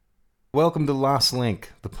Welcome to Lost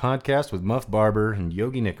Link, the podcast with Muff Barber and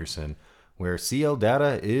Yogi Nickerson, where CL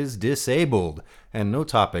data is disabled and no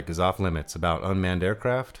topic is off limits about unmanned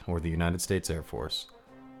aircraft or the United States Air Force.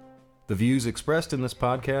 The views expressed in this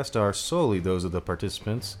podcast are solely those of the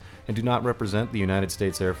participants and do not represent the United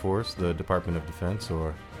States Air Force, the Department of Defense,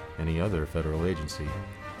 or any other federal agency.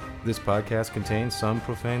 This podcast contains some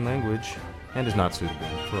profane language and is not suitable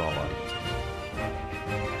for all audiences.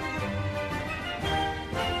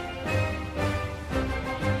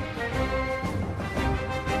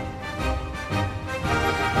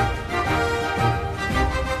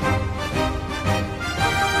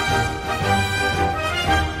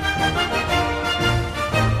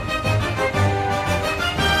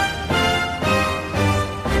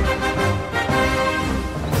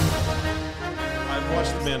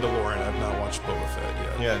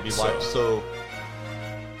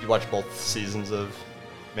 You watch both seasons of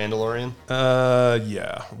Mandalorian?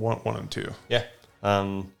 Yeah, one and two. Yeah.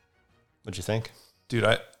 What'd you think? Dude,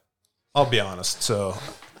 I'll be honest. So,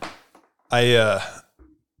 I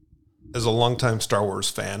as a longtime Star Wars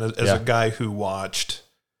fan, as a guy who watched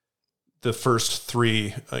the first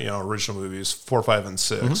three, original movies, 4, 5, and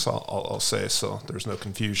 6, I'll say, so there's no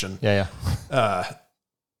confusion. Yeah.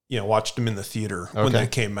 Watched them in the theater when they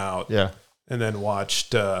came out. Yeah. And then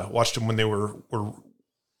watched them when they were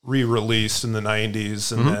re-released in the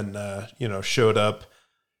 90s, and then showed up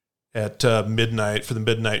at midnight for the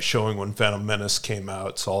midnight showing when Phantom Menace came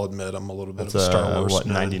out. So I'll admit I'm a little bit of a Star Wars nerd.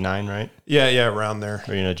 99, right? Yeah, around there.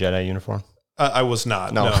 Were you in a Jedi uniform? I was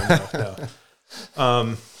not. No.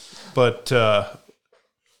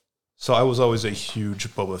 So I was always a huge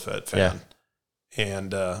Boba Fett fan,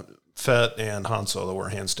 and Fett and Han Solo were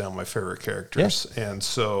hands down my favorite characters, and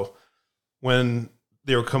so when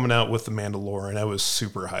they were coming out with The Mandalorian, I was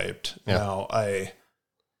super hyped. Yeah. Now, I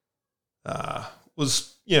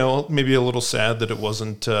was, maybe a little sad that it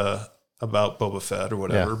wasn't about Boba Fett or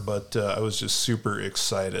whatever, but I was just super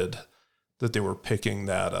excited that they were picking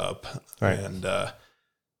that up. Right. And I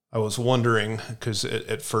was wondering, because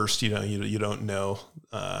at first, you don't know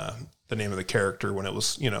the name of the character when it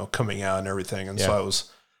was, coming out and everything. And so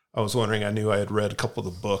I was wondering, I knew I had read a couple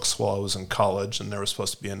of the books while I was in college, and there was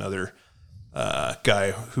supposed to be another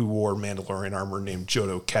guy who wore Mandalorian armor named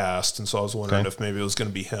Jodo Cast, and so I was wondering if maybe it was going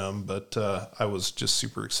to be him, but I was just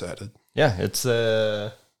super excited. Yeah, it's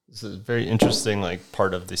a very interesting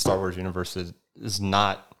part of the Star Wars universe that is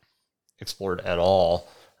not explored at all,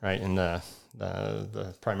 right? In the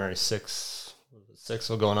primary six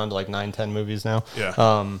will going on to 9, 10 movies now. Yeah.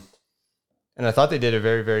 And I thought they did a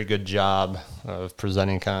very, very good job of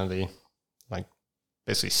presenting kind of the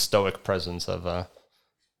basically stoic presence of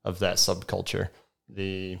that subculture.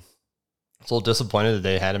 It's a little disappointed that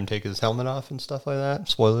they had him take his helmet off and stuff like that.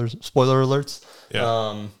 Spoiler alerts.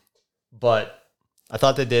 Yeah. But I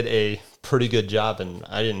thought they did a pretty good job, and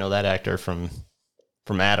I didn't know that actor from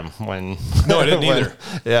Adam when. No, I didn't either.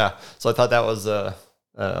 Yeah. So I thought that was a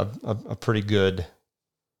pretty good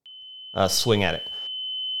swing at it.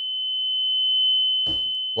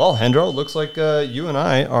 Well, Hendro, looks like you and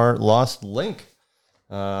I are Lost Link.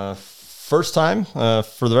 First time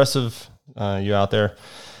for the rest of you out there.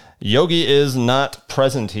 Yogi is not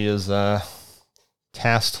present. He is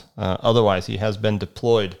tasked otherwise. He has been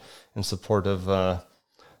deployed in support of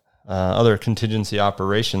other contingency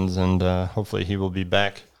operations, and hopefully he will be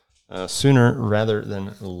back sooner rather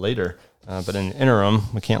than later. But in the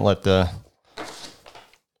interim, we can't let this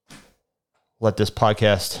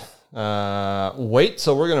podcast wait,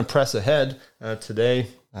 so we're going to press ahead today.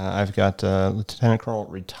 I've got Lieutenant Colonel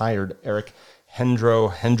retired Eric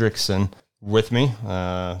Hendrickson with me.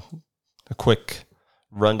 A quick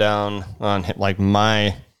rundown on he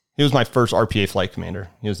was my first RPA flight commander.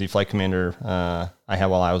 He was the flight commander I had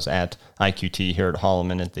while I was at IQT here at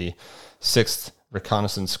Holloman at the 6th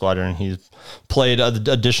Reconnaissance Squadron. He's played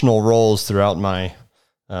additional roles throughout my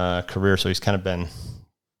career, so he's kind of been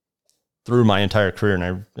through my entire career.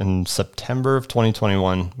 And in September of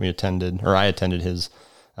 2021, I attended his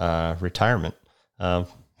retirement.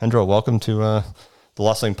 Hendro, welcome to the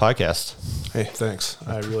Lost Link podcast. Hey, thanks.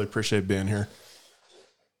 I really appreciate being here.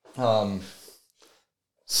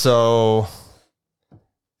 So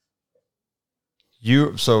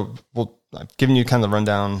I've given you kind of the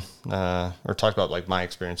rundown, or talked about my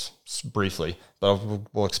experience briefly, but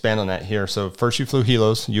we'll expand on that here. So first you flew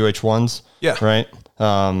Helos, UH-1s. Yeah. Right.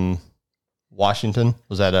 Washington,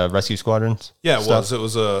 was that a rescue squadron? Yeah, it was. It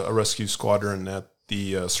was a rescue squadron at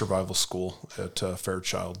the survival school at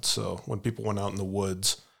Fairchild. So when people went out in the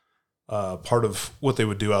woods, part of what they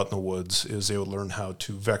would do out in the woods is they would learn how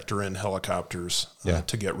to vector in helicopters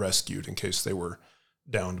to get rescued in case they were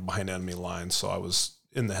down behind enemy lines. So I was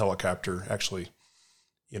in the helicopter actually,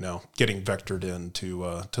 getting vectored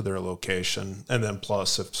into to their location. And then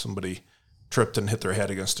plus if somebody tripped and hit their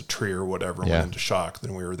head against a tree or whatever and went into shock,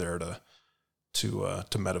 then we were there to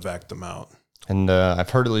medevac them out. And I've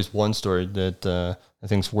heard at least one story that I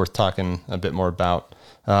think is worth talking a bit more about.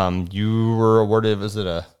 You were awarded,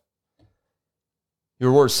 you were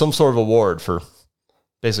awarded some sort of award for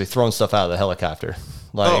basically throwing stuff out of the helicopter.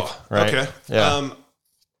 Right? Okay. Yeah.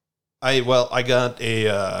 I got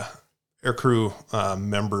a Aircrew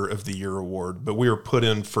Member of the Year award, but we were put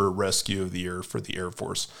in for Rescue of the Year for the Air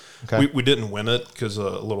Force. Okay. We didn't win it because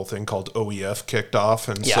a little thing called OEF kicked off,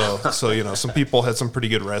 and so some people had some pretty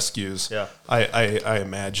good rescues. Yeah. I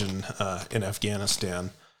imagine in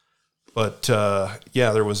Afghanistan, but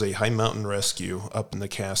there was a high mountain rescue up in the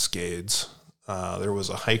Cascades. There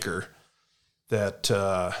was a hiker that.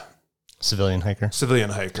 Civilian hiker.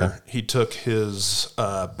 Okay. He took his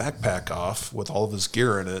backpack off with all of his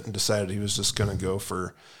gear in it and decided he was just going to go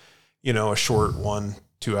for, a short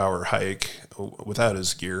 1-2 hour hike without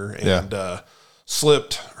his gear, and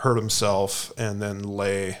slipped, hurt himself, and then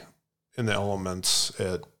lay in the elements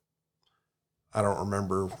at, I don't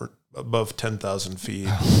remember, above 10,000 feet.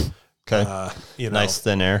 Okay. Nice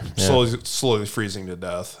thin air. Slowly freezing to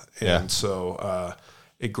death. And so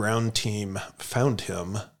a ground team found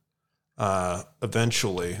him.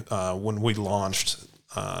 Eventually, when we launched,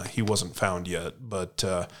 he wasn't found yet, but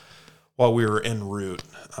while we were en route,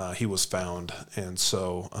 he was found. And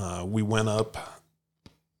so we went up,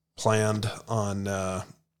 planned on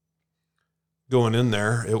going in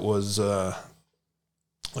there. It was, like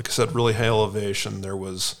I said, really high elevation. There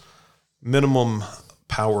was minimum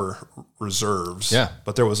power reserves,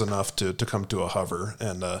 but there was enough to come to a hover.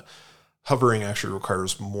 And hovering actually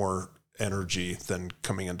requires more energy than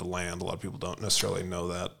coming into land. A lot of people don't necessarily know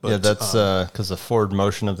that. But, that's because the forward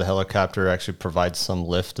motion of the helicopter actually provides some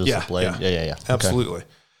lift as the blade. Yeah. Absolutely.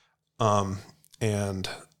 Okay. And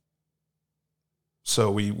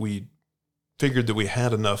so we figured that we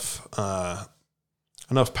had enough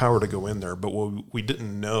power to go in there, but what we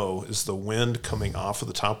didn't know is the wind coming off of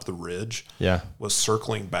the top of the ridge was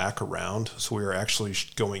circling back around. So we were actually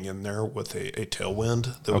going in there with a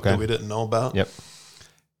tailwind that we didn't know about. Yep.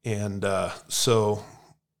 And so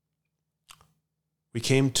we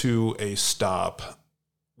came to a stop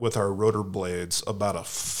with our rotor blades about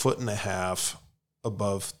 1.5 feet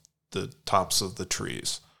above the tops of the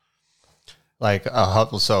trees. Like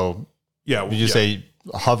so did you say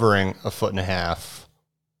hovering 1.5 feet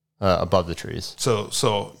above the trees? So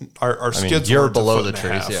our skids you're weren't below the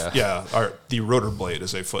trees. The rotor blade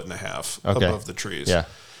is 1.5 feet above the trees. Yeah.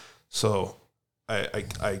 So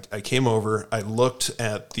I came over, I looked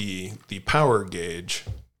at the power gauge,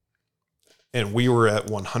 and we were at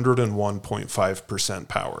 101.5%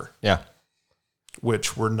 power. Yeah.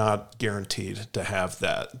 Which we're not guaranteed to have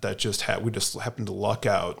that. We just happened to luck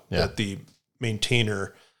out that the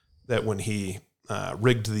maintainer, that when he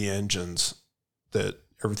rigged the engines, that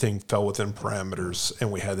everything fell within parameters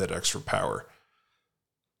and we had that extra power.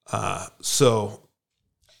 So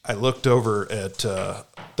I looked over at the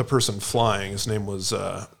person flying. His name was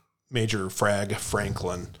Major Frag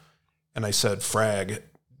Franklin, and I said, "Frag,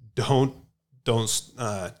 don't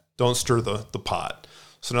stir the pot."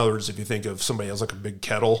 So in other words, if you think of somebody has like a big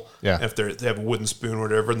kettle, if they have a wooden spoon or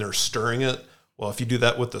whatever, and they're stirring it, well, if you do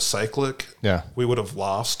that with the cyclic, we would have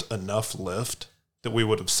lost enough lift that we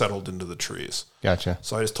would have settled into the trees. Gotcha.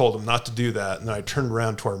 So I just told him not to do that, and then I turned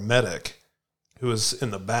around to our medic, who was in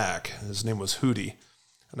the back. His name was Hootie.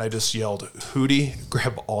 And I just yelled, "Hootie,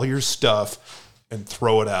 grab all your stuff and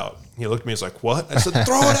throw it out." He looked at me, he's like, "What?" I said,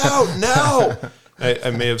 "Throw it out now."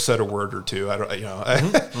 I may have said a word or two. I don't,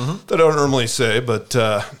 that I don't normally say, but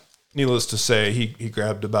needless to say, he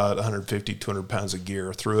grabbed about 150, 200 pounds of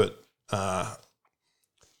gear, threw it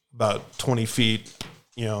about 20 feet,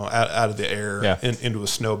 out of the air into a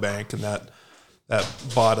snowbank, and that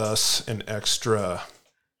bought us an extra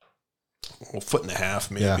 1.5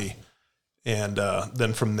 feet maybe. Yeah. And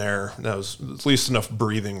then from there, that was at least enough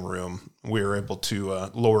breathing room. We were able to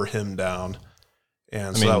lower him down.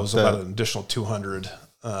 And so that was about an additional 200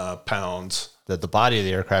 pounds. The body of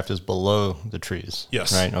the aircraft is below the trees.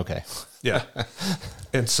 Yes. Right? Okay. Yeah.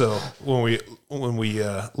 And so when we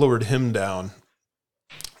lowered him down,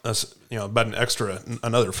 that's about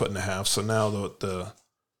another 1.5 feet. So now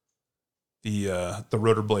the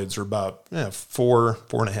rotor blades are about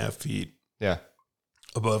 4.5 feet. Yeah.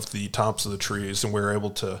 Above the tops of the trees, and we were able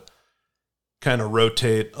to kind of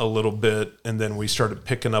rotate a little bit, and then we started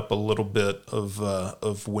picking up a little bit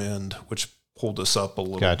of wind, which pulled us up a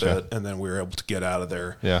little bit, and then we were able to get out of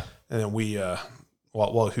there. Yeah. And then we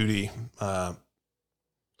while Hootie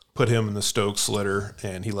put him in the Stokes litter,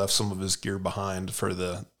 and he left some of his gear behind for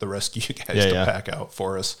the rescue guys to pack out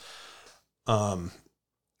for us.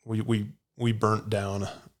 We burnt down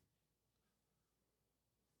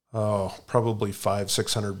probably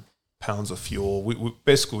 500-600 pounds of fuel. We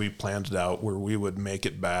basically planned it out where we would make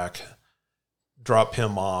it back, drop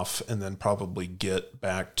him off, and then probably get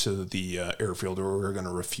back to the airfield where we were going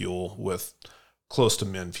to refuel with close to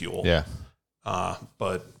min fuel. Yeah.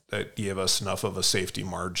 But that gave us enough of a safety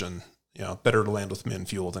margin, better to land with min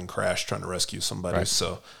fuel than crash trying to rescue somebody. Right.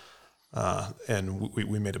 So, and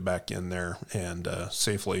we made it back in there and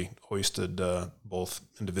safely hoisted both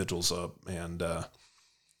individuals up and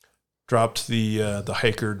dropped the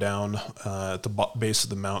hiker down at the base of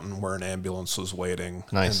the mountain where an ambulance was waiting.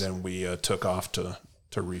 Nice. And then we took off to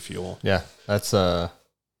refuel. Yeah, it's a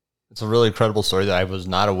really incredible story that I was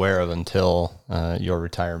not aware of until your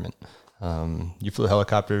retirement. You flew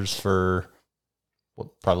helicopters for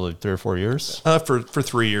probably 3 or 4 years? For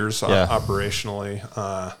 3 years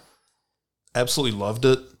operationally. Absolutely loved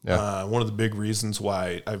it. Yeah. One of the big reasons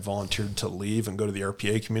why I volunteered to leave and go to the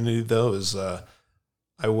RPA community, though, is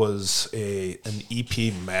I was an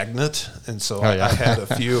EP magnet, and so I had a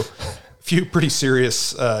few pretty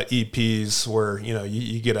serious EPs where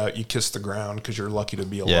you get out, you kiss the ground because you're lucky to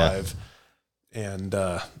be alive, and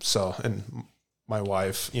and my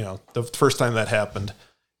wife, the first time that happened,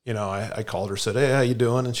 I called her, said, "Hey, how you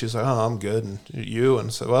doing?" And she's like, "Oh, I'm good." And you? And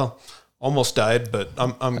I said, "Well, almost died, but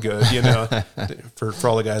I'm good." For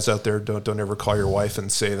all the guys out there, don't ever call your wife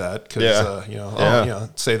and say that because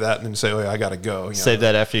say that and then say, "Oh, yeah, I got to go." Save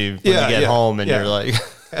that after you get home and you're like,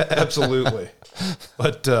 absolutely.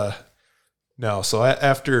 But no. So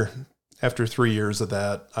after 3 years of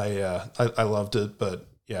that, I loved it. But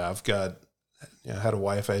I've got I had a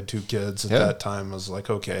wife, I had 2 kids at that time. I was like,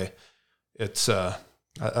 okay, it's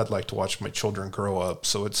I'd like to watch my children grow up,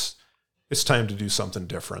 so it's time to do something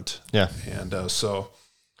different. Yeah. And so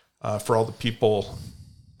for all the people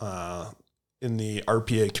in the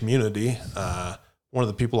RPA community, one of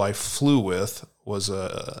the people I flew with was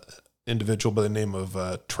a individual by the name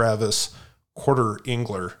of Travis Quarter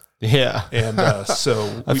Engler. Yeah. And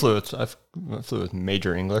so I flew with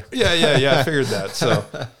Major Engler. Yeah. I figured that.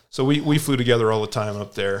 So we flew together all the time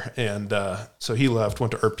up there, and so he left,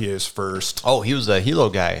 went to RPA's first. Oh, he was a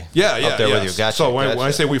helo guy. Yeah, up there with you. Gotcha. So when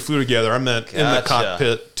I say we flew together, I meant in the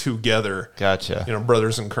cockpit together. Gotcha.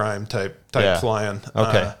 Brothers in crime type flying.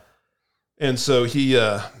 Okay. And so he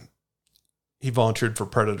volunteered for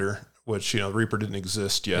Predator, which Reaper didn't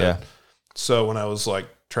exist yet. Yeah. So when I was like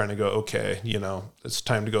trying to go, okay, it's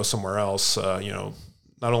time to go somewhere else. Not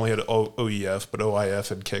only had OEF, but OIF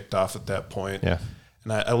had kicked off at that point. Yeah.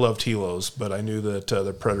 And I loved helos, but I knew that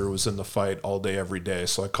the Predator was in the fight all day, every day.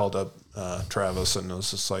 So I called up Travis and I was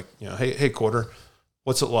just like, hey, Quarter,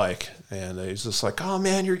 what's it like? And he's just like, oh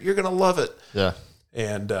man, you're gonna love it. Yeah.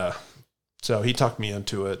 And so he talked me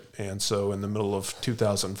into it. And so in the middle of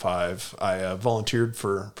 2005, I volunteered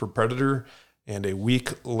for Predator. And a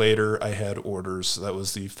week later, I had orders. That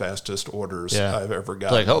was the fastest orders I've ever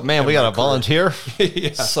gotten. Like, oh man, we got a volunteer.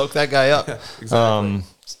 Soak that guy up. Yeah, exactly.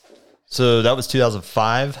 So that was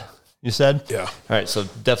 2005, you said? Yeah. All right, so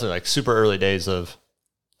definitely like super early days of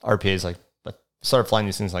RPAs. Like, started flying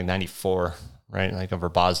these things like 94, right? Like over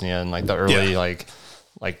Bosnia and like the early like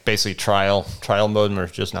basically trial mode. And we're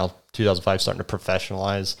just now 2005 starting to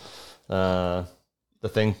professionalize the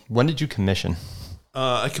thing. When did you commission?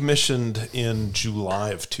 I commissioned in July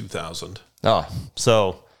of 2000. Oh,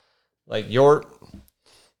 so like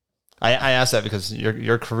I asked that because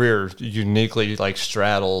your career uniquely like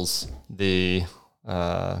straddles the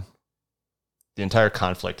entire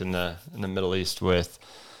conflict in the Middle East with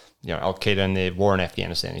Al Qaeda and the war in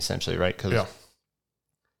Afghanistan, essentially, right?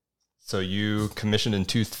 So you commissioned in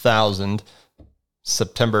 2000.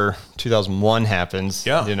 September 2001 happens.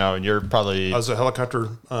 Yeah. And you're probably... I was a helicopter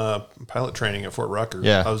pilot training at Fort Rucker.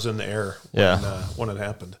 Yeah. I was in the air when it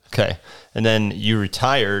happened. Okay. And then you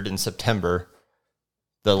retired in September.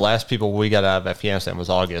 The last people we got out of Afghanistan was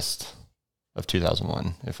August of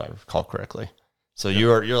 2001, if I recall correctly. So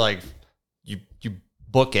you're like, you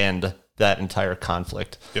bookend that entire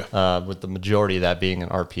conflict with the majority of that being in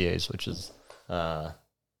RPAs, which is...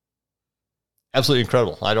 absolutely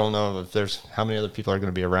incredible. I don't know if there's how many other people are going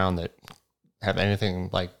to be around that have anything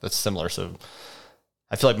like that's similar. So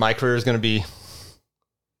I feel like my career is going to be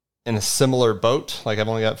in a similar boat. Like I've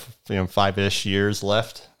only got 5-ish years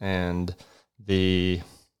left, and you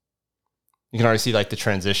can already see like the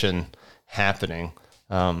transition happening.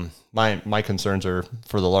 My concerns are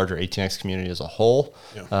for the larger 18X community as a whole.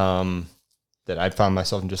 Yeah. That I found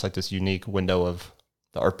myself in just like this unique window of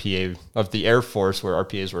RPA of the Air Force, where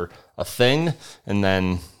RPAs were a thing, and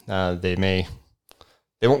then they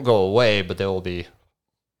won't go away, but they will be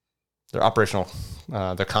their operational,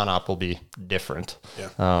 their con op will be different. Yeah.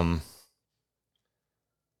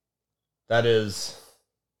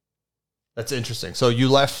 That's interesting. So you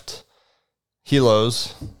left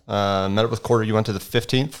Helos, met up with Quarter. You went to the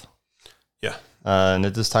 15th. Yeah. And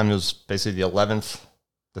at this time it was basically the 11th,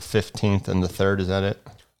 the 15th, and the 3rd. Is that it?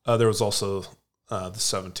 There was also the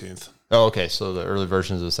 17th. Oh, okay. So the early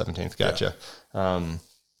versions of the 17th. Gotcha. Yeah.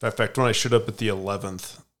 In fact, when I showed up at the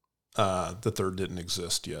 11th, the 3rd didn't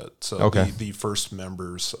exist yet. So the first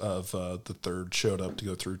members of the 3rd showed up to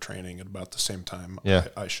go through training at about the same time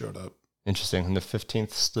I showed up. Interesting. And the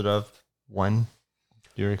 15th stood up when?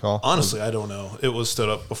 Do you recall? Honestly, I don't know. It was stood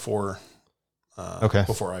up before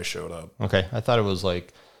before I showed up. Okay. I thought it was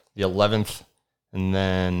like the 11th, and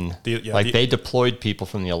then they deployed people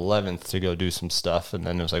from the 11th to go do some stuff, and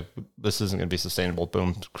then it was like, this isn't going to be sustainable.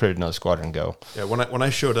 Boom, created another squadron, go. Yeah, when I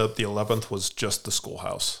showed up, the 11th was just the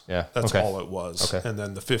schoolhouse. Yeah. That's all it was. Okay. And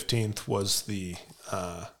then the 15th was the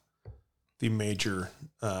major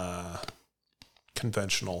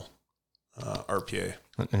conventional RPA.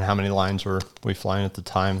 And how many lines were we flying at the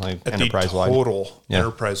time, like at enterprise-wide? Total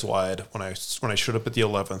enterprise-wide, when I showed up at the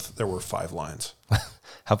 11th, there were 5 lines.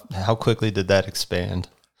 How quickly did that expand?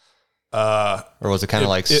 Or was it kind of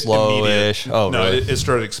like slowish? Really? It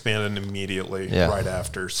started expanding immediately right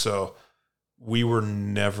after. So we were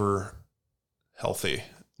never healthy.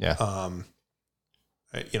 Yeah.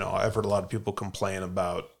 I've heard a lot of people complain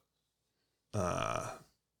about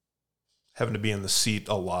having to be in the seat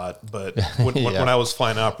a lot, but when I was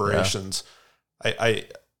flying operations, I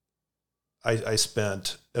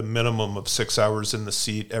spent a minimum of 6 hours in the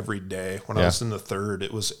seat every day. When I was in the 3rd,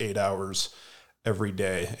 it was 8 hours every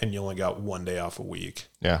day, and you only got 1 day off a week.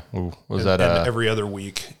 Yeah. Ooh, and every other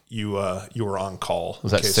week you were on call.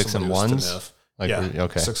 Was that 6 and 1s?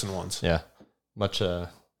 Okay. 6 and 1s. Yeah. Much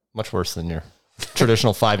worse than your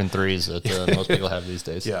traditional 5 and 3s that most people have these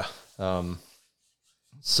days. Yeah.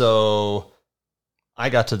 So I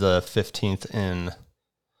got to the 15th in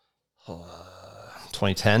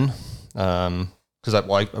 2010 because I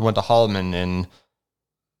went to Holloman in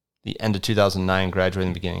the end of 2009, graduated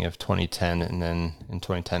in the beginning of 2010, and then in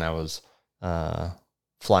 2010 I was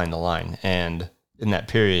flying the line. And in that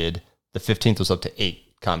period, the 15th was up to 8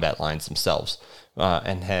 combat lines themselves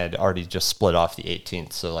and had already just split off the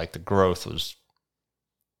 18th. So like the growth was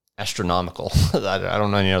astronomical. I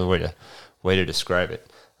don't know any other way to describe it.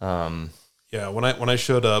 When I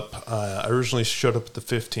showed up, I originally showed up at the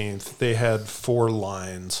 15th. They had 4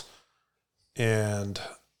 lines, and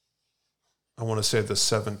I want to say the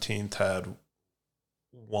 17th had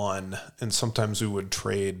 1, and sometimes we would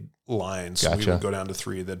trade lines. Gotcha. So we would go down to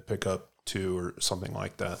 3, they'd pick up 2 or something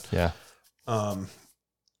like that. Yeah. I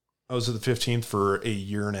was at the 15th for a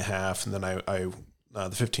year and a half, and then the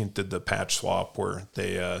 15th did the patch swap where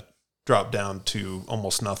they dropped down to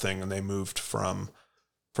almost nothing, and they moved from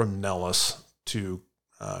Nellis to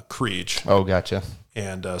Creech. Oh, gotcha.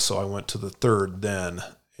 And so I went to the 3rd then,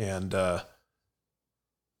 and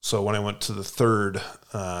so when I went to the 3rd,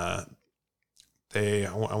 I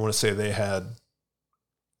want to say they had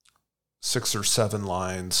 6 or 7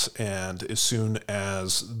 lines, and as soon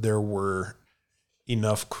as there were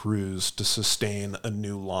enough crews to sustain a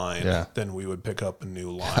new line, then we would pick up a new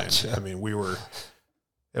line. Gotcha. I mean,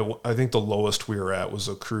 I think the lowest we were at was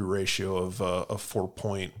a crew ratio of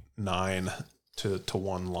 4.9 to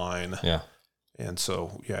 1 line. Yeah. And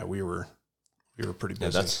so, we were pretty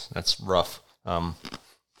busy. Yeah, that's rough. So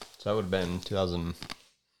that would have been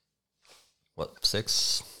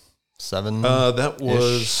 6, 7? That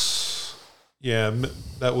was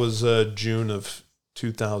June of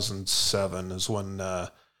 2007 is when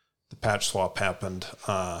the patch swap happened.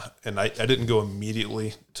 And I didn't go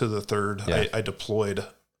immediately to the 3rd. Yeah. I deployed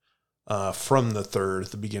from the 3rd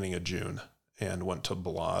at the beginning of June and went to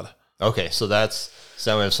Balad. Okay, so we have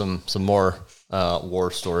some more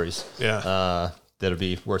war stories. Yeah. That'll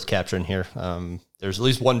be worth capturing here. There's at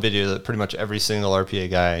least one video that pretty much every single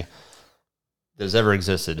RPA guy that has ever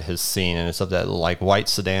existed has seen, and it's of that like white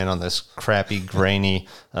sedan on this crappy, grainy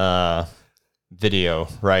video,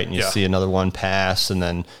 right? And you see another one pass, and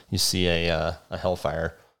then you see a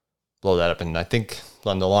Hellfire blow that up. And I think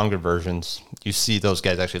on the longer versions, you see those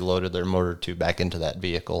guys actually loaded their motor tube back into that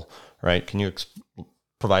vehicle, right? Can you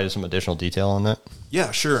provide some additional detail on that?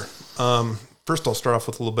 Yeah, sure. First, I'll start off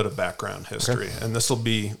with a little bit of background history, and this will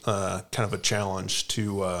be kind of a challenge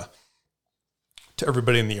to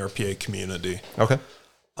everybody in the RPA community. Okay.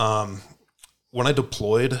 When I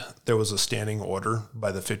deployed, there was a standing order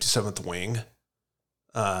by the 57th Wing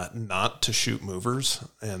not to shoot movers.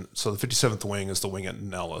 And so the 57th Wing is the wing at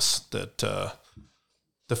Nellis that the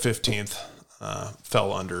 15th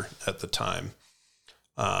fell under at the time.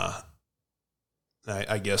 I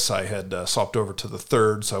guess I had swapped over to the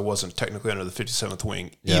 3rd, so I wasn't technically under the 57th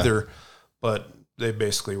Wing either, but they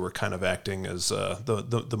basically were kind of acting as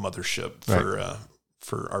the mothership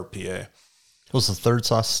for RPA. Was the 3rd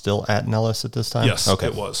sauce still at Nellis at this time? Yes,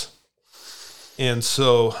 it was. And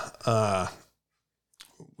so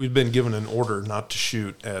we'd been given an order not to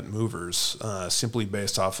shoot at movers, simply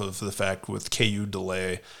based off of the fact with KU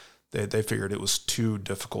delay, they figured it was too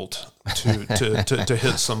difficult to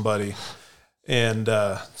hit somebody. And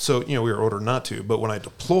so, we were ordered not to. But when I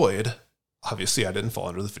deployed, obviously I didn't fall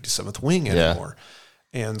under the 57th Wing anymore.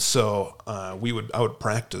 And so I would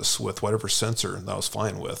practice with whatever sensor that I was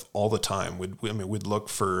flying with all the time. We'd look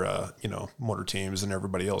for, motor teams and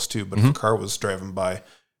everybody else too. But if a car was driving by,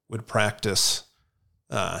 we'd practice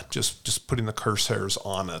just putting the curshairs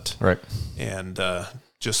on it. Right. And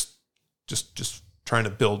just trying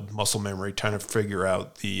to build muscle memory, trying to figure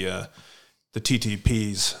out the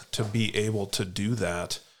TTPs to be able to do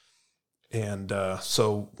that. And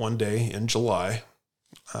so one day in July,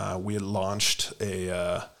 we had launched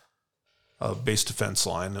a base defense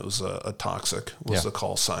line. It was a toxic was the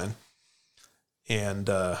call sign. And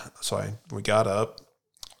so we got up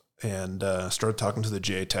and started talking to the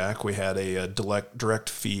JTAC. We had a direct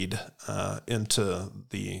feed into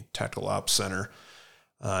the Tactical Ops Center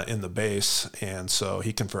in the base. And so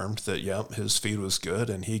he confirmed that, his feed was good,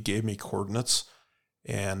 and he gave me coordinates.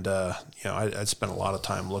 And, I'd spent a lot of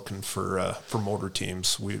time looking for motor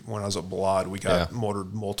teams. When I was at Blod, we got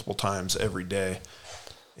motored multiple times every day.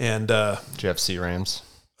 And did you have C-Rams?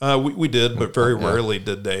 We did, but very rarely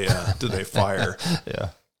did they fire. Yeah.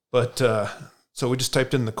 But so we just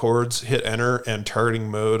typed in the chords, hit enter, and targeting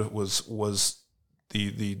mode was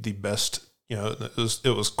the best.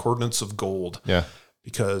 It was coordinates of gold. Yeah.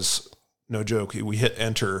 Because no joke, we hit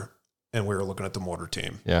enter and we were looking at the motor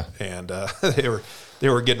team. Yeah. And they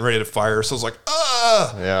were getting ready to fire. So I was like,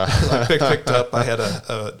 Yeah. I picked up. I had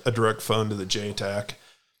a direct phone to the JTAC.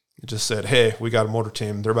 It just said, hey, we got a motor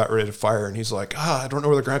team. They're about ready to fire. And he's like, I don't know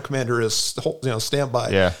where the ground commander is. Stand by.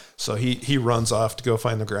 Yeah. So he runs off to go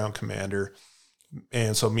find the ground commander.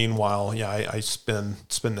 And so meanwhile, I spin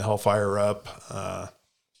the Hellfire up.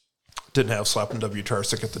 Didn't have slap and W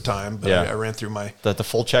Tarsic at the time, but I ran through the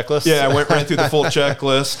full checklist. Yeah, I ran through the full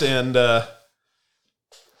checklist, and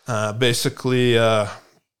basically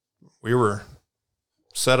we were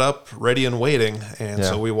set up, ready and waiting. And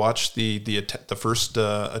so we watched the first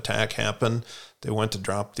attack happen. They went to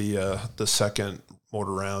drop the second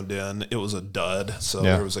mortar round in. It was a dud. So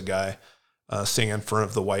there was a guy sitting in front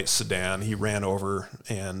of the white sedan. He ran over,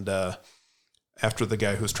 and after the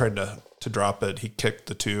guy who was trying to drop it, he kicked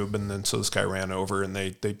the tube, and then so this guy ran over, and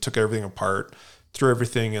they took everything apart, threw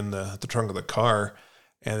everything in the trunk of the car,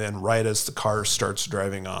 and then right as the car starts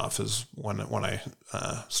driving off is when I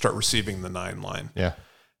start receiving the 9 line. Yeah.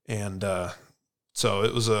 And so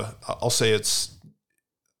it was I'll say it's,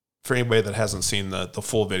 for anybody that hasn't seen the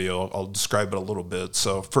full video, I'll describe it a little bit.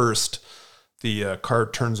 So first, the car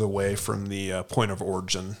turns away from the point of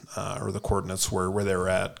origin or the coordinates where they're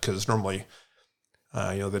at, because normally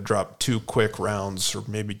they'd drop 2 quick rounds or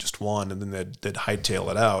maybe just one, and then they'd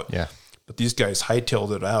hightail it out. Yeah. But these guys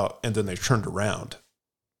hightailed it out, and then they turned around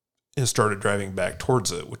and started driving back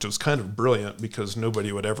towards it, which was kind of brilliant because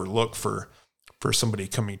nobody would ever look for somebody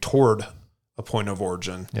coming toward a point of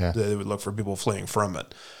origin. Yeah. They would look for people fleeing from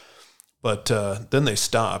it. But then they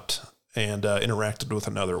stopped and interacted with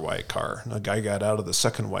another white car. And a guy got out of the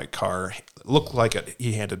second white car. It looked like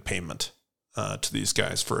he handed payment to these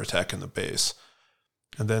guys for attacking the base.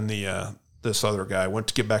 And then this other guy went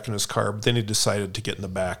to get back in his car, but then he decided to get in the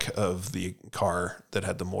back of the car that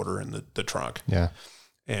had the mortar in the trunk. Yeah.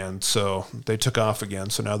 And so they took off again.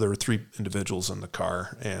 So now there were 3 individuals in the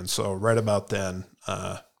car. And so right about then,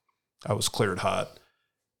 I was cleared hot.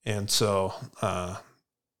 And so I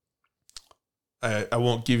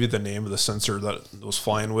won't give you the name of the sensor that was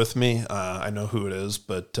flying with me. I know who it is,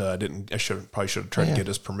 but I didn't. I probably should have tried to get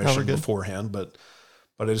his permission beforehand. But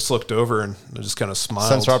I just looked over and I just kind of smiled.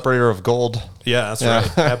 Sensor operator of gold. Yeah, that's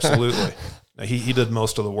right. Absolutely. He did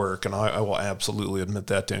most of the work, and I will absolutely admit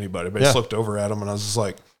that to anybody. But I just looked over at him, and I was just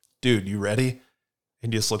like, dude, you ready?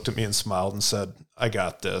 And he just looked at me and smiled and said, I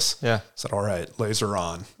got this. Yeah. I said, all right, laser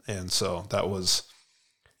on. And so that was,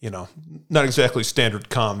 not exactly standard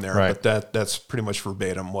comm there, but that's pretty much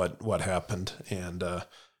verbatim what happened. And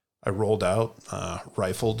I rolled out,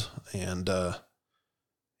 rifled, and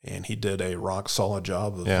and he did a rock solid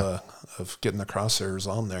job of getting the crosshairs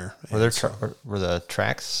on there. Were the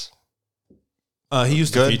tracks? He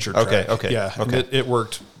used a feature track. Okay. Yeah. Okay. It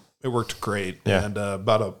worked great. Yeah. And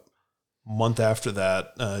about a month after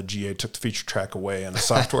that, GA took the feature track away and a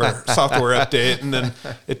software update. And then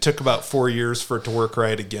it took about 4 years for it to work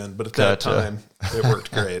right again. But at that time, it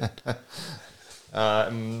worked great.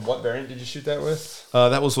 And what variant did you shoot that with?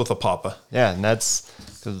 That was with a Papa. Yeah. And that's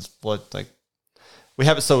because we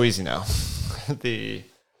have it so easy now. the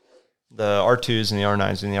R2s and the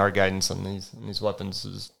R9s and the R guidance on these weapons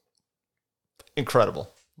is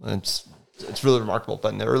incredible. It's really remarkable.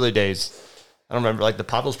 But in the early days, I don't remember, like the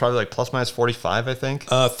Papa was probably like plus minus 45, I think.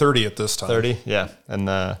 30 at this time. 30, yeah. And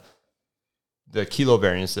the kilo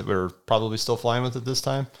variants that we're probably still flying with at this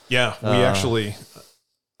time. Yeah, we actually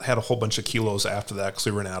had a whole bunch of kilos after that because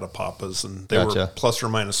we ran out of Papas, and they were plus or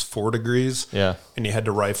minus 4 degrees. Yeah. And you had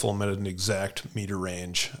to rifle them at an exact meter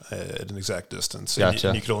range, at an exact distance. Gotcha.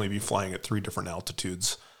 And you could only be flying at 3 different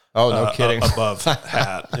altitudes. Oh, no kidding. Above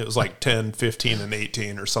hat. It was like 10, 15, and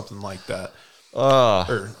 18 or something like that.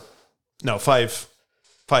 Or no, 5,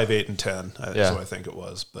 8, and 10 is what I think it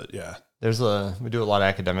was. But yeah. We do a lot of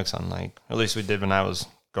academics on, like, at least we did when I was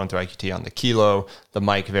going through IQT, on the kilo, the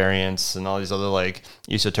mic variants, and all these other like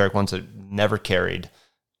esoteric ones that never carried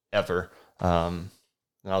ever. And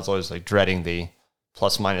I was always like dreading the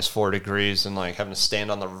plus minus 4 degrees and like having to stand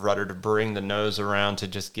on the rudder to bring the nose around to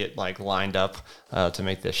just get like lined up to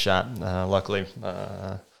make this shot. Luckily,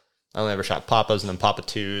 I only ever shot Papas and then Papa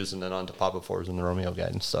 2s and then on to Papa 4s and the Romeo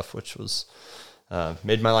guide and stuff, which was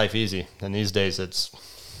made my life easy. And these days it's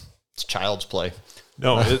child's play.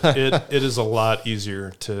 No, it is a lot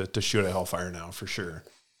easier to shoot a Hellfire now, for sure.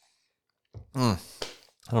 I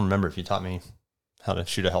don't remember if you taught me how to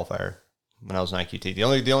shoot a Hellfire when I was in IQT. The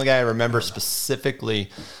only guy I remember specifically,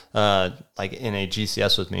 like in a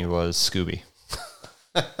GCS with me, was Scooby,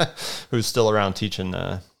 who's still around teaching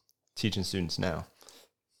students now.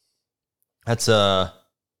 That's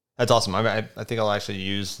awesome. I think I'll actually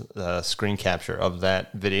use the screen capture of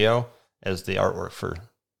that video as the artwork for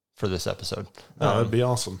this episode. That'd be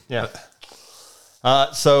awesome. Yeah.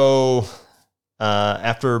 So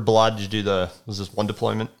after Balad, did you do was this one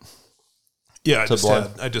deployment? Yeah,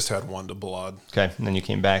 I just had one to Balad. Okay, and then you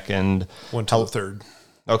came back and went to the third.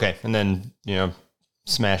 Okay, and then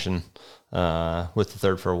smashing with the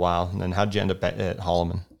third for a while, and then how'd you end up at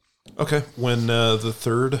Holloman? Okay, when the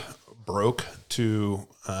third broke to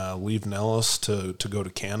leave Nellis to go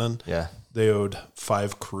to Cannon, they owed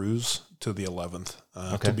 5 crews to the 11th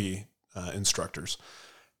to be instructors,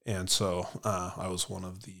 and so I was one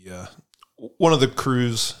of the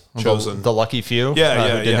crews chosen. The lucky few, who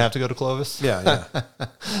didn't have to go to Clovis. Yeah.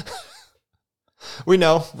 We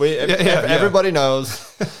know. Everybody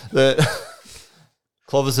knows that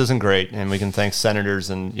Clovis isn't great, and we can thank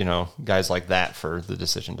senators and guys like that for the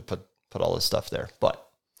decision to put all this stuff there, but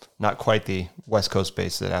not quite the West Coast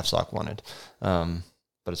base that AFSOC wanted. But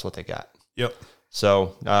it's what they got. Yep.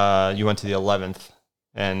 So you went to the 11th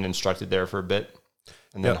and instructed there for a bit,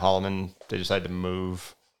 and then Holloman, they decided to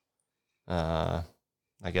move, I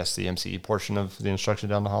guess, the MCE portion of the instruction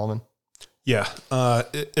down to Holloman. Yeah.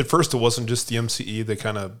 At first, it wasn't just the MCE. They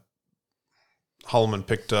Holloman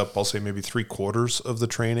picked up, I'll say, maybe 3/4 of the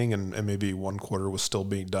training, and maybe 1/4 was still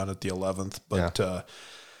being done at the 11th. But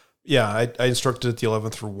I instructed at the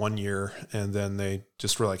 11th for 1 year, and then they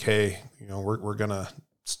just were like, hey, we're going to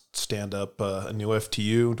stand up a new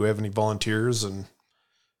FTU. Do we have any volunteers? And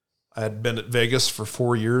I had been at Vegas for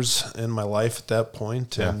 4 years in my life at that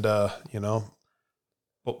point. Yeah. And,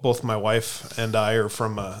 both my wife and I are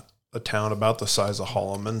from a town about the size of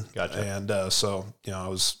Holloman. Gotcha. And so,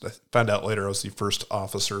 I found out later I was the first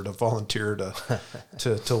officer to volunteer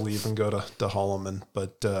to leave and go to Holloman.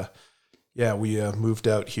 But we moved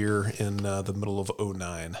out here in the middle of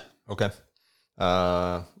 2009. Okay.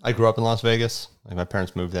 I grew up in Las Vegas. Like my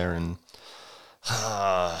parents moved there in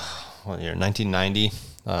 1990,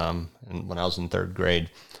 and when I was in 3rd grade.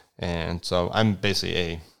 And so I'm basically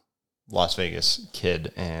a Las Vegas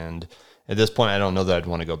kid, and at this point I don't know that I'd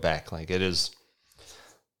want to go back. Like there's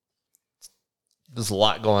a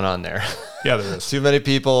lot going on there. Yeah, there is. Too many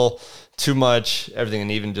people, too much, everything, and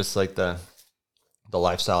even just like the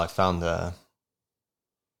lifestyle I found.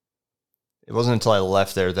 It wasn't until I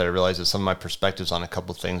left there that I realized that some of my perspectives on a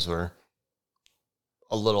couple of things were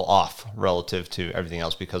a little off relative to everything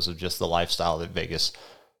else because of just the lifestyle that Vegas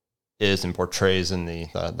is and portrays in the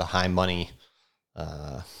high money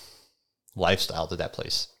lifestyle that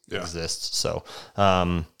place exists. So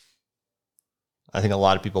I think a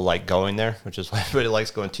lot of people like going there, which is why everybody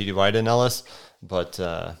likes going to TDY to Nellis. But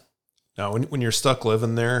Now, when you're stuck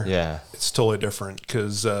living there, it's totally different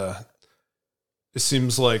because it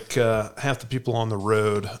seems like half the people on the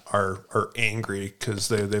road are angry because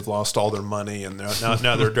they've lost all their money and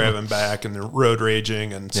now they're driving back and they're road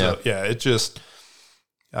raging, and so it just,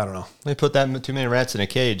 I don't know. They put that too many rats in a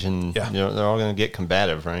cage, and they're all going to get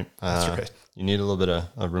combative, right? That's right. You need a little bit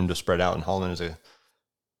of room to spread out, and Holloman is a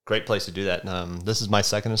great place to do that. This is my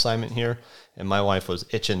second assignment here, and my wife was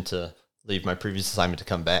itching to leave my previous assignment to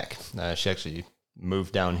come back. She actually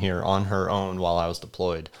moved down here on her own while I was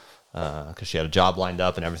deployed because she had a job lined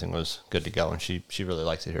up and everything was good to go, and she really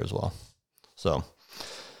likes it here as well. So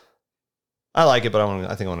I like it, but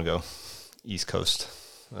I think I want to go East Coast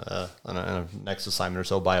on a next assignment or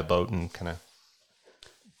so, buy a boat and kind of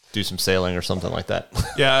do some sailing or something like that.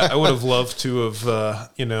 Yeah, I would have loved to have,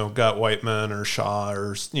 got Whiteman or Shaw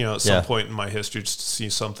or, at some point in my history just to see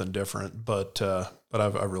something different. But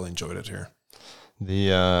I've really enjoyed it here.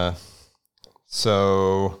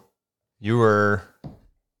 So you were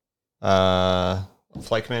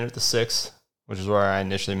flight commander at the 6th, which is where I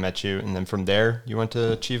initially met you. And then from there, you went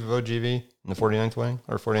to Chief of OGV in the 49th Wing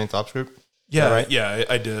or 49th Ops Group? Yeah, right? Yeah,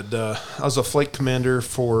 I did. I was a flight commander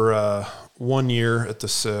for 1 year at the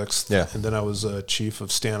 6th, and then I was a chief of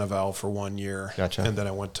Stanival for 1 year. Gotcha. And then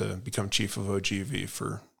I went to become chief of OGV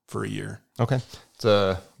for a year. Okay. It's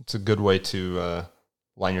a good way to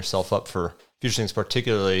line yourself up for future things,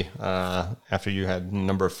 particularly after you had a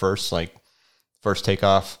number of firsts, like first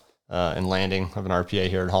takeoff and landing of an RPA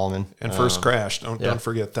here at Holloman. And first crash. Don't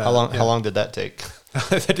forget that. How long did that take?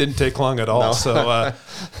 That didn't take long at all. No. So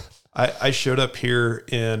I showed up here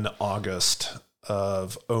in August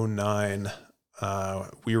of 2009.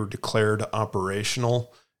 We were declared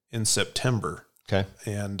operational in September. Okay.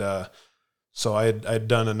 And so I'd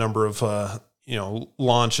done a number of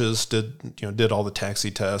launches, did all the taxi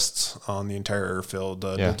tests on the entire airfield,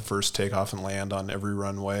 did the first takeoff and land on every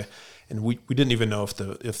runway. And we didn't even know if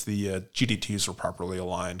the GDTs were properly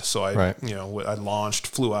aligned. So I launched,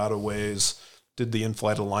 flew out a ways, did the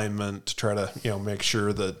in-flight alignment to try to, make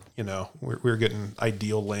sure that, we were getting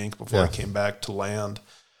ideal link before I came back to land.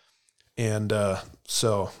 And I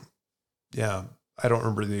don't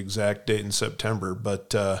remember the exact date in September,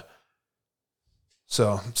 but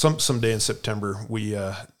so someday in September, we,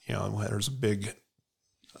 there was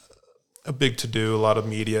a big to-do, a lot of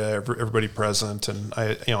media, everybody present. And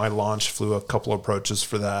I launched, flew a couple of approaches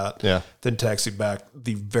for that. Yeah. Then taxied back.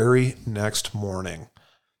 The very next morning,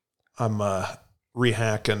 I'm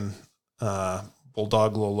rehacking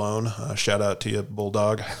Bulldog Lolone. Shout out to you,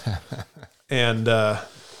 Bulldog. And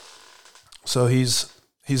so he's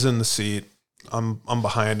in the seat. I'm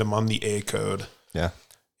behind him. I'm the A code. Yeah.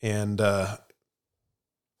 And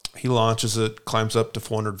he launches it, climbs up to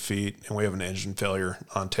 400 feet, and we have an engine failure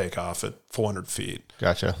on takeoff at 400 feet.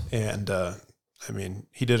 Gotcha. And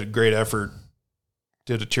he did a great effort,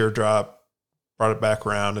 did a teardrop, brought it back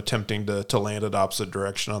around, attempting to land it opposite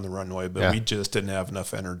direction on the runway, but we just didn't have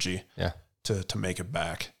enough energy to make it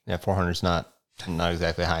back. Yeah, 400 is not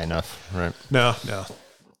exactly high enough, right? No.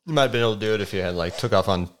 You might have been able to do it if you had took off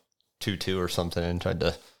on 2-2 or something and tried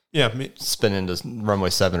to spin into runway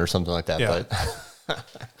 7 or something like that. Yeah.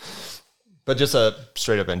 But just a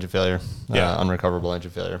straight up engine failure, unrecoverable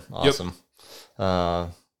engine failure. Awesome.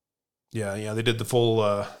 Yep. They did the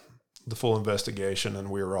full investigation, and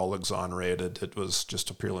we were all exonerated. It was just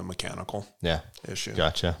a purely mechanical issue.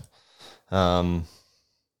 Gotcha.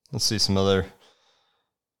 Let's see some other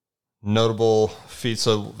notable feats.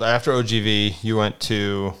 So after OGV, you went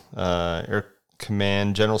to Air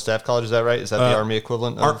Command General Staff College. Is that right? Is that the Army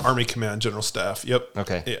equivalent? Army Command General Staff. Yep.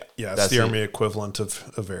 Okay. Yeah. It's the Army equivalent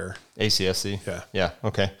of Air. ACSC. Yeah. Yeah.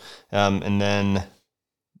 Okay. And then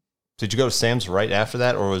did you go to SAMS right after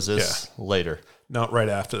that, or was this later? No, right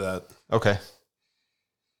after that. Okay.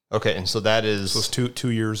 Okay. And so that is... So it was 2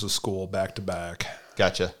 years of school back to back.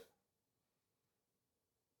 Gotcha.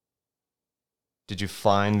 Did you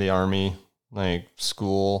find the Army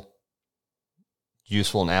school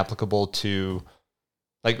useful and applicable to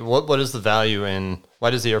what is the value in, why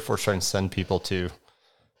does the Air Force try and send people to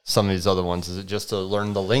some of these other ones? Is it just to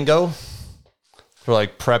learn the lingo for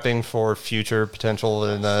prepping for future potential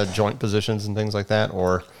in joint positions and things like that?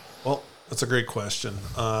 Or, well, that's a great question.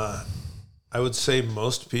 I would say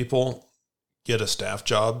most people get a staff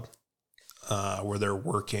job where they're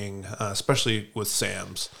working, especially with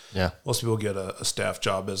SAMs. Yeah. Most people get a staff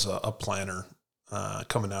job as a planner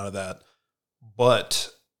coming out of that. But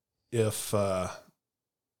if the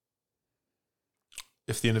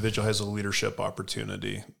individual has a leadership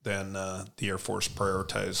opportunity, then the Air Force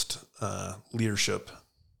prioritized leadership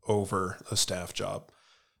over a staff job.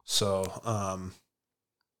 So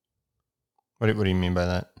What do you mean by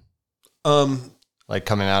that? Like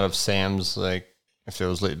coming out of Sam's, like if it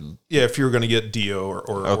was if you were going to get DO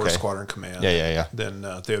or squadron command, then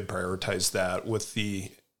they would prioritize that with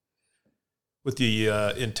the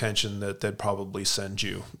intention that they'd probably send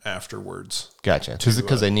you afterwards. Gotcha.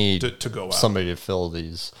 Because they need to go out. Somebody to fill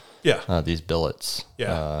these these billets.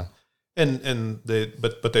 Yeah. And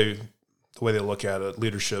the way they look at it,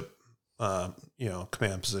 leadership,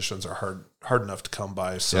 command positions are hard enough to come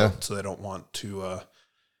by. So they don't want to,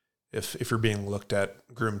 if you're being looked at,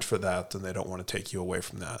 groomed for that, then they don't want to take you away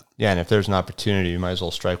from that. Yeah. And if there's an opportunity, you might as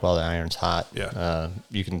well strike while the iron's hot. Yeah.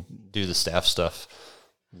 You can do the staff stuff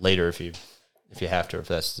later if you have to, if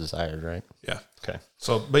that's desired, right? Yeah. Okay.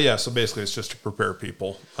 So basically it's just to prepare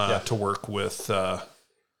people to work with,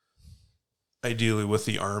 ideally with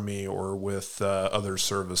the Army or with other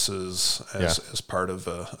services as part of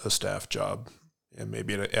a staff job, and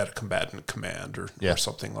maybe at a combatant command or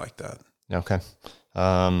something like that. Okay.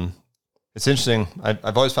 It's interesting.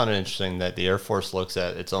 I've always found it interesting that the Air Force looks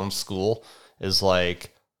at its own school as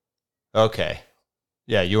like, okay,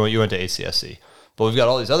 yeah, you went to ACSC, but we've got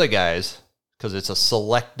all these other guys, because it's a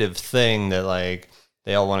selective thing that like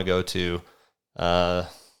they all want to go to.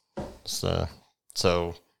 So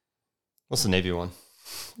what's the Navy one?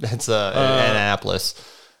 It's Annapolis.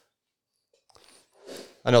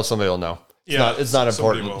 I know somebody will know. It's not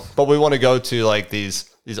important. But we want to go to like these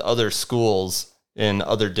other schools in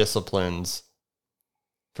other disciplines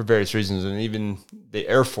for various reasons, and even the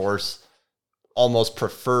Air Force almost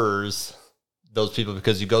prefers those people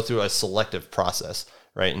because you go through a selective process,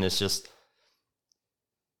 right? And it's just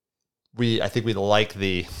I think we like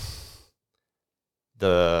the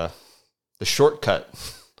shortcut.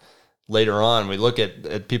 Later on, we look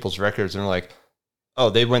at people's records and we're like, oh,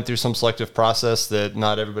 they went through some selective process that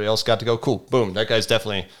not everybody else got to go. Cool, boom, that guy's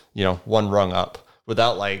definitely one rung up,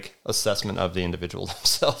 without like assessment of the individual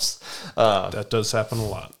themselves. That does happen a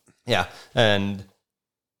lot. Yeah, and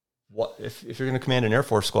what if you're going to command an Air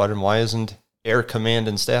Force squadron? Why isn't Air Command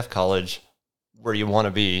and Staff College where you want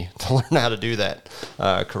to be to learn how to do that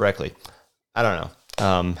correctly? I don't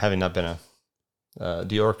know. Having not been a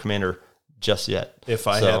DOR commander just yet. If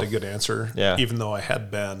I had a good answer, even though I had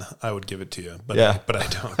been, I would give it to you, but I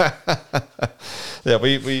don't. Yeah,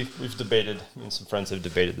 we've debated, and some friends have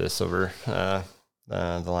debated this over the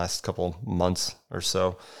last couple months or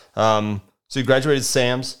so. So you graduated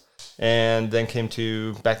Sam's and then came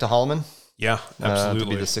back to Holloman? Yeah, absolutely. To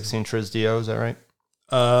be the 16 Tris DO, is that right?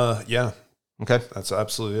 Yeah. Okay. That's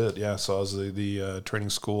absolutely it. Yeah. So I was the training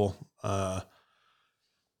school,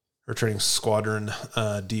 or training squadron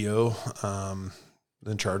DO,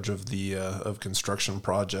 in charge of the of construction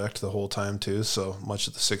project the whole time too. So much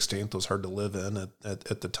of the 16th was hard to live in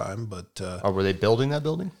at the time. But were they building that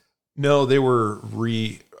building? No, they were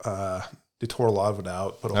they tore a lot of it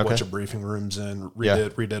out, put a bunch of briefing rooms in,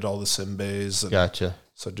 redid all the sim bays. Gotcha.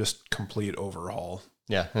 So just complete overhaul.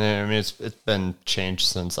 Yeah, I mean it's been changed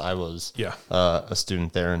since I was a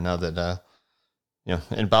student there, and now that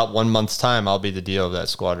in about 1 month's time, I'll be the DO of that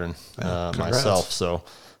squadron myself. So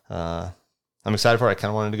I'm excited for it. I kind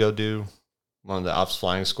of wanted to go do one of the ops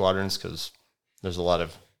flying squadrons because there's a lot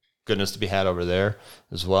of goodness to be had over there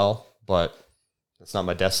as well. But it's not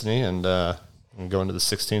my destiny, and I'm going to the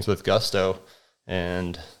 16th with gusto,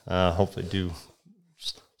 and hopefully do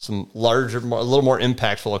some larger, a little more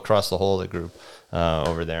impactful across the whole of the group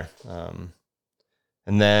over there.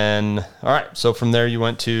 And then, all right, so from there you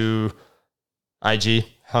went to IG,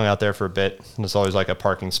 hung out there for a bit. And it's always like a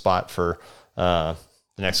parking spot for the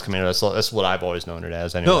next commander. That's what I've always known it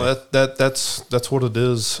as. Anyway. No, that's what it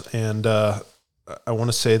is. And I want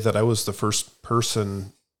to say that I was the first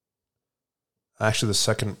person, actually the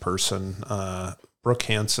second person. Brooke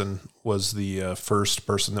Hansen was the first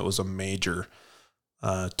person that was a major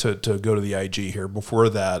to go to the IG here. Before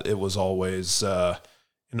that, it was always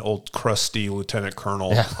an old crusty lieutenant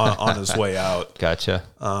colonel on his way out. Gotcha.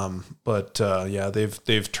 But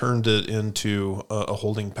they've turned it into a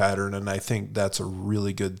holding pattern, and I think that's a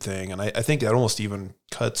really good thing. And I think that almost even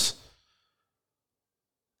cuts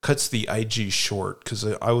the IG short, because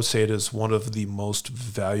I would say it is one of the most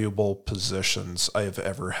valuable positions I have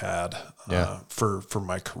ever had for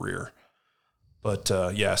my career. But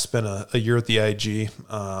I spent a year at the IG,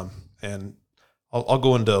 and I'll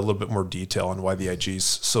go into a little bit more detail on why the IG is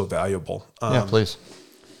so valuable. Please.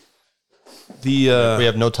 We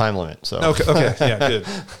have no time limit, so okay, yeah,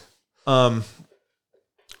 good.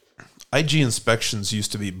 IG inspections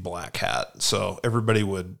used to be black hat, so everybody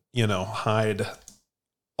would hide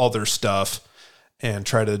all their stuff and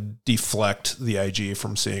try to deflect the IG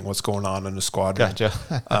from seeing what's going on in a squadron.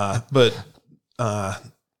 Gotcha. But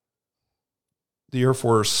Air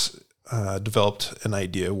Force developed an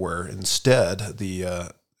idea where instead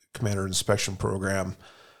the Commander Inspection Program,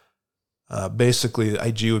 basically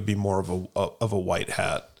IG would be more of a white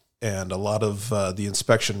hat, and a lot of the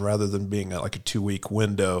inspection, rather than being like a 2-week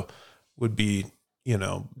window, would be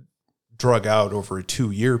drug out over a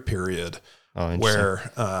 2-year period,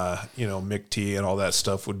 where MICT and all that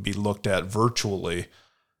stuff would be looked at virtually,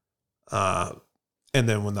 and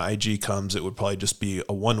then when the IG comes, it would probably just be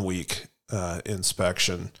a 1-week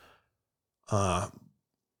inspection. And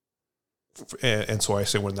so I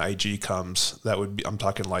say when the IG comes, that would be, I'm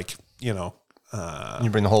talking like, you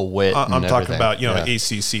bring the whole WIT. I'm talking about,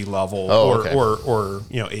 ACC level or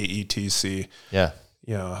AETC. Yeah.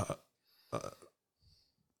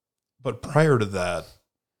 But prior to that,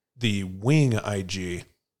 the wing IG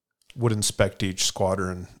would inspect each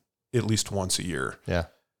squadron at least once a year. Yeah.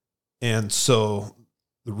 And so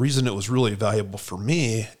the reason it was really valuable for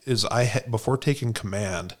me is before taking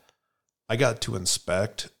command, I got to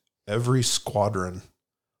inspect every squadron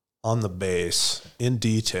on the base in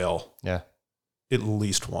detail. Yeah. At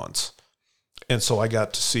least once. And so I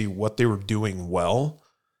got to see what they were doing well.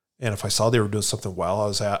 And if I saw they were doing something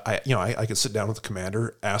well, I could sit down with the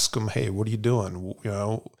commander, ask them, hey, what are you doing?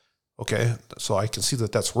 Okay. So I can see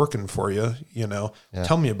that that's working for you,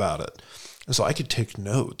 tell me about it. And so I could take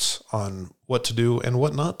notes on what to do and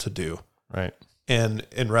what not to do. Right. And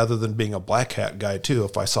rather than being a black hat guy too,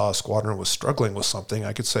 if I saw a squadron was struggling with something,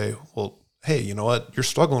 I could say, well, hey, you know what? You're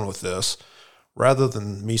struggling with this. Rather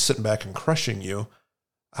than me sitting back and crushing you,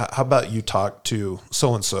 how about you talk to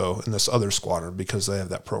so-and-so in this other squadron because they have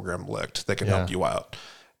that program licked. They can help you out.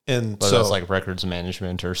 And but so that's like records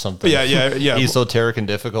management or something. Yeah. Esoteric and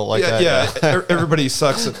difficult like that. Yeah. Everybody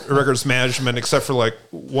sucks at records management except for like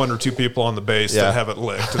 1 or 2 people on the base that have it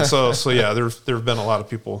licked. And so yeah, there have been a lot of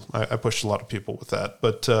people. I pushed a lot of people with that.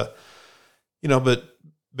 But, but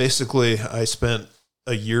basically I spent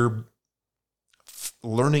a year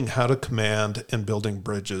learning how to command and building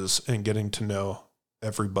bridges and getting to know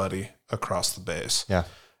everybody across the base. Yeah.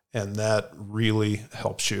 And that really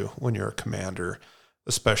helps you when you're a commander,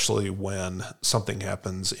 especially when something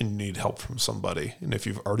happens and you need help from somebody. And if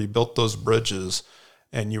you've already built those bridges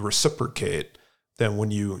and you reciprocate, then when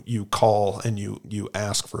you call and you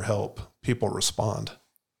ask for help, people respond.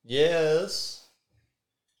 Yes.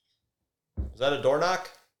 Is that a door knock?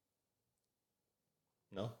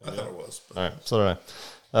 No? I thought it was. But. All right. So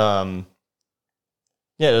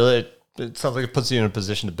did I. It sounds like it puts you in a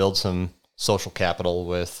position to build some social capital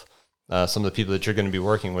with some of the people that you're going to be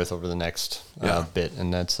working with over the next bit.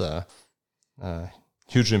 And that's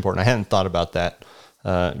hugely important. I hadn't thought about that.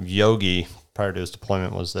 Yogi, prior to his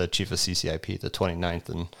deployment, was the chief of CCIP, the 29th,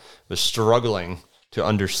 and was struggling to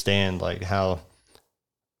understand like how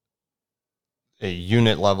a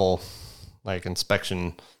unit level like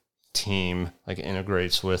inspection team like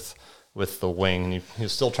integrates with the wing, and he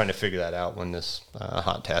was still trying to figure that out when this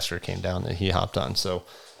hot tasker came down that he hopped on. So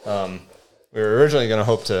we were originally going to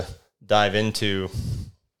hope to dive into,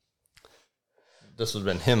 this would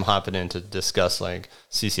have been him hopping in to discuss like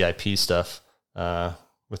CCIP stuff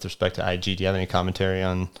with respect to IG. Do you have any commentary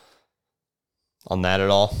on that at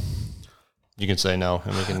all? You can say no,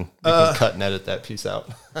 and we can cut and edit that piece out.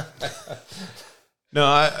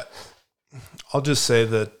 No, I'll just say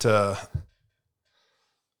that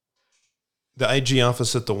the IG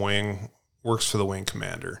office at the wing works for the wing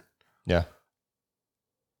commander. Yeah.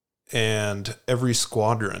 And every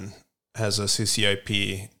squadron has a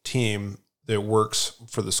CCIP team that works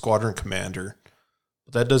for the squadron commander.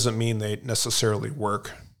 But that doesn't mean they necessarily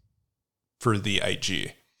work for the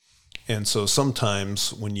IG. And so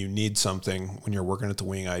sometimes when you need something, when you're working at the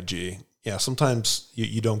wing IG, sometimes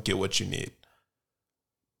you don't get what you need.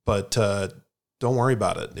 But don't worry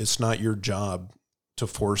about it. It's not your job to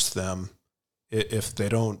force them. If they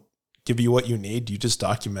don't give you what you need, you just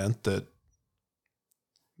document that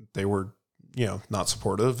they were, not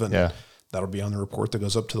supportive, and that'll be on the report that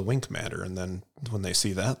goes up to the wing commander. And then when they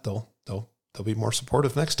see that, they'll be more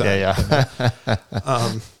supportive next time.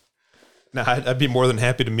 Yeah. Now I'd be more than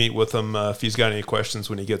happy to meet with him if he's got any questions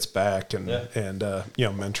when he gets back, and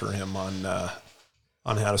mentor him on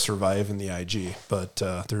how to survive in the IG. But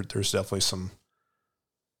there's definitely some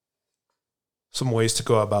ways to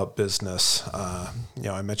go about business.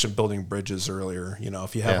 I mentioned building bridges earlier.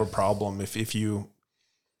 If you have a problem, if you,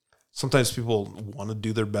 sometimes people want to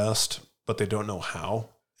do their best, but they don't know how.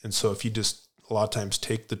 And so if you just a lot of times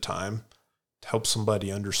take the time to help somebody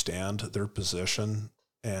understand their position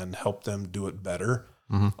and help them do it better,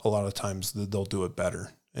 a lot of times they'll do it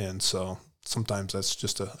better. And so sometimes that's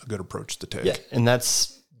just a good approach to take. Yeah. And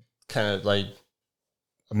that's kind of like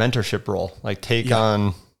a mentorship role. Like take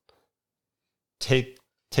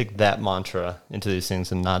that mantra into these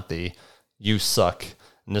things, and not the you suck.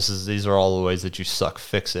 And these are all the ways that you suck.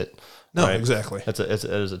 Fix it. No, right? exactly. It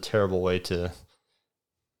is a terrible way to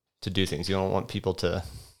do things. You don't want people to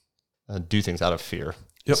do things out of fear.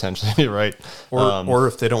 Yep. Essentially, right? Or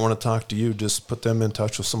if they don't want to talk to you, just put them in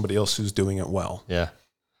touch with somebody else who's doing it well. Yeah.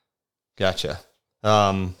 Gotcha.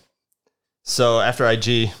 So after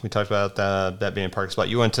IG, we talked about that being a parking spot.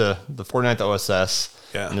 You went to the 49th OSS.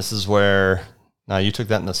 Yeah. And this is where, now you took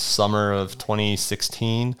that in the summer of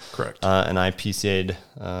 2016. Correct. And I PCA'd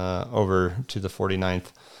over to the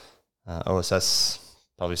 49th OSS,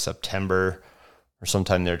 probably September or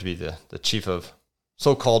sometime there, to be the chief of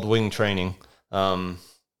so-called wing training.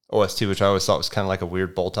 OST, which I always thought was kind of like a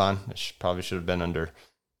weird bolt-on. It probably should have been under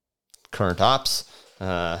current ops,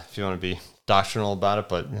 if you want to be doctrinal about it,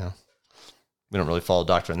 but we don't really follow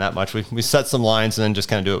doctrine that much. We set some lines and then just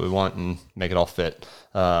kind of do what we want and make it all fit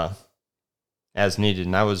as needed.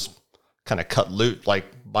 And I was kind of cut loose. Like,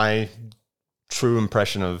 my true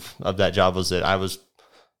impression of that job was that I was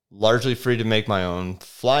largely free to make my own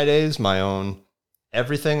fly days, my own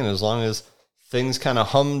everything, and as long as things kind of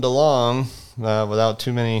hummed along without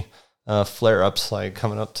too many flare-ups, like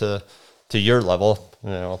coming up to your level,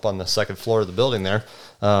 up on the second floor of the building there,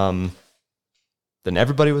 then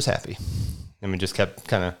everybody was happy. And we just kept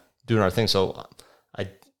kind of doing our thing. So I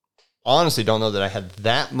honestly don't know that I had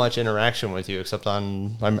that much interaction with you, except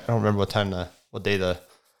on, I don't remember what day the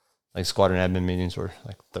squadron admin meetings were,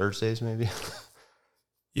 like Thursdays maybe?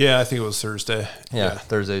 Yeah, I think it was Thursday. Yeah.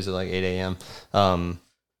 Thursdays at like 8 a.m.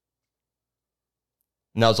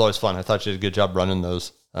 And that was always fun. I thought you did a good job running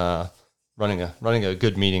those. Running a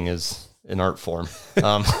good meeting is an art form.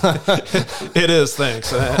 It is.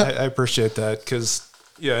 Thanks. I appreciate that, because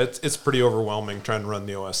it's pretty overwhelming trying to run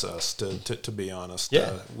the OSS. To be honest,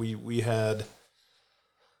 we had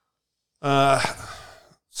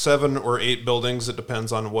 7 or 8 buildings. It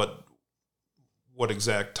depends on what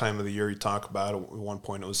exact time of the year you talk about. At one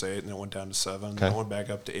point it was 8, and then it went down to 7. Okay. Then it went back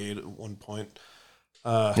up to 8 at one point.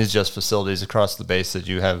 It's just facilities across the base that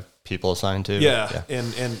you have people assigned to. Yeah.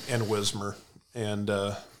 And Wismar. And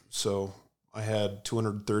so I had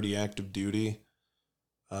 230 active duty.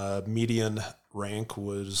 Median rank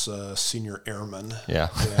was senior airman. Yeah.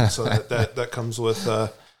 So that comes with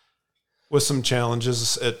some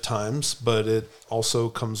challenges at times, but it also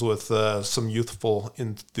comes with some youthful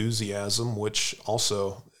enthusiasm, which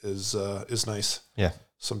also is nice. Yeah.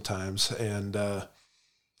 Sometimes. And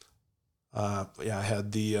I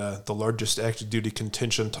had the largest active duty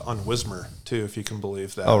contingent on Wismar too, if you can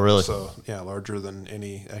believe that. Oh, really? So larger than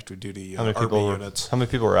any active duty Army units. How many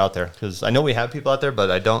people were out there? Because I know we have people out there, but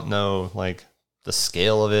I don't know like the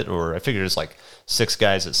scale of it. Or I figured it's like 6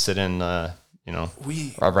 guys that sit in a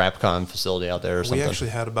RAPCON facility out there or something. We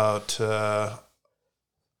actually had about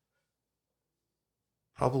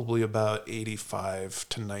probably about 85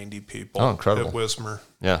 to 90 people. Oh, incredible. At Wismar.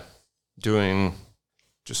 Yeah, doing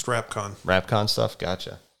just RAPCON. RAPCON stuff?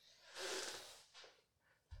 Gotcha.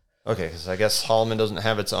 Okay, because I guess Holloman doesn't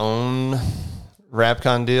have its own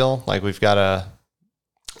RAPCON deal. Like, we've got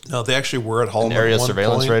No, they actually were at Holloman. An area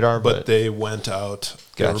surveillance radar, but they went out.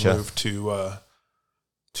 Gotcha. They were moved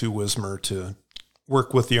to Wismar to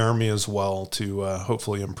work with the Army as well to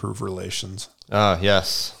hopefully improve relations.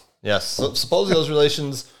 Yes. So supposedly those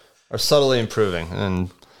relations are subtly improving,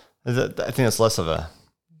 and I think that's less of a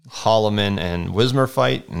Holloman and Wismar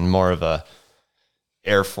fight and more of a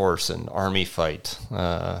Air Force and Army fight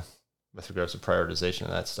with regards to prioritization of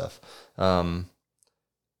that stuff.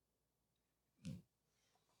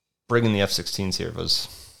 Bringing the F-16s here was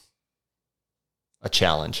a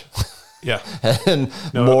challenge. Yeah. And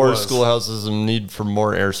more schoolhouses and need for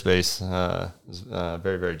more airspace is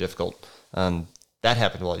very, very difficult. That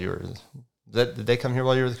happened while you were... Did they come here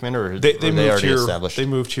while you were the commander, or they moved already here, established? They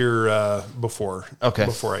moved here before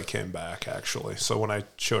I came back, actually. So when I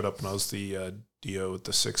showed up and I was the DO at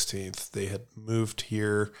the 16th, they had moved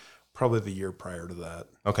here probably the year prior to that.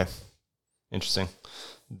 Okay. Interesting.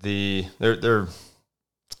 They're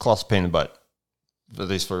colossal pain in the butt, at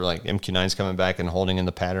least for like MQ-9s coming back and holding in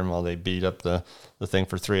the pattern while they beat up the thing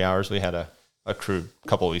for 3 hours. We had a crew a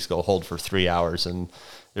couple of weeks ago hold for 3 hours, and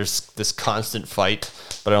there's this constant fight,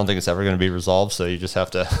 but I don't think it's ever going to be resolved, so you just have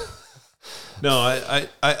to... No,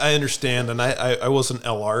 I understand, and I was an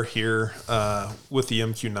LR here with the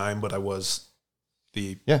MQ-9, but I was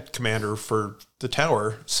the commander for the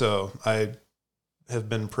tower, so I have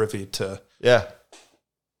been privy to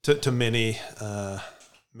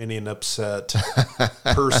many an upset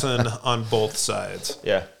person on both sides.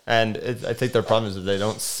 Yeah, and I think their problem is that they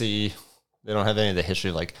don't see They don't have any of the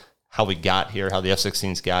history, like how we got here, how the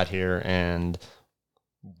F-16s got here, and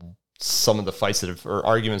some of the fights or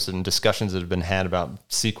arguments and discussions that have been had about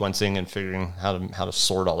sequencing and figuring how to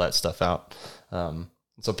sort all that stuff out.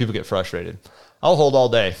 So people get frustrated. I'll hold all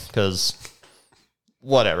day because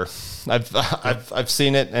whatever. I've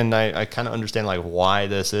seen it, and I kind of understand like why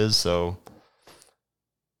this is. So,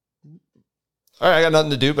 all right, I got nothing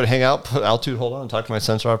to do but hang out, put altitude hold on, and talk to my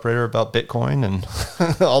sensor operator about Bitcoin and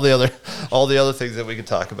all the other things that we could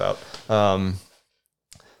talk about.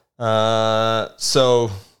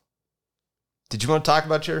 So, did you want to talk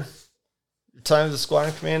about your time as a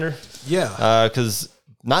squadron commander? Yeah, because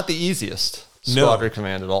not the easiest squadron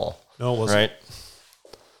command at all. No, it wasn't.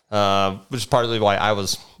 Right. Which is partly why I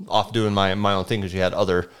was off doing my own thing, because you had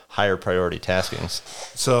other higher priority taskings.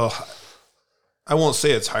 So I won't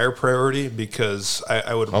say it's higher priority, because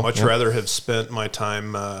I would much rather have spent my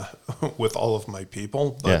time with all of my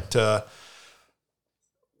people. But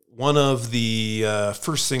one of the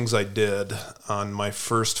first things I did on my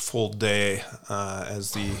first full day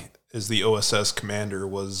as the OSS commander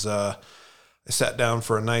was I sat down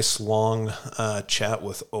for a nice long chat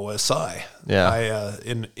with OSI. Yeah. I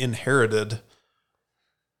inherited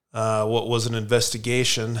what was an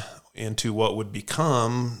investigation into what would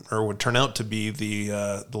become, or would turn out to be,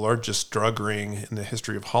 the largest drug ring in the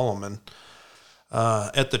history of Holloman.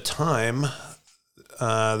 At the time,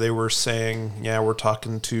 they were saying, yeah, we're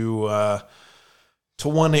talking to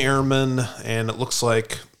one airman, and it looks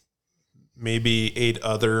like maybe 8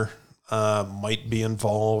 other might be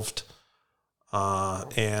involved.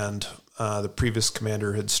 And the previous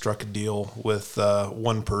commander had struck a deal with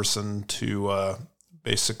one person to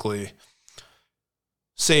basically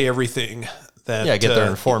say everything that get their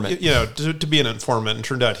informant. To be an informant. And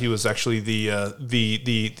turned out he was actually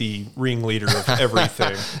the ringleader of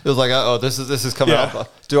everything. It was like, this is coming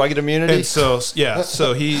up. Do I get immunity? And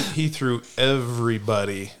so he threw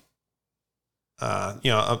everybody.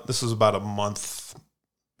 This was about a month,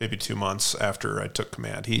 maybe 2 months after I took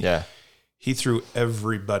command. He threw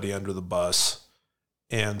everybody under the bus.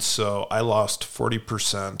 And so I lost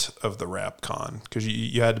 40% of the RAPCon, because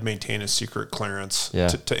you had to maintain a secret clearance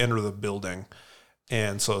to enter the building.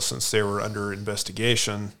 And so since they were under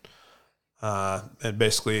investigation, and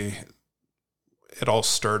basically it all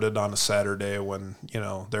started on a Saturday when,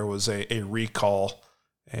 there was a recall,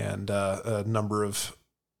 and a number of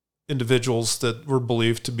individuals that were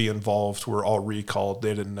believed to be involved were all recalled.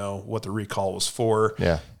 They didn't know what the recall was for.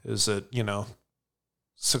 Yeah. Is it,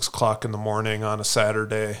 6 o'clock in the morning on a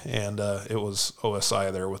Saturday, and it was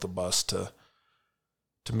OSI there with a bus to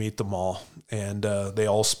meet them all. And they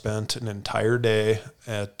all spent an entire day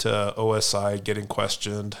at OSI getting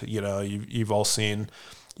questioned. You've all seen,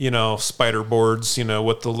 spider boards,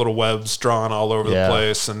 with the little webs drawn all over the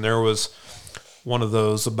place. And there was one of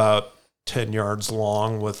those about 10 yards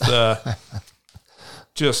long with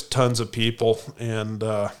just tons of people. And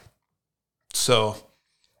so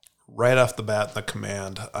right off the bat in the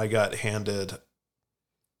command, I got handed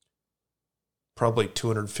probably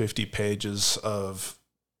 250 pages of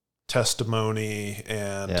testimony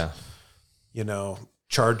and,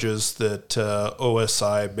 charges that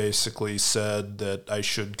OSI basically said that I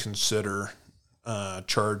should consider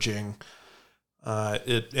charging.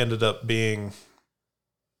 It ended up being...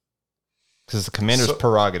 Because the commander's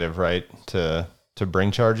prerogative, right, to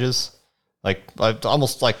bring charges, like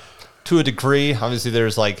almost like to a degree. Obviously,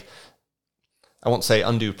 there's like, I won't say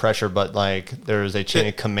undue pressure, but like there's a chain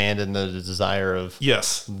of command and the desire of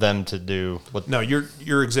them to do what. No,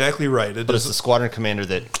 you're exactly right. But it's the squadron commander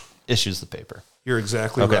that issues the paper. You're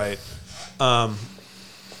exactly right.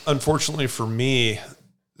 Unfortunately for me,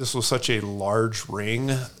 this was such a large ring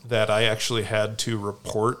that I actually had to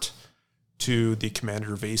report to the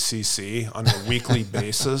commander of ACC on a weekly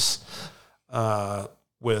basis,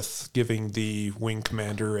 with giving the wing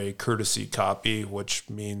commander a courtesy copy, which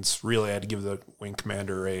means really I had to give the wing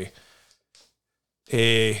commander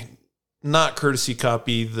a not courtesy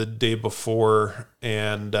copy the day before.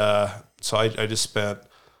 And so I just spent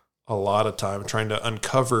a lot of time trying to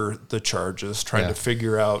uncover the charges, trying to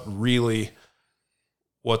figure out really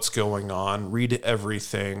what's going on, read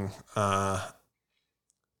everything,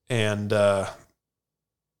 and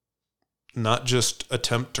not just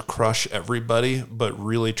attempt to crush everybody, but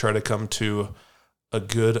really try to come to a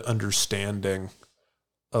good understanding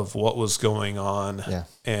of what was going on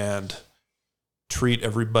and treat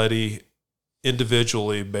everybody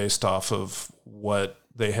individually based off of what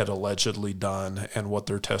they had allegedly done and what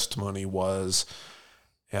their testimony was.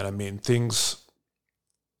 And I mean,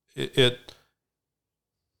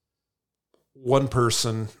 one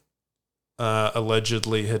person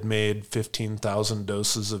allegedly had made 15,000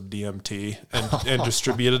 doses of DMT and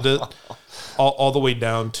distributed it all the way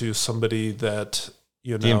down to somebody that,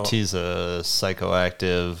 DMT is a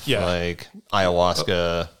psychoactive, like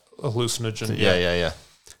ayahuasca. Hallucinogen.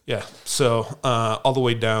 Yeah. So all the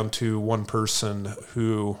way down to one person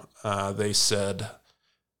who they said,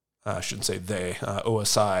 I shouldn't say they,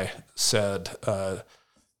 OSI said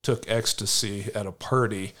took ecstasy at a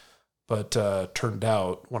party, but turned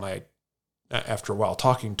out after a while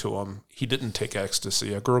talking to him, he didn't take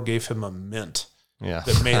ecstasy. A girl gave him a mint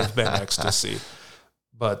that may have been ecstasy,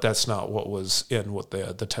 but that's not what was in what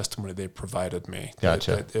the testimony they provided me.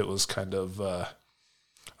 Gotcha. It was kind of,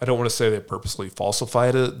 I don't want to say they purposely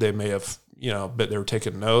falsified it. They may have, but they were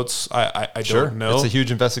taking notes. I don't know. It's a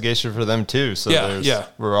huge investigation for them too. So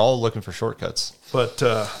we're all looking for shortcuts.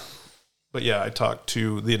 But yeah, I talked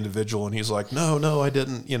to the individual and he's like, no, I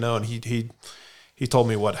didn't, and he told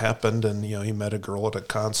me what happened, and he met a girl at a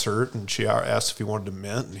concert, and she asked if he wanted a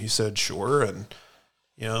mint, and he said sure, and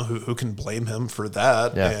who can blame him for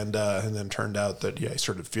that? Yeah. And then turned out that he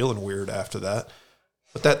started feeling weird after that,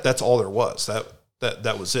 but that's all there was.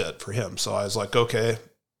 That was it for him. So I was like, okay,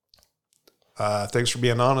 thanks for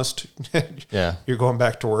being honest. Yeah, you're going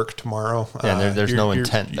back to work tomorrow. Yeah, there's no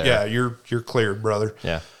intent there. Yeah, you're cleared, brother.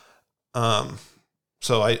 Yeah.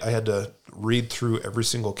 So I had to read through every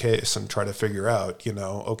single case and try to figure out,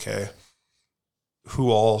 okay,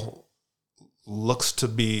 who all looks to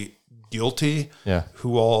be guilty,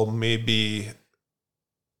 who all maybe,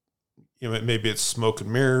 maybe it's smoke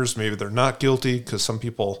and mirrors, maybe they're not guilty because some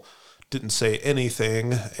people didn't say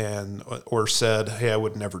anything or said, hey, I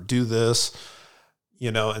would never do this,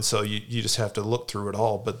 and so you just have to look through it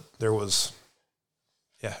all. But it was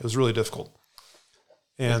really difficult.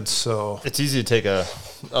 And so it's easy to take a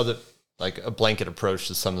blanket approach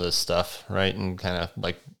to some of this stuff, right? And kind of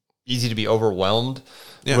easy to be overwhelmed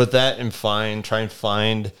with that and try and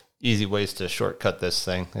find easy ways to shortcut this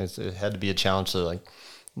thing. It had to be a challenge to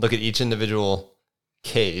look at each individual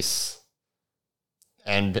case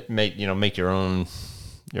and make your own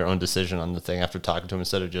decision on the thing after talking to him,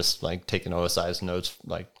 instead of just taking OSI's notes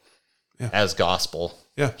as gospel.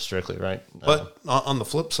 Yeah. Strictly, right? But on the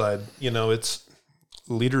flip side, it's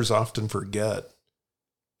leaders often forget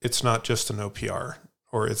it's not just an OPR,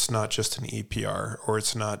 or it's not just an EPR, or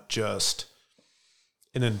it's not just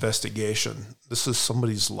an investigation. This is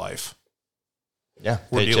somebody's life. Yeah,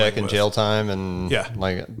 paycheck and jail time and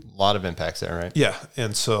a lot of impacts there, right? Yeah,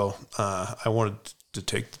 and so I wanted to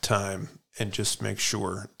take the time and just make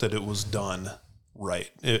sure that it was done right.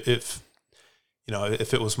 If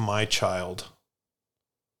it was my child,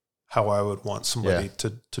 how I would want somebody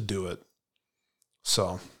to do it.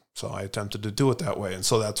 So I attempted to do it that way. And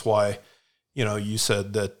so that's why, you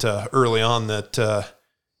said that early on that,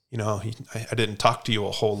 I didn't talk to you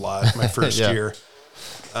a whole lot my first year.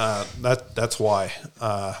 That's why.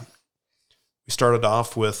 We started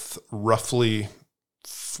off with roughly,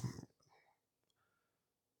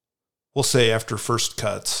 we'll say after first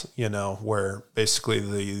cuts, where basically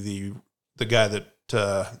the guy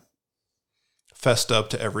that fessed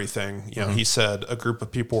up to everything, he said a group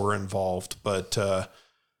of people were involved, but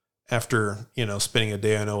after, spending a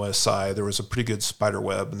day on OSI, there was a pretty good spider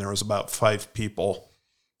web, and there was about 5 people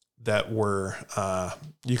that were,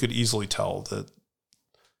 you could easily tell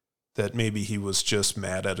that maybe he was just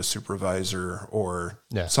mad at a supervisor or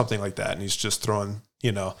something like that. And he's just throwing,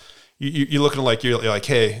 you're looking you're like,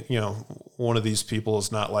 hey, one of these people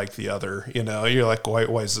is not like the other, you're like,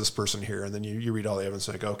 why is this person here? And then you read all the evidence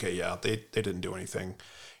and okay, they didn't do anything.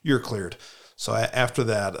 You're cleared. So after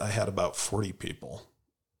that, I had about 40 people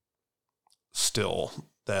still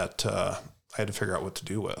that I had to figure out what to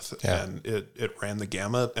do with. Yeah. And it ran the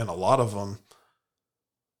gamut, and a lot of them,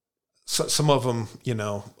 some of them,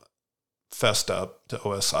 fessed up to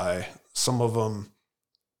OSI. Some of them,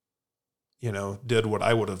 did what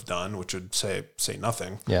I would have done, which would say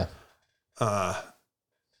nothing. Yeah.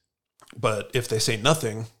 But if they say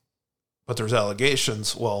nothing, but there's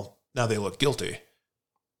allegations, well, now they look guilty.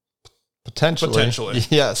 Potentially.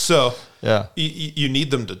 Yeah. So you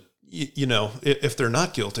need them to, if they're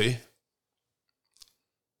not guilty,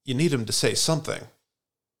 you need them to say something.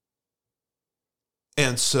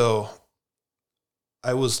 And so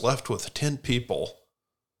I was left with 10 people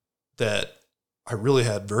that I really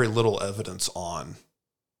had very little evidence on,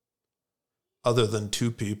 other than 2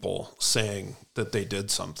 people saying that they did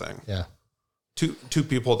something. Yeah. Two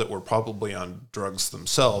people that were probably on drugs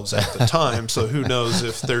themselves at the time. So who knows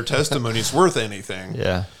if their testimony is worth anything.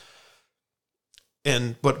 Yeah.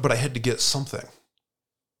 But I had to get something.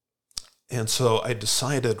 And so I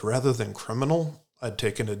decided, rather than criminal, I'd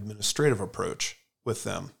take an administrative approach with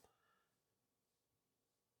them.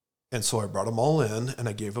 And so I brought them all in and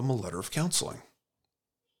I gave them a letter of counseling.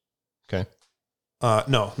 Okay.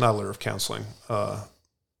 No, not a letter of counseling.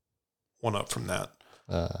 One up from that.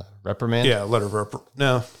 Reprimand? Yeah, letter of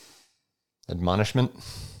no. Admonishment?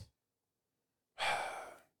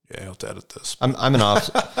 Yeah, I'll have to edit this. I'm an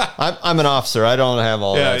officer. I'm an officer. I don't have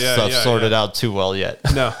all that stuff sorted out too well yet.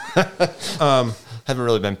 No. Haven't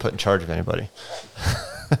really been put in charge of anybody.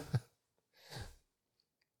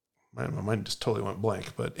 My mind just totally went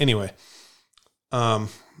blank. But anyway,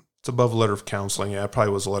 it's above a letter of counseling. Yeah, it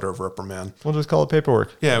probably was a letter of reprimand. We'll just call it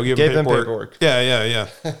paperwork. Yeah, we gave them paperwork. Yeah.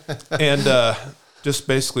 And just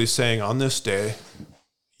basically saying, on this day,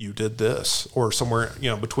 you did this, or somewhere,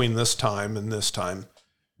 between this time and this time,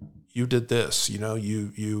 you did this.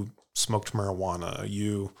 You smoked marijuana.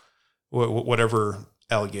 You whatever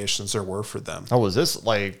allegations there were for them. Oh, was this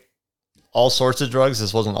like all sorts of drugs?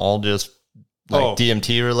 This wasn't all just like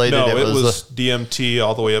DMT related? No, it was DMT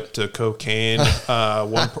all the way up to cocaine.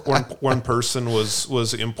 One person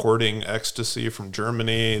was importing ecstasy from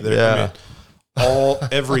Germany.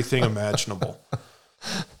 Everything imaginable.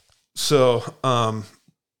 So,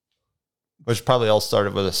 which probably all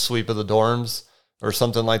started with a sweep of the dorms or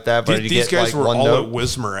something like that. But these guys were all at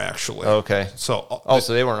Wismar, actually. Okay. So,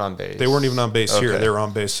 so they weren't on base. They weren't even on base here. They were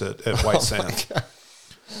on base at White Sands.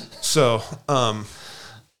 So,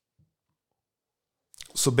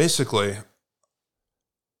 so basically,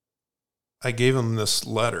 I gave them this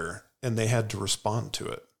letter, and they had to respond to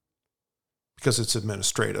it because it's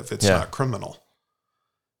administrative. It's not criminal.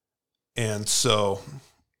 And so,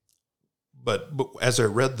 but as I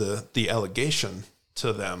read the allegation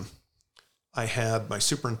to them, I had my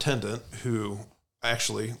superintendent, who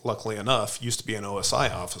actually, luckily enough, used to be an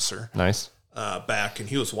OSI officer. Nice. Back, and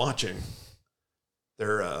he was watching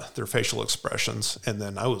their facial expressions, and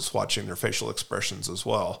then I was watching their facial expressions as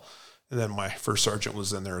well. And then my first sergeant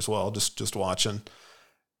was in there as well, just watching.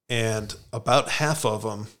 And about half of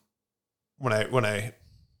them, when I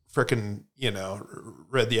frickin',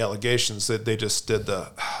 read the allegations, that they just did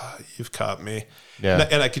you've caught me. Yeah.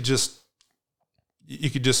 And you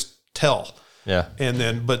could just tell. Yeah. And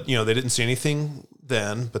then, but, they didn't see anything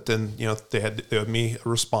then, but then, they had me a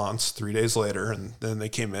response 3 days later, and then they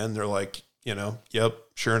came in, they're like, yep,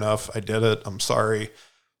 sure enough, I did it. I'm sorry.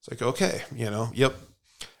 It's like, okay, yep.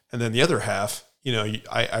 And then the other half,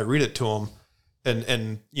 I read it to them,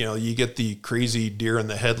 and you get the crazy deer in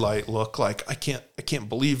the headlight look, like, I can't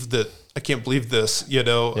believe this,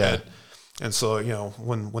 Yeah. And so,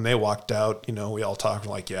 when they walked out, we all talked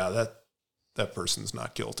like, yeah, that person's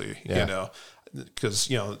not guilty, because,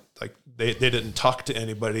 like they didn't talk to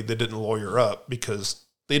anybody. They didn't lawyer up because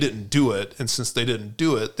they didn't do it. And since they didn't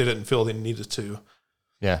do it, they didn't feel they needed to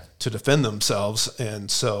defend themselves.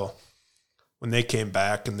 And so when they came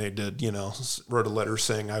back and they did, wrote a letter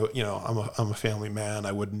saying, I'm a family man.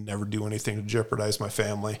 I would never do anything to jeopardize my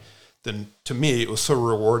family. Then to me, it was so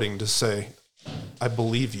rewarding to say, I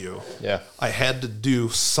believe you. Yeah. I had to do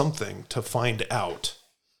something to find out.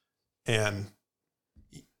 And,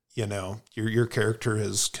 your character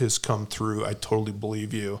has come through. I totally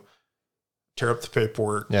believe you. Tear up the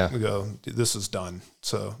paperwork. Yeah. We go, this is done.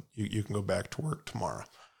 So you can go back to work tomorrow.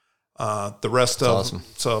 The rest of awesome.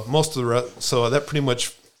 So most of the rest, so that pretty much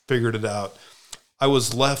figured it out. I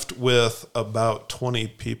was left with about 20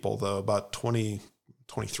 people, though, about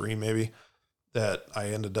 23 maybe, that I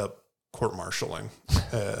ended up court-martialing.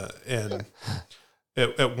 And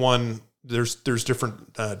at one, there's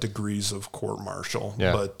different degrees of court-martial,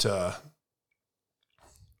 but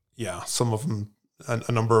some of them,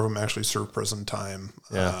 a number of them actually served prison time.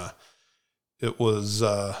 Yeah. It was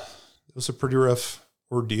a pretty rough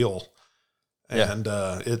ordeal. And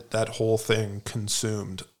that whole thing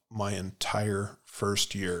consumed my entire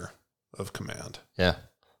first year of command. Yeah.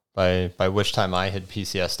 By which time I had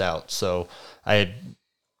PCS'd out. So I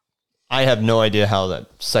have no idea how that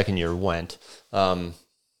second year went.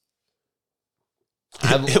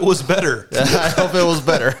 It was better. I hope it was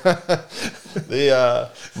better.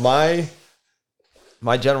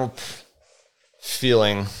 My general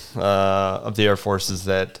feeling of the Air Force is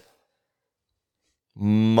that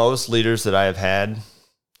most leaders that I have had,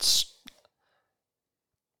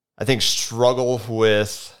 I think, struggle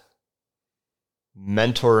with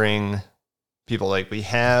mentoring people. Like, we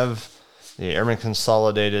have the Airman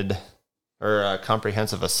Consolidated or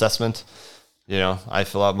Comprehensive Assessment. I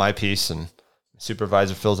fill out my piece and the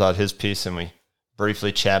supervisor fills out his piece, and we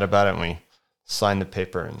briefly chat about it, and we sign the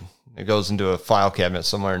paper, and it goes into a file cabinet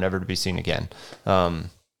somewhere, never to be seen again. In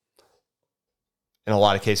a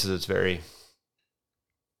lot of cases, it's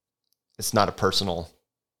it's not a personal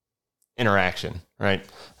interaction, right?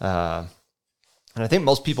 And I think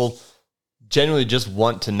most people genuinely just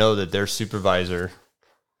want to know that their supervisor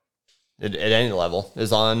at any level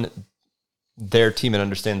is on their team and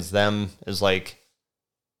understands them as like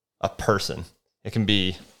a person. It can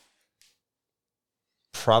be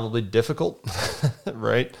probably difficult,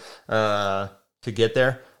 right, to get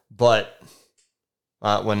there. But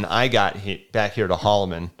when I got back here to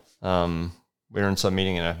Holloman, we were in some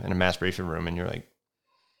meeting in a mass briefing room, and you're like,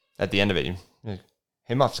 at the end of it, you're like,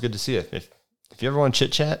 hey, Muff, it's good to see you. If you ever want to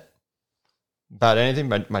chit chat about anything,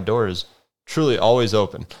 my door is truly always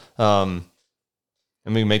open. And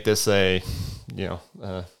we can make this if you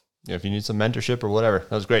need some mentorship or whatever.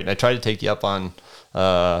 That was great. And I tried to take you up on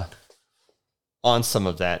some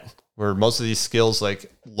of that, where most of these skills like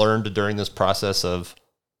learned during this process of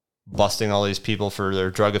busting all these people for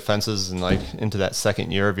their drug offenses and like into that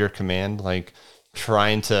second year of your command, like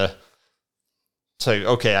trying to say,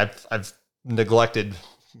 okay, I've neglected.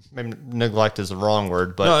 Maybe neglect is the wrong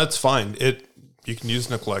word, but no, it's fine. You can use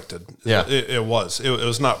neglected. Yeah, it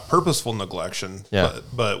was not purposeful neglection. Yeah,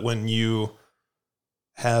 but when you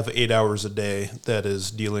have 8 hours a day that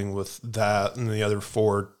is dealing with that, and the other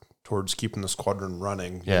 4 towards keeping the squadron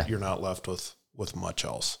running, you're not left with much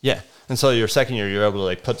else. Yeah, and so your second year, you're able to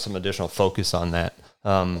like put some additional focus on that.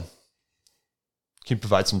 Can you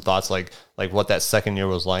provide some thoughts, like what that second year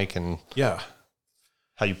was like, and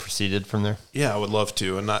how you proceeded from there? Yeah, I would love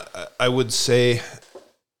to. And I would say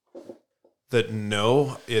that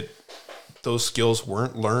those skills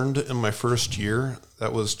weren't learned in my first year.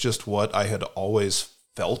 That was just what I had always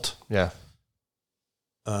felt. Yeah.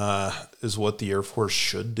 Is what the Air Force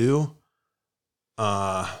should do.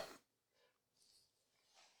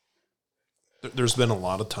 There's been a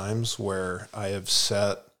lot of times where I have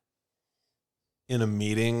sat in a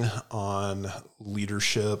meeting on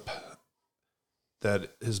leadership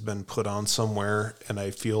that has been put on somewhere, and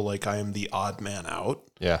I feel like I am the odd man out.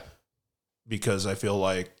 Yeah. Because I feel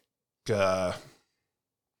like there's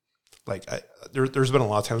been a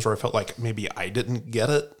lot of times where I felt like maybe I didn't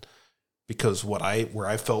get it, because where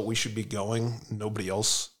I felt we should be going, nobody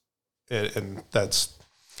else, and that's,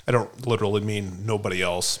 I don't literally mean nobody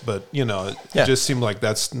else, but it just seemed like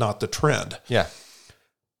that's not the trend. Yeah.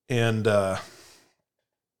 And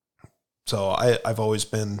so I've always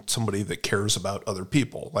been somebody that cares about other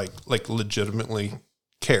people, like legitimately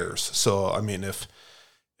cares. So, I mean, if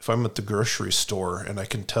I'm at the grocery store and I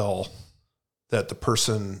can tell that the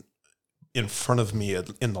person in front of me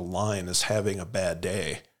in the line is having a bad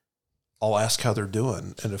day, I'll ask how they're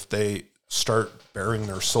doing. And if they start bearing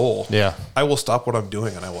their soul, I will stop what I'm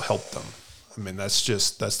doing and I will help them. I mean, that's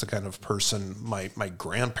the kind of person my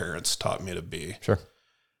grandparents taught me to be. Sure.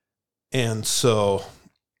 And so,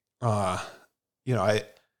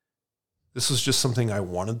 this was just something I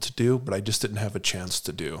wanted to do, but I just didn't have a chance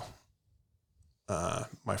to do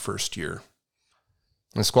my first year.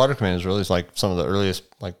 And squadron command is really like some of the earliest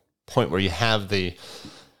like point where you have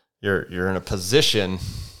you're in a position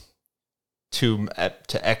to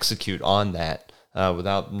execute on that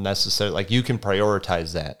without necessarily, like, you can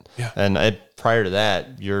prioritize that. Yeah. And prior to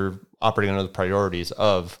that, you're operating under the priorities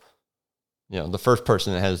of, the first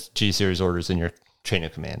person that has G series orders in your chain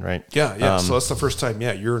of command, right? Yeah. So that's the first time,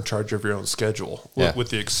 you're in charge of your own schedule, with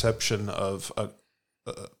the exception of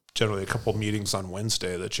generally a couple meetings on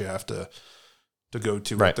Wednesday that you have to go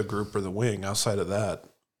to with the group or the wing. Outside of that,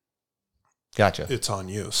 gotcha, it's on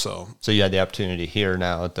you. So you had the opportunity here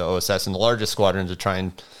now at the OSS in the largest squadron to try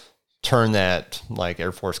and turn that like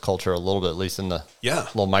Air Force culture a little bit, at least in the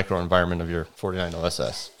little micro environment of your 49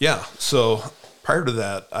 OSS. Yeah. So prior to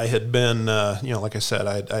that, I had been, like I said,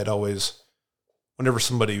 I'd always, whenever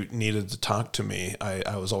somebody needed to talk to me,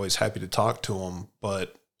 I was always happy to talk to them,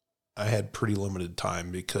 but I had pretty limited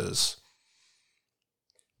time because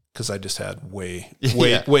I just had way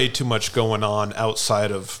too much going on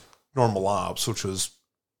outside of normal ops, which was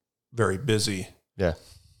very busy. Yeah.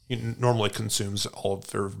 It normally consumes all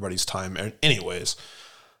of everybody's time anyways.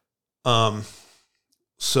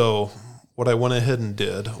 So what I went ahead and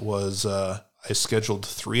did was I scheduled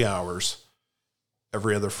 3 hours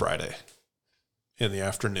every other Friday in the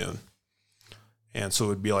afternoon. And so it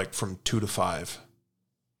would be like from 2 to 5.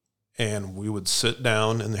 And we would sit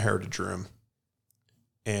down in the Heritage Room,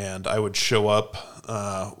 and I would show up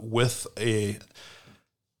with I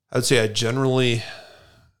would say I generally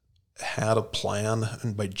had a plan,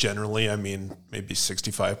 and by generally, I mean maybe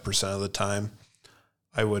 65% of the time,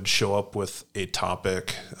 I would show up with a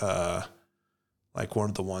topic. Like one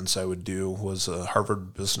of the ones I would do was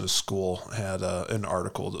Harvard Business School had an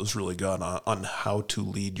article that was really good on how to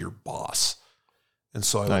lead your boss. And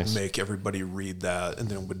so I would make everybody read that and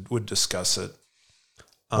then would discuss it.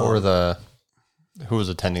 Who was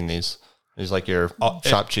attending these? These like your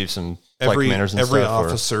shop chiefs and flight commanders and every stuff?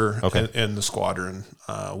 Every officer in the squadron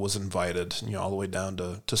was invited, all the way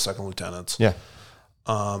down to second lieutenants. Yeah.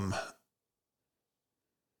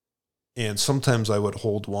 And sometimes I would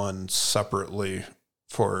hold one separately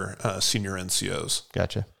for senior NCOs.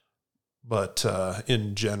 Gotcha. But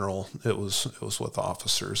in general, it was with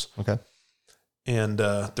officers. Okay. And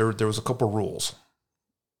there was a couple rules.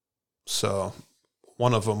 So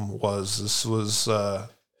one of them was this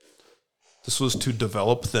was to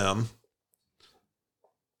develop them,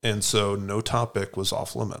 and so no topic was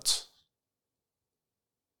off limits.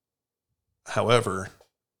 However,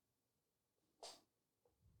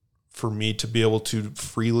 for me to be able to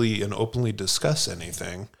freely and openly discuss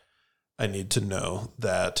anything, I need to know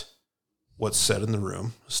that what's said in the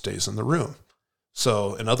room stays in the room.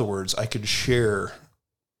 So, in other words, I could share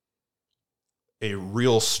a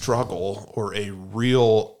real struggle or a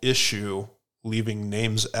real issue, leaving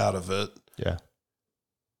names out of it. Yeah.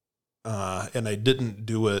 And I didn't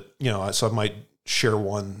do it, so I might share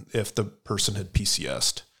one if the person had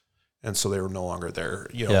PCS'd and so they were no longer there,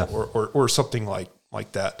 or something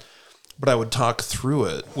like that. But I would talk through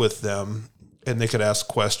it with them and they could ask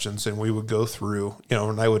questions and we would go through,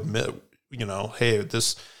 and I would admit, hey,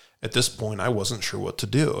 at this point, I wasn't sure what to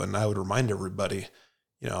do. And I would remind everybody,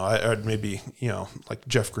 I'd maybe, like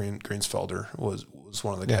Jeff Greensfelder was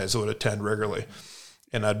one of the guys that would attend regularly.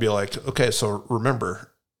 And I'd be like, okay, so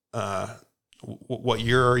remember, what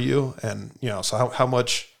year are you? And, so how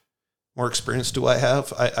much more experience do I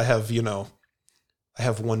have? I have, I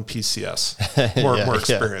have one PCS, more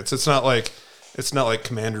experience. Yeah. It's not like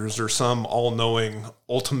commanders or some all-knowing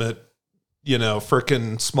ultimate,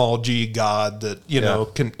 frickin' small G God that,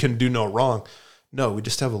 can do no wrong. No, we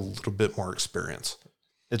just have a little bit more experience.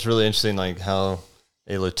 It's really interesting, like how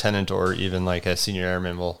a lieutenant or even like a senior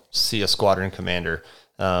airman will see a squadron commander.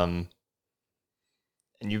 And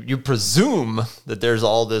you presume that there's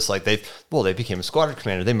all this, like they became a squadron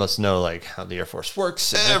commander. They must know like how the Air Force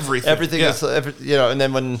works. Everything is, and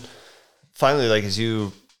then when finally, like as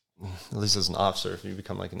you, at least as an officer, if you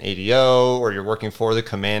become like an ADO or you're working for the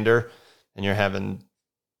commander and you're having,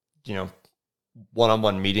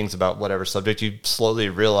 one-on-one meetings about whatever subject, you slowly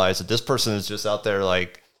realize that this person is just out there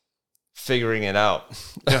like figuring it out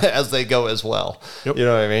as they go as well. Yep. You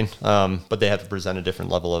know what I mean? But they have to present a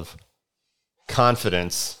different level of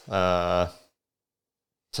confidence to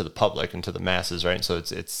the public and to the masses, right? So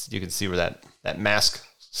it's you can see where that mask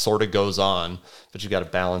sort of goes on, but you got to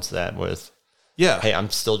balance that with, hey, I'm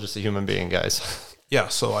still just a human being, guys. Yeah,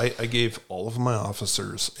 so I gave all of my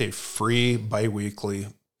officers a free biweekly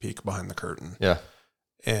peek behind the curtain. Yeah.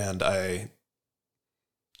 And I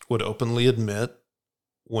would openly admit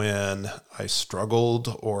when I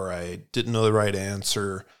struggled or I didn't know the right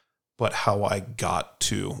answer, but how I got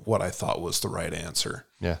to what I thought was the right answer.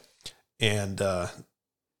 Yeah. And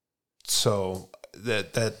so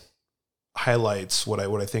that highlights what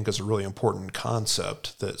I think is a really important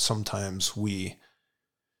concept that sometimes I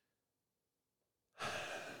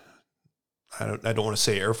don't want to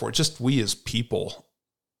say Air Force, just we as people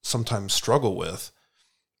sometimes struggle with.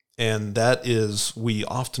 And that is, we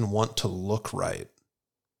often want to look right.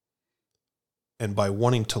 And by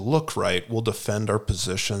wanting to look right, we'll defend our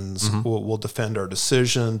positions, we'll defend our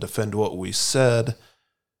decision, defend what we said,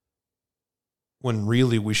 when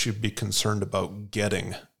really we should be concerned about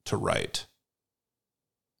getting to right.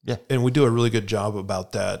 Yeah. And we do a really good job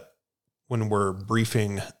about that when we're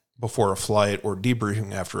briefing before a flight or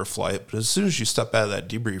debriefing after a flight. But as soon as you step out of that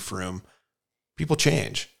debrief room, people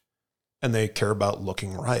change and they care about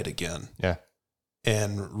looking right again. Yeah.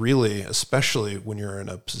 And really, especially when you're in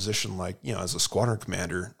a position like, as a squadron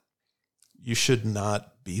commander, you should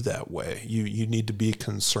not be that way. You need to be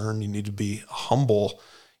concerned. You need to be humble.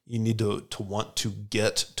 You need to want to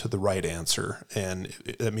get to the right answer. And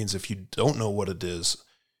that means if you don't know what it is,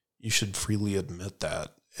 you should freely admit that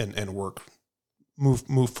and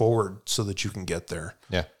move forward so that you can get there.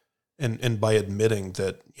 Yeah. And by admitting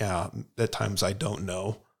that, at times I don't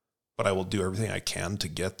know, but I will do everything I can to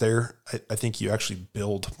get there, I think you actually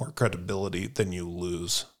build more credibility than you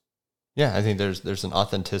lose. Yeah, I think there's an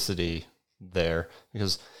authenticity there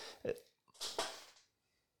because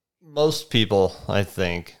most people, I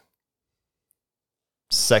think,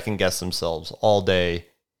 second guess themselves all day,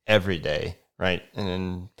 every day, right?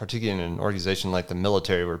 And particularly in an organization like the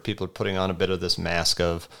military where people are putting on a bit of this mask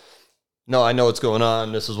of, no, I know what's going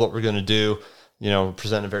on, this is what we're going to do,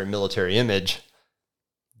 present a very military image.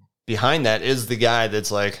 Behind that is the guy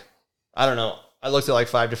that's like, I don't know, I looked at like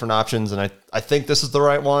 5 different options, and I think this is the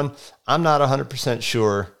right one. I'm not 100%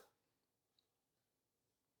 sure.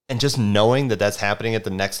 And just knowing that that's happening at the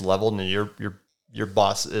next level, and your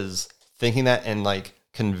boss is thinking that and like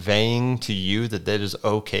conveying to you that it is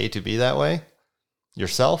okay to be that way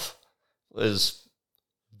yourself is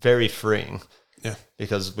very freeing. Yeah.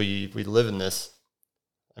 Because we live in this,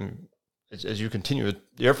 as you continue,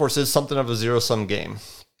 the Air Force is something of a zero-sum game.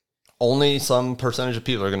 Only some percentage of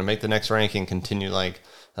people are going to make the next rank and continue like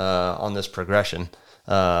on this progression.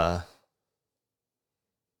 And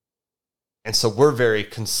so we're very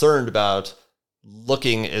concerned about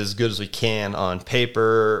looking as good as we can on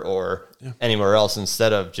paper or anywhere else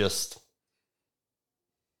instead of just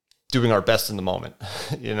doing our best in the moment,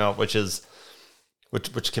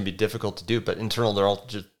 which can be difficult to do. But internal, they're all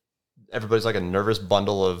just, everybody's like a nervous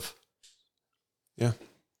bundle of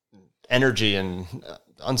energy and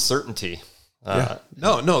uncertainty.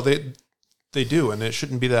 No, they do, and it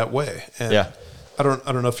shouldn't be that way. And I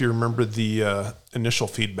don't know if you remember the initial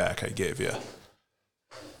feedback I gave you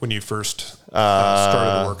when you first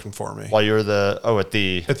started working for me. While you were at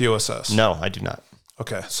the OSS. No, I do not.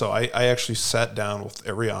 Okay, so I actually sat down with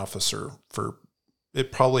every officer for,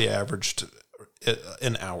 it probably averaged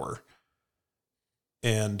an hour,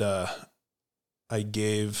 and I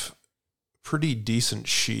gave a pretty decent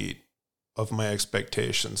sheet of my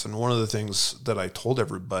expectations. And one of the things that I told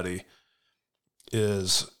everybody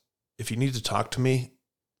is, if you need to talk to me,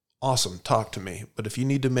 awesome, talk to me. But if you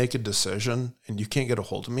need to make a decision and you can't get a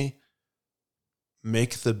hold of me,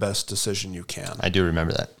 make the best decision you can. I do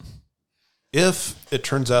remember that. If it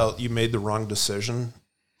turns out you made the wrong decision,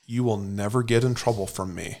 you will never get in trouble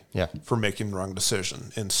from me for making the wrong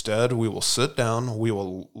decision. Instead, we will sit down, we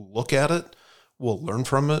will look at it, we'll learn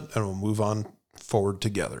from it, and we'll move on forward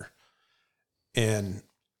together. And,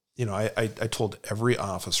 I told every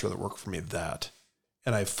officer that worked for me that,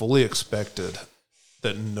 and I fully expected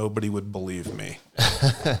that nobody would believe me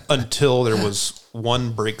until there was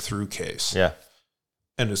one breakthrough case. Yeah.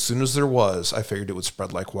 And as soon as there was, I figured it would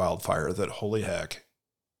spread like wildfire, that holy heck,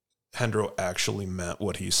 Hendro actually meant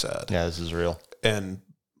what he said. Yeah, this is real. And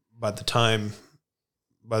by the time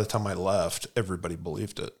I left, everybody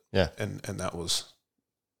believed it. Yeah. And that was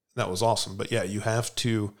awesome. But yeah, you have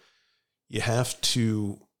to,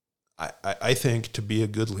 I think to be a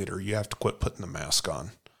good leader, you have to quit putting the mask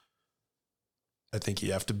on. I think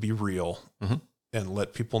you have to be real and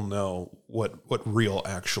let people know what real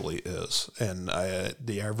actually is. And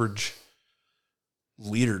the average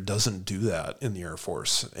leader doesn't do that in the Air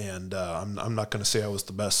Force. And I'm not going to say I was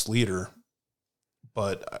the best leader,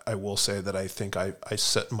 but I will say that I think I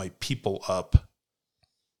set my people up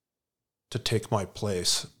to take my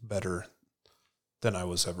place better than I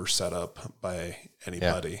was ever set up by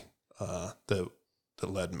anybody that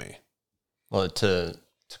led me. Well, to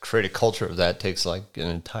create a culture of that takes like an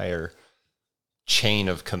entire chain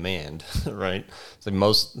of command, right? It's like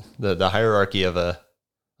the hierarchy of a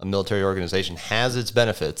military organization has its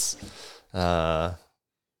benefits, but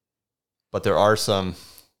there are some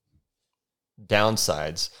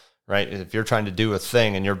downsides, right? If you're trying to do a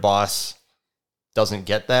thing and your boss doesn't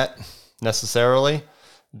get that necessarily,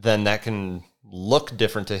 then that can look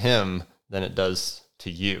different to him than it does to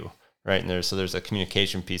you, right? And there's a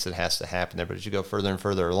communication piece that has to happen there. But as you go further and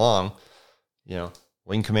further along,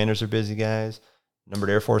 wing commanders are busy guys, numbered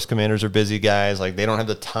Air Force commanders are busy guys. Like, they don't have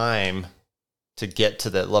the time to get to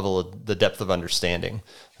that level of the depth of understanding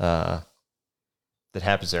that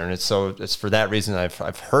happens there. And it's for that reason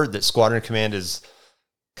I've heard that squadron command is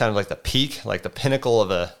kind of like the peak, like the pinnacle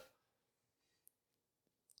of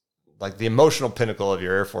like the emotional pinnacle of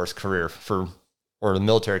your Air Force career or the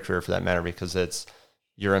military career for that matter, because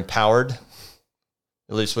you're empowered,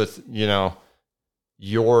 at least with,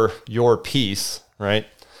 your piece, right?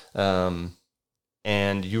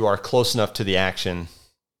 And you are close enough to the action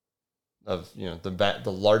of, the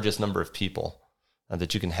largest number of people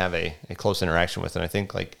that you can have a close interaction with. And I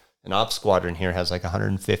think like an ops squadron here has like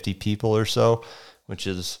 150 people or so, which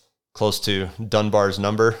is close to Dunbar's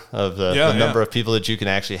number of the number of people that you can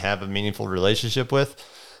actually have a meaningful relationship with.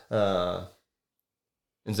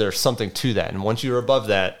 And there's something to that. And once you're above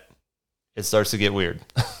that, it starts to get weird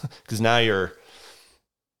because now you're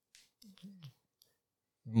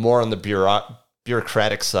more on the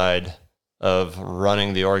bureaucratic side of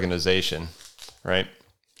running the organization, right?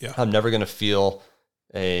 Yeah. I'm never going to feel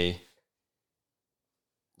an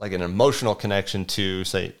emotional connection to,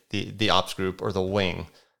 say, the ops group or the wing,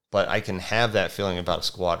 but I can have that feeling about a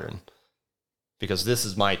squadron because this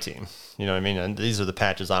is my team. You know what I mean? And these are the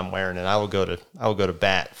patches I'm wearing, and I will go to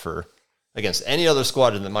bat for against any other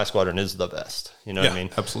squadron that my squadron is the best. You know what I mean?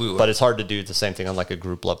 Absolutely. But it's hard to do the same thing on like a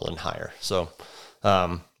group level and higher. So,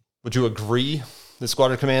 would you agree the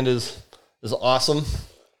squadron command is awesome?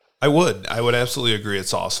 I would absolutely agree.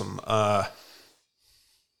 It's awesome.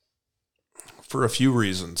 For a few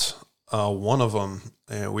reasons. One of them,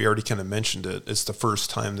 and we already kind of mentioned it, it's the first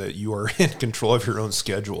time that you are in control of your own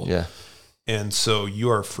schedule. Yeah. And so you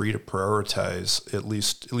are free to prioritize, at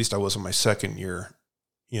least I was in my second year,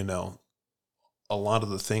 you know, a lot of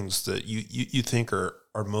the things that you think are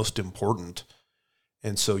most important.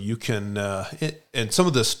 And so you can, and some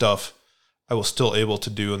of this stuff I was still able to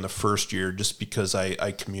do in the first year just because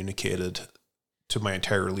I communicated to my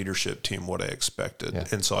entire leadership team what I expected. Yeah.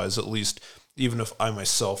 And so I was at least, even if I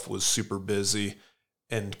myself was super busy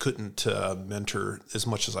and couldn't mentor as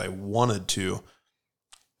much as I wanted to,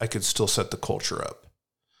 I could still set the culture up.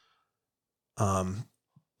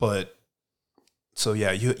 But so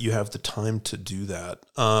yeah, you have the time to do that.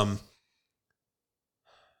 I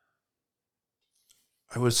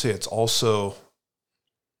would say it's also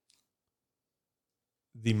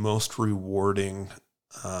the most rewarding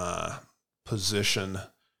position,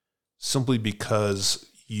 simply because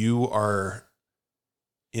you are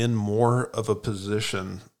in more of a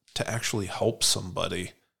position to actually help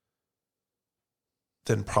somebody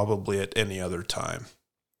than probably at any other time.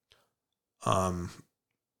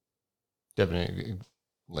 Definitely,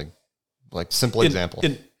 like simple example.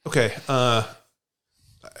 Okay, I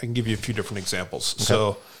can give you a few different examples. Okay.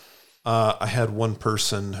 So I had one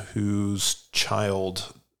person whose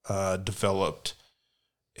child developed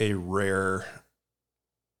a rare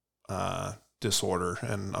disorder,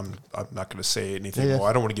 and I'm not going to say anything more.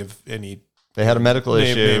 I don't want to give any. They had a medical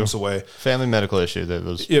names away. Family medical issue that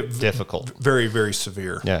was difficult. Very, very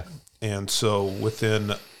severe. Yeah. And so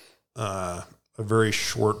within a very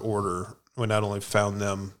short order, we not only found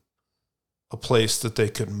them a place that they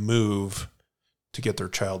could move to get their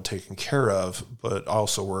child taken care of, but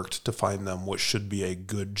also worked to find them what should be a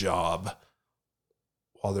good job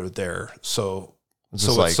while they're there. So it's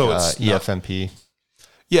EFMP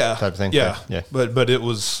type of thing? Yeah. Yeah. But it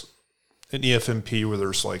was an EFMP where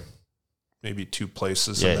there's like maybe 2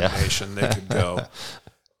 places in the nation they could go.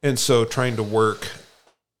 And so trying to work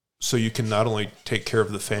so you can not only take care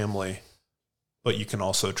of the family, but you can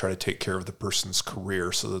also try to take care of the person's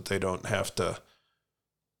career so that they don't have to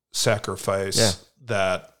sacrifice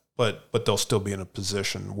that, but they'll still be in a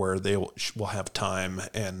position where they will have time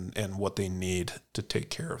and what they need to take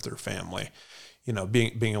care of their family. You know,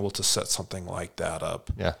 being able to set something like that up.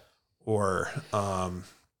 Yeah. Or,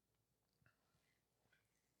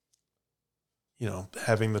 you know,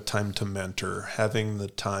 having the time to mentor, having the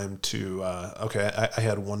time to, I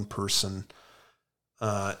had one person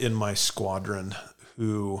in my squadron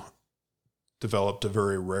who developed a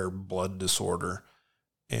very rare blood disorder.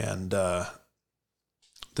 And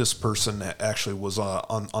this person actually was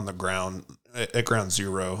on the ground, at ground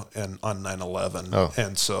zero and on 9/11. Oh.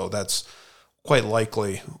 And so that's quite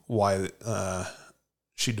likely why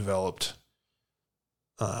she developed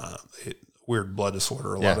weird blood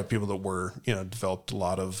disorder. A lot of people that were, developed a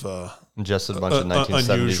lot of ingested a bunch of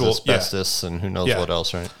 1970s asbestos and who knows what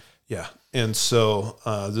else, right? Yeah. And so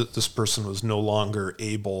this person was no longer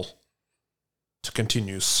able to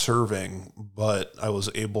continue serving, but I was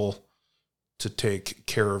able to take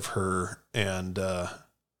care of her and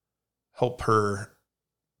help her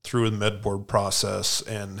through the med board process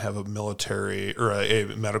and have a military or a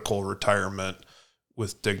medical retirement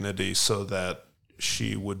with dignity so that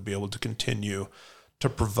she would be able to continue to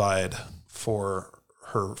provide for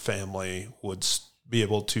her family, would be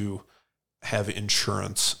able to have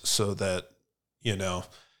insurance so that,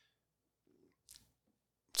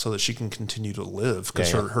 so that she can continher to live,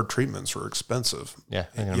 because her treatments were expensive. Yeah.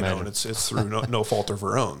 I can imagine. And it's through no fault of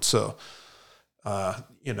her own. So,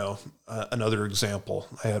 another example,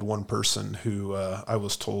 I had one person who I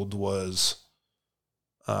was told was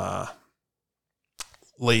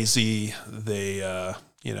lazy. They,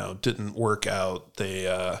 didn't work out.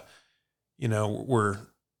 They, were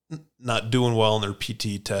not doing well in their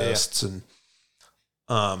PT tests. And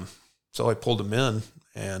so I pulled them in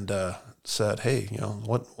and said, hey,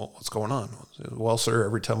 what's going on? Well, sir,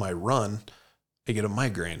 every time I run, I get a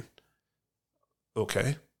migraine.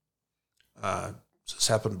 Okay. Has this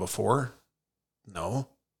happened before? No.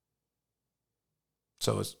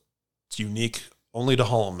 So it's unique only to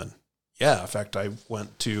Holloman. Yeah. In fact, I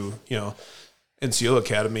went to, NCO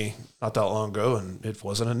Academy not that long ago, and it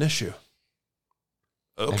wasn't an issue.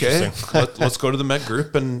 Okay. Let's go to the med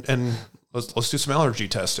group and let's do some allergy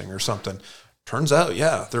testing or something. Turns out,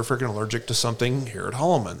 they're freaking allergic to something here at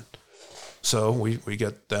Holloman. So we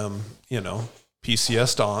get them,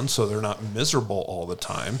 PCS'd on so they're not miserable all the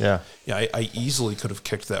time. Yeah. Yeah, I easily could have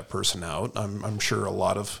kicked that person out. I'm sure a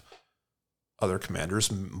lot of other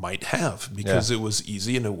commanders might have, because it was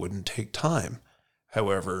easy and it wouldn't take time.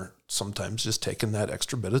 However, sometimes just taking that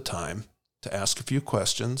extra bit of time to ask a few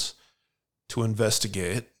questions, to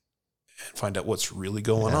investigate and find out what's really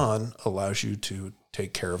going on allows you to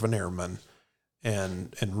take care of an airman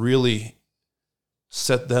and really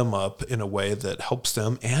set them up in a way that helps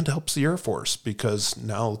them and helps the Air Force, because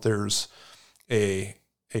now there's a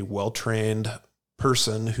well-trained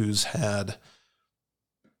person who's had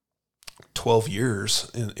 12 years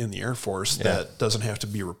in the Air Force that doesn't have to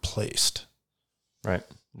be replaced. Right.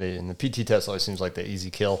 And the PT test always seems like the easy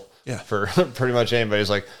kill for Yeah. pretty much anybody. It's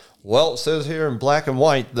like, well, it says here in black and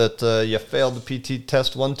white that you failed the PT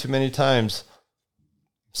test one too many times.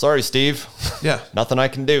 Sorry, Steve. Yeah. Nothing I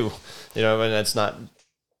can do. And that's not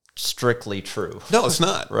strictly true. No, it's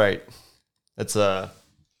not. Right. That's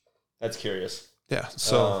curious. Yeah.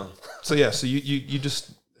 So you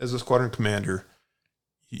just, as a squadron commander,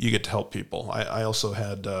 you get to help people. I also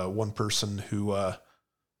had one person who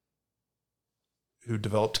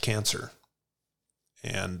developed cancer.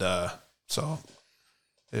 And so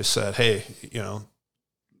they said, hey,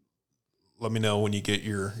 let me know when you get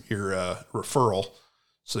your referral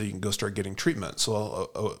so you can go start getting treatment. So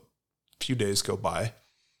a few days go by,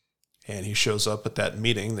 and he shows up at that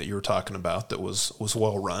meeting that you were talking about that was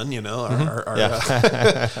well run,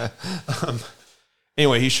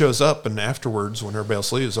 Anyway, he shows up, and afterwards, when everybody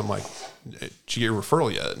else leaves, I'm like, did you get your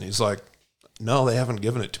referral yet? And he's like, no, they haven't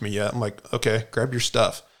given it to me yet. I'm like, okay, grab your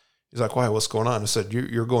stuff. He's like, why, what's going on? I said,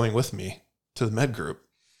 you're going with me to the med group.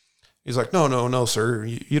 He's like, no, sir,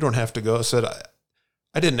 you don't have to go. I said,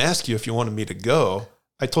 I didn't ask you if you wanted me to go.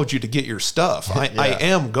 I told you to get your stuff. I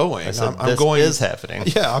am going. I said, I'm going. This is happening.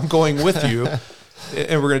 Yeah, I'm going with you,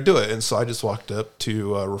 and we're going to do it. And so I just walked up to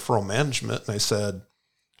referral management, and I said,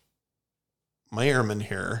 my airman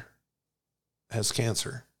here has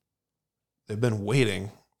cancer. They've been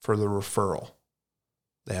waiting for the referral.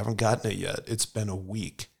 They haven't gotten it yet. It's been a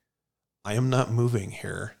week. I am not moving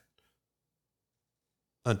here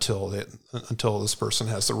until this person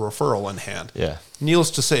has the referral in hand. Yeah.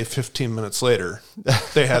 Needless to say, 15 minutes later,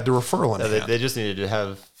 they had the referral in hand. They just needed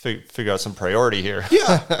to figure out some priority here.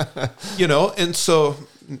 Yeah. And so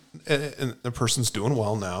and the person's doing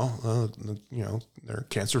well now. They're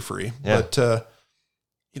cancer free. Yeah. But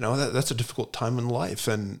that's a difficult time in life,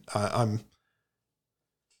 and I'm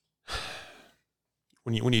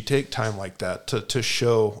when you take time like that to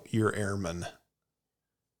show your airmen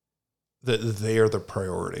that they are the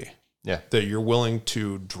priority. Yeah. That you're willing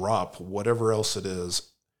to drop whatever else it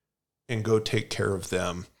is and go take care of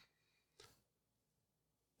them.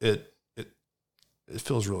 It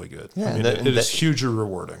feels really good. Yeah, it is hugely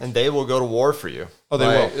rewarding. And they will go to war for you. Oh, they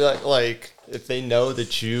will. Like if they know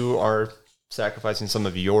that you are sacrificing some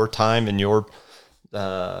of your time and your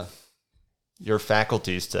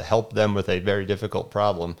faculties to help them with a very difficult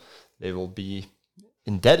problem, they will be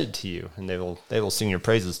indebted to you, and they will sing your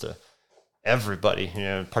praises to everybody,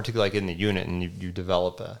 particularly like in the unit, and you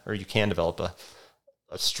develop you can develop a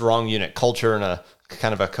strong unit culture and a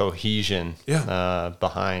kind of a cohesion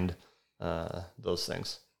behind those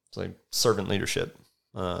things. It's like servant leadership,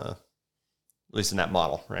 at least in that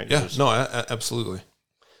model, right? Yeah, absolutely.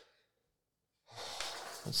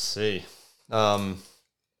 Let's see. To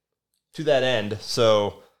that end,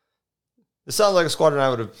 so this sounds like a squadron I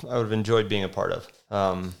would have enjoyed being a part of.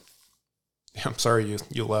 I'm sorry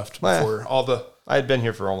you left before all the. I had been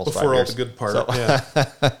here for almost 5 years. Before all the good part, so, yeah.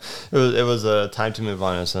 it was a time to move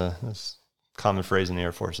on. It's a common phrase in the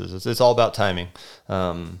Air Forces. It's all about timing.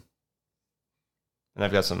 And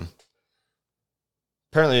I've got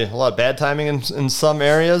apparently a lot of bad timing in some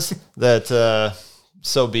areas that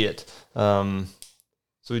so be it. So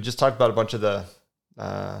we just talked about a bunch of the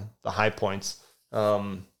high points.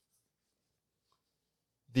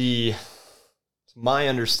 It's my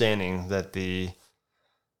understanding that the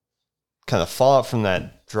kind of fallout from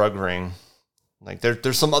that drug ring, like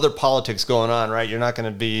there's some other politics going on, right? You're not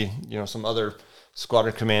going to be, some other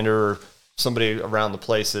squadron commander or somebody around the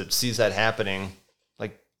place that sees that happening.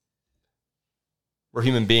 Like, we're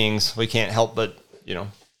human beings. We can't help but,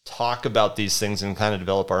 talk about these things and kind of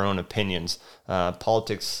develop our own opinions.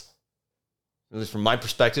 Politics, at least from my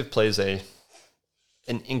perspective, plays an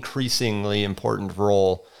increasingly important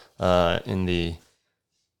role in the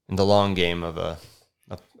long game of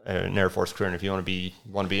an Air Force career. And if you want to be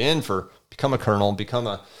become a colonel, become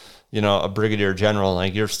a brigadier general,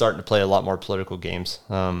 like you're starting to play a lot more political games.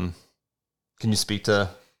 Can you speak to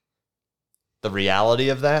the reality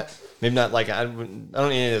of that? maybe not like, I don't need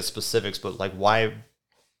any of the specifics, but like why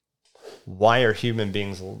are human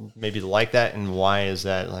beings maybe like that? And why is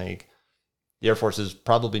that like the Air Force is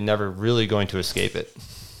probably never really going to escape it?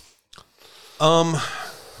 I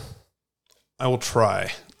will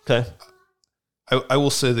try. Okay. I will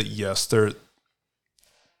say that yes,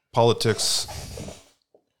 politics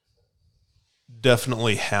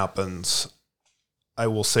definitely happens. I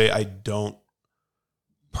will say I don't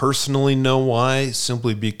personally know why,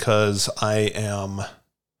 simply because I am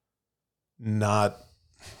not,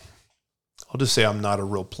 I'll just say I'm not a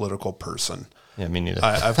real political person. Yeah, me neither.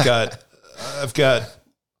 I've got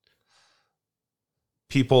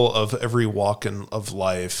people of every walk of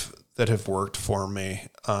life that have worked for me.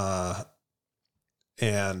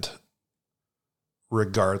 And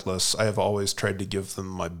regardless, I have always tried to give them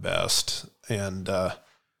my best. And,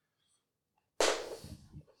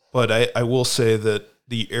 but I will say that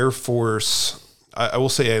the Air Force, I will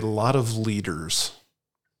say a lot of leaders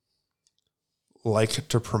like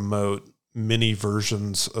to promote many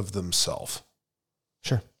versions of themselves.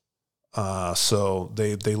 Sure. So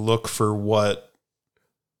they look for what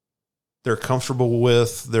they're comfortable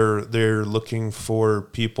with. They're looking for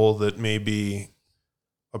people that maybe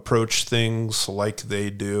approach things like they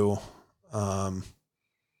do. And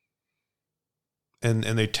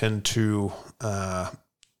they tend to,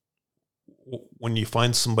 when you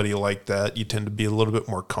find somebody like that, you tend to be a little bit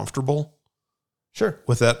more comfortable. Sure.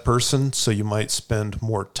 With that person. So you might spend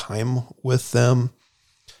more time with them.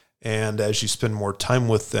 And as you spend more time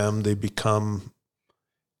with them, they become,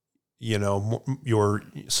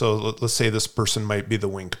 so let's say this person might be the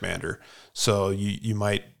wing commander. So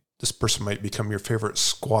this person might become your favorite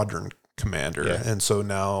squadron commander. Yeah. And so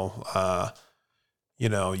now,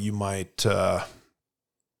 you might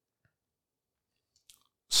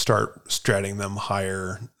start stratting them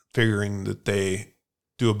higher, figuring that they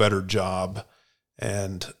do a better job.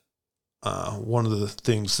 And one of the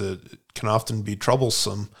things that can often be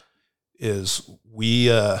troublesome is we,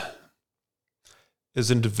 as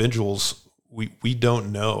individuals, we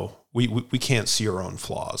don't know. We can't see our own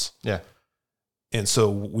flaws. Yeah. And so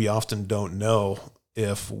we often don't know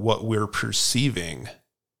if what we're perceiving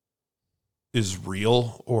is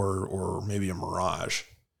real or maybe a mirage.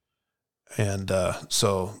 And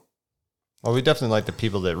well, we definitely like the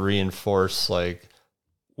people that reinforce like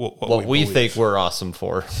what we believe. think we're awesome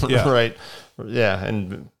for. Yeah. Right. Yeah.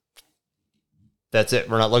 And that's it.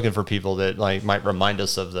 We're not looking for people that like might remind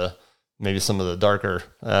us of maybe some of the darker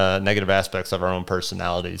negative aspects of our own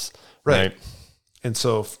personalities. Right. And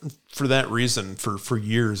so for that reason, for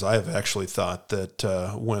years, I have actually thought that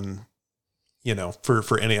when,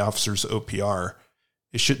 for any officer's OPR,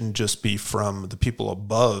 it shouldn't just be from the people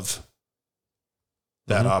above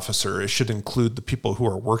that officer. It should include the people who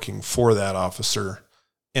are working for that officer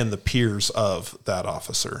and the peers of that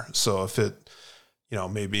officer. So if it,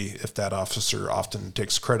 maybe if that officer often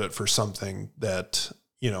takes credit for something that,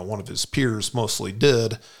 one of his peers mostly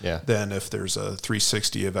did, then if there's a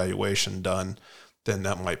 360 evaluation done, then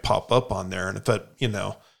that might pop up on there. And if it,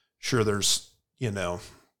 sure, there's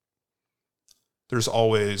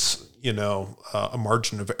always, a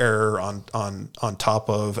margin of error on top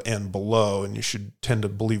of and below, and you should tend to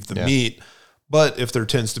believe the meat. But if there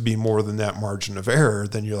tends to be more than that margin of error,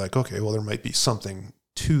 then you're like, okay, well, there might be something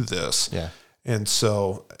to this. Yeah. And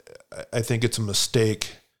so I think it's a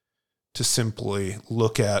mistake to simply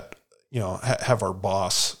look at, have our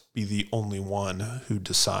boss be the only one who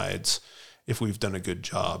decides if we've done a good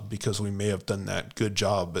job, because we may have done that good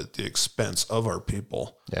job at the expense of our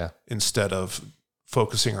people. Yeah. Instead of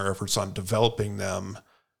focusing our efforts on developing them,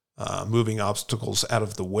 moving obstacles out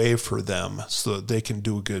of the way for them so that they can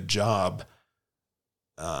do a good job,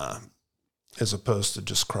 as opposed to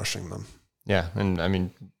just crushing them. Yeah. And I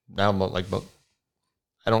mean, now I'm like,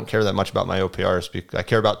 I don't care that much about my OPRs because I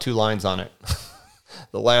care about 2 lines on it.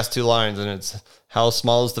 The last 2 lines, and it's how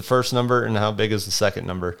small is the first number and how big is the second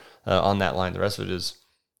number on that line. The rest of it is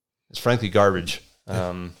frankly garbage,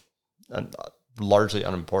 and largely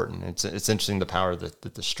unimportant. It's interesting the power that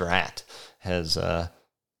the strat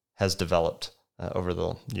has developed over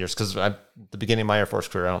the years. Because at the beginning of my Air Force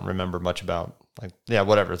career, I don't remember much about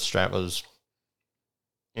whatever. The strat was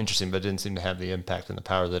interesting, but it didn't seem to have the impact and the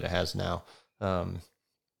power that it has now.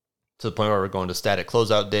 To the point where we're going to static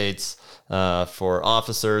closeout dates for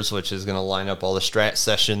officers, which is going to line up all the strat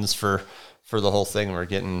sessions for the whole thing.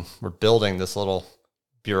 We're building this little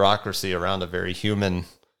bureaucracy around a very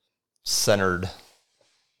human-centered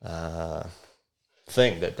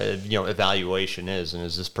thing that evaluation is, and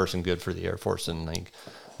is this person good for the Air Force and like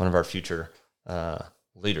one of our future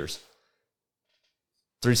leaders?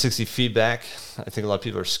 360 feedback, I think a lot of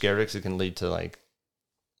people are scared because it can lead to like,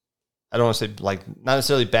 I don't want to say like not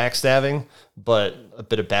necessarily backstabbing, but a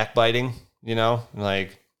bit of backbiting, you know,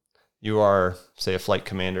 like you are, say, a flight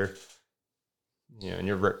commander, you know, and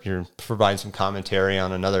you're providing some commentary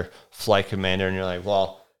on another flight commander, and you're like,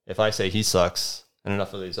 well, if I say he sucks and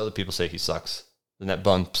enough of these other people say he sucks, then that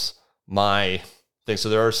bumps my thing. So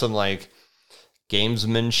there are some like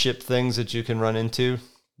gamesmanship things that you can run into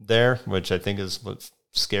there, which I think is what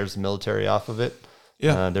scares the military off of it.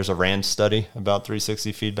 Yeah. There's a RAND study about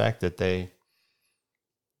 360 feedback that they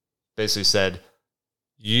basically said,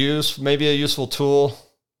 use maybe a useful tool,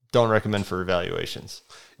 don't recommend for evaluations.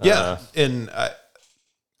 Yeah. And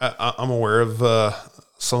I'm aware of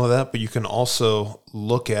some of that, but you can also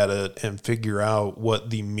look at it and figure out what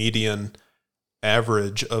the median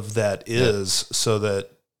average of that is, so that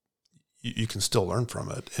you can still learn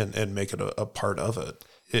from it and make it a part of it.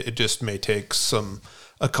 It just may take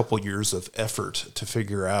a couple years of effort to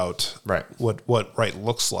figure out what right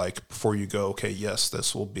looks like before you go, okay, yes,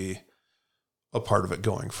 this will be a part of it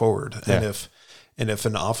going forward. Yeah. And if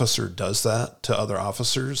an officer does that to other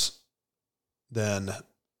officers, then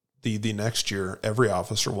the next year every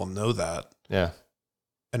officer will know that. Yeah.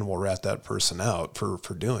 And will rat that person out for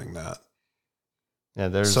doing that.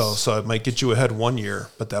 Yeah, so it might get you ahead one year,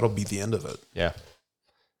 but that'll be the end of it. Yeah.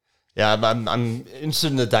 Yeah, I'm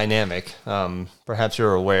interested in the dynamic. Perhaps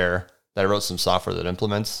you're aware that I wrote some software that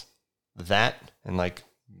implements that and like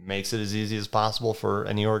makes it as easy as possible for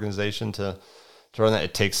any organization to run that.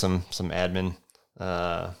 It takes some admin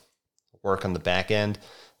work on the back end.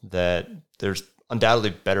 That there's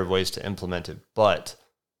undoubtedly better ways to implement it, but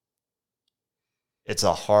it's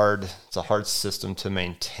a hard system to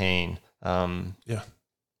maintain. Yeah.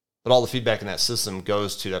 But all the feedback in that system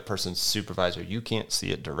goes to that person's supervisor. You can't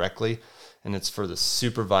see it directly, and it's for the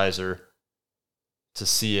supervisor to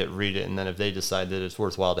see it, read it, and then if they decide that it's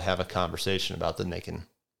worthwhile to have a conversation about, then they can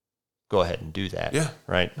go ahead and do that. Yeah.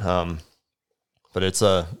 Right. But it's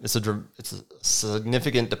a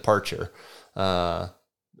significant departure, and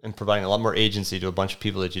providing a lot more agency to a bunch of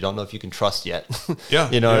people that you don't know if you can trust yet.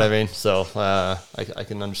 Yeah. You know what I mean? So I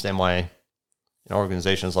can understand why an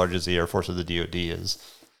organization as large as the Air Force or the DoD is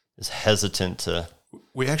hesitant to.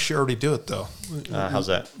 We actually already do it though. How's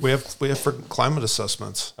that? We have for climate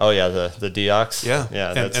assessments. Oh yeah, the DEOX. Yeah,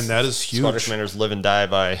 and that is huge. Squadron commanders live and die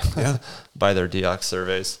by by their DEOX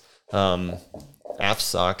surveys.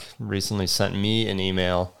 AFSOC recently sent me an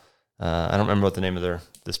email. I don't remember what the name of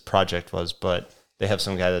this project was, but they have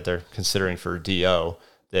some guy that they're considering for DO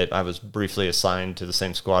that I was briefly assigned to the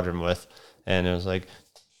same squadron with, and it was like,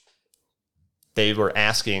 they were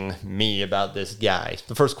asking me about this guy.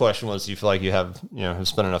 The first question was, do you feel like you have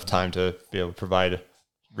spent enough time to be able to provide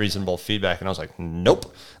reasonable feedback? And I was like,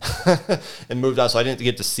 nope, and moved on. So I didn't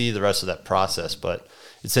get to see the rest of that process, but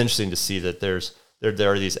it's interesting to see that there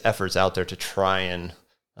are these efforts out there to try and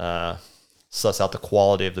suss out the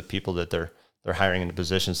quality of the people that they're hiring into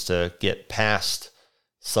positions to get past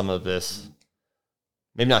some of this,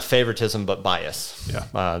 maybe not favoritism, but bias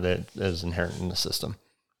that is inherent in the system.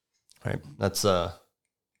 Right. That's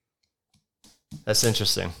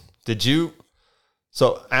interesting.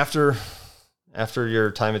 So after your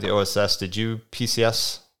time at the OSS, did you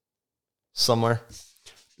PCS somewhere?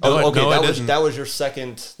 No, okay. No, that was your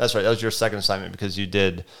second. That's right. That was your second assignment because you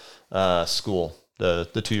did school,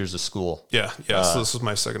 the 2 years of school. Yeah. So this was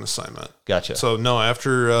my second assignment. Gotcha. So no,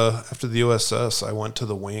 after the OSS, I went to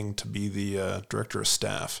the wing to be the director of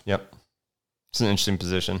staff. Yep. It's an interesting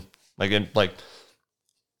position.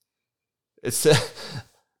 It's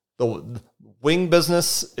the wing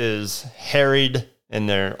business is harried and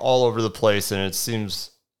they're all over the place, and it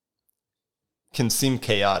can seem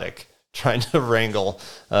chaotic trying to wrangle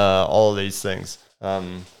all of these things.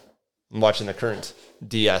 I'm watching the current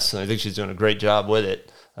DS, and I think she's doing a great job with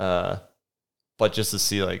it. But just to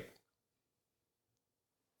see, like,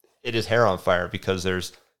 it is hair on fire because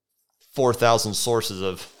there's 4,000 sources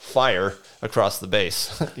of fire across the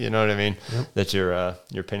base. You know what I mean? Yep. That you're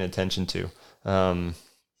paying attention to.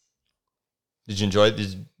 Did you enjoy it?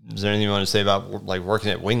 Is there anything you want to say about like working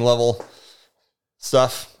at wing level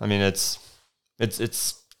stuff? I mean, it's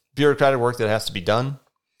bureaucratic work that has to be done.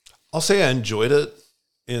 I'll say I enjoyed it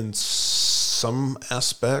in some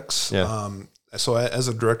aspects. Yeah. So as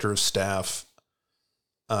a director of staff,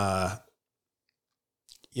 obviously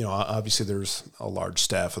there's a large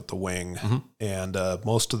staff at the wing, mm-hmm. and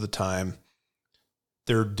most of the time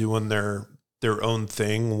they're doing their own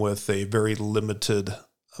thing with a very limited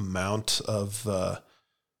amount of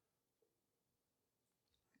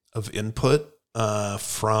input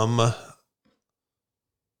from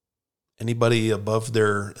anybody above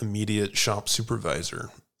their immediate shop supervisor.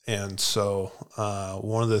 And so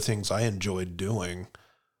one of the things I enjoyed doing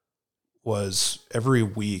was every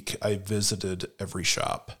week I visited every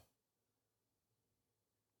shop.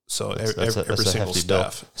 So every single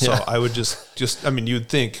staff. So I would just, I mean, you'd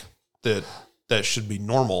think that should be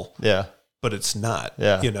normal. Yeah. But it's not.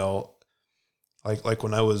 Yeah. You know, like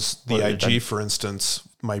when I was the IG, for instance,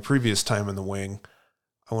 my previous time in the wing,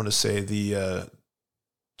 I want to say the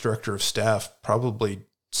director of staff probably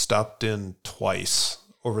stopped in twice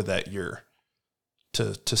over that year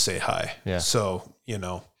to say hi. Yeah. So, you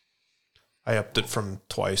know, I upped it from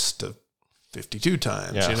twice to 52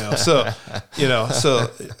 times, Yeah. you know? So, you know, so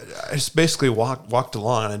I just basically walked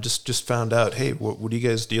along and just found out, hey, what are you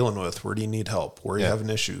guys dealing with? Where do you need help? Where are you having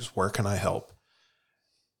issues? Where can I help?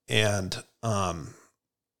 And,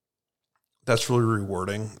 that's really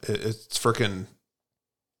rewarding. It's freaking,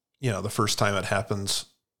 you know, the first time it happens,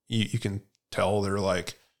 you can tell they're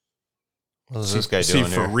like, what is this guy doing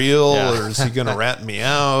for here? real? Or is he going to rat me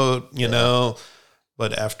out? You know,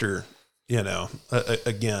 but after, you know,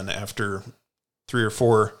 again, after 3 or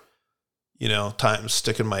 4, you know, times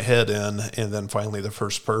sticking my head in, and then finally the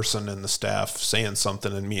first person in the staff saying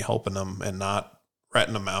something and me helping them and not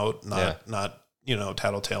ratting them out, not, you know,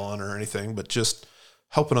 tattletaling or anything, but just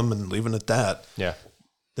helping them and leaving it at that. Yeah.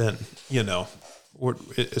 Then, you know,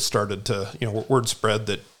 it started to, you know, word spread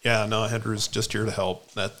that, Hendrew's just here to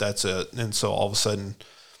help. That's it. And so all of a sudden,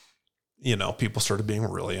 you know, people started being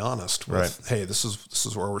really honest with, hey, this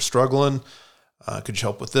is where we're struggling. Could you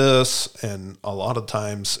help with this? And a lot of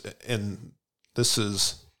times, and this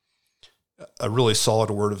is a really solid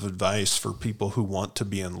word of advice for people who want to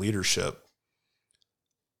be in leadership.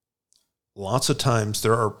 Lots of times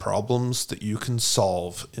there are problems that you can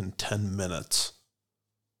solve in 10 minutes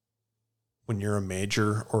when you're a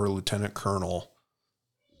major or a lieutenant colonel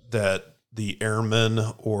that the airman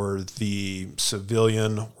or the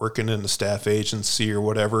civilian working in the staff agency or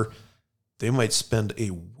whatever, they might spend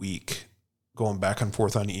a week going back and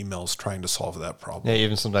forth on emails trying to solve that problem. Yeah,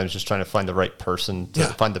 even sometimes just trying to find the right person to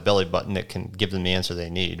find the belly button that can give them the answer they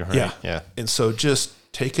need. Right? Yeah. And so just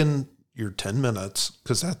taking your 10 minutes,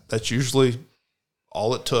 because that's usually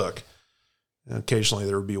all it took. And occasionally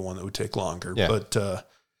there would be one that would take longer, but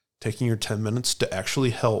taking your 10 minutes to actually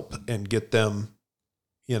help and get them,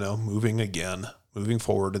 you know, moving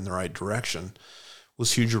forward in the right direction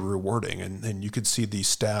was hugely rewarding. And you could see these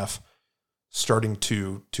staff starting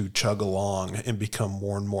to chug along and become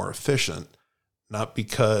more and more efficient, not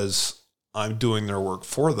because I'm doing their work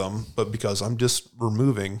for them, but because I'm just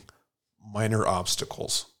removing minor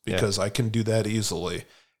obstacles because I can do that easily,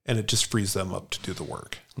 and it just frees them up to do the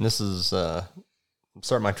work. And this is I'm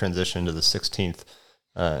starting my transition to the 16th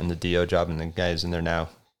in the DO job, and the guys in there now.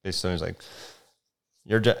 Basically, it's like,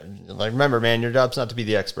 remember, man, your job's not to be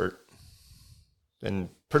the expert. And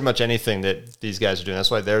pretty much anything that these guys are doing,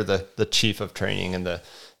 that's why they're the chief of training and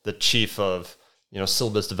the chief of, you know,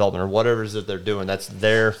 syllabus development or whatever it is that they're doing. That's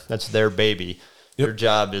their baby. Yep. Your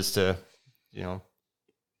job is to, you know,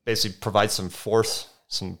 basically provide some forethought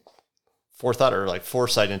or like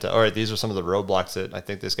foresight into, all right, these are some of the roadblocks that I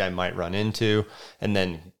think this guy might run into. And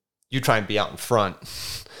then you try and be out in front,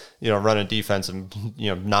 you know, running defense and,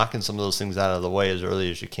 you know, knocking some of those things out of the way as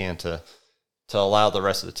early as you can to allow the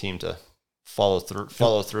rest of the team to follow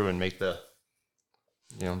through and make the,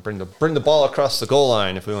 you know, bring the ball across the goal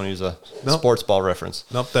line, if we want to use a sports ball reference.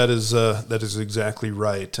 Nope, that is exactly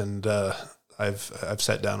right. And I've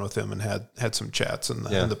sat down with him and had some chats in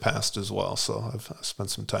the past as well. So I've spent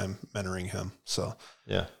some time mentoring him. So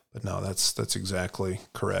but no, that's exactly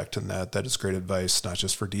correct, and that is great advice, not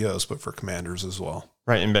just for DOs but for commanders as well.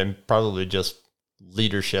 Right, and probably just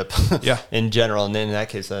leadership, in general. And then in that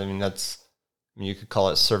case, I mean, you could call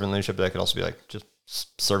it servant leadership, but that could also be like just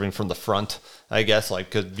serving from the front, I guess,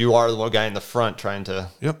 like, because you are the one guy in the front trying to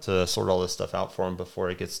sort all this stuff out for them before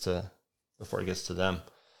it gets to them.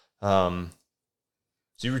 So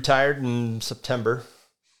you retired in September.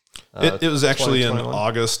 It was actually in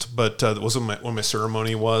August, but it wasn't when my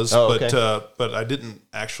ceremony was. But I didn't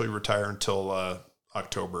actually retire until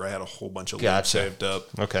October. I had a whole bunch of leave saved up.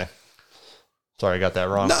 Okay. Sorry, I got that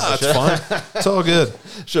wrong. No, it's fine. It's all good.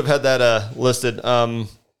 Should have had that listed.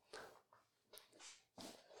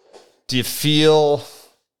 Do you feel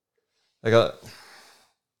like the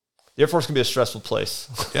Air Force can be a stressful place?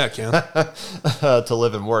 Yeah, it can. To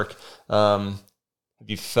live and work. Have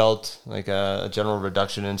you felt like a general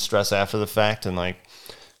reduction in stress after the fact? And like,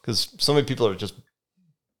 because so many people are just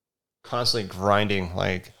constantly grinding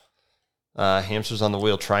like hamsters on the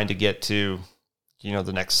wheel, trying to get to, you know,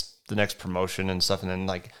 the next promotion and stuff. And then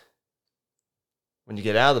like when you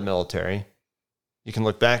get out of the military, you can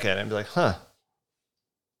look back at it and be like, huh,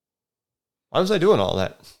 why was I doing all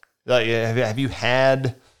that? Like, have you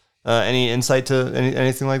had any insight to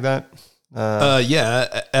anything like that?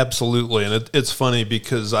 Yeah, absolutely. And it's funny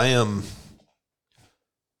because I am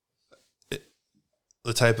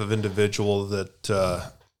the type of individual that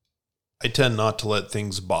I tend not to let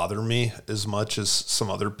things bother me as much as some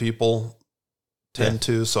other people tend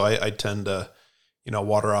to. So I tend to,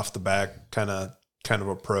 water off the back kind of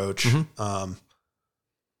approach. Mm-hmm.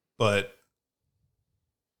 But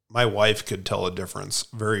my wife could tell a difference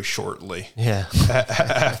very shortly. Yeah.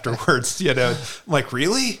 Afterwards, I'm like,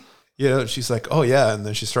 really? She's like, oh yeah. And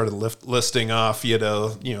then she started listing off,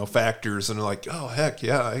 factors, and like, oh heck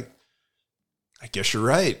yeah, I guess you're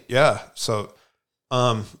right. Yeah. So,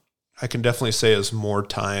 I can definitely say as more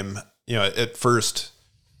time, at first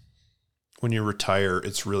when you retire,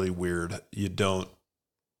 it's really weird. You don't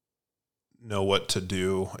know what to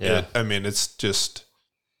do. Yeah. It's just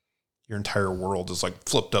your entire world is like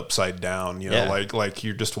flipped upside down, like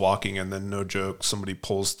you're just walking and then no joke, somebody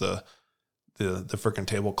pulls the freaking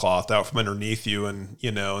tablecloth out from underneath you, and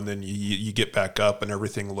and then you get back up and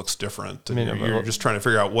everything looks different. And you're just trying to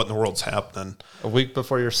figure out what in the world's happening. A week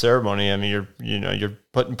before your ceremony, you're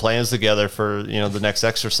putting plans together for the next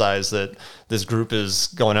exercise that this group is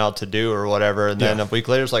going out to do or whatever, and then a week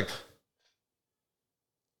later it's like,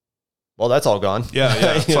 well, that's all gone.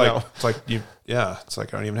 Yeah. It's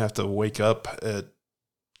like I don't even have to wake up at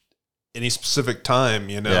any specific time,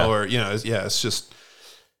 it's just,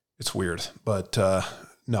 it's weird. But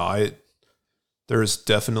there's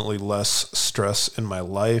definitely less stress in my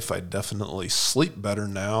life. I definitely sleep better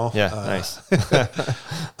now. Yeah, nice.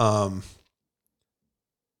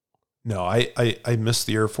 No, I miss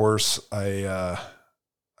the Air Force. I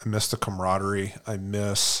miss the camaraderie. I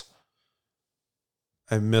miss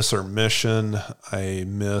our mission. I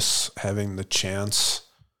miss having the chance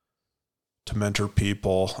to mentor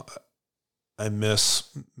people. I miss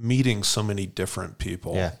meeting so many different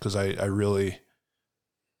people because I really,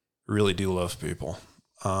 really do love people.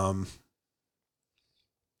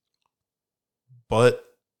 But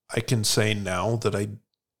I can say now that I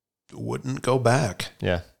wouldn't go back.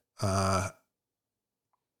 Yeah. I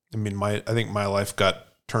think my life got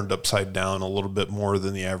turned upside down a little bit more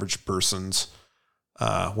than the average person's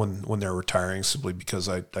when they're retiring, simply because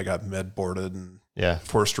I got med boarded and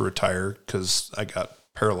forced to retire because I got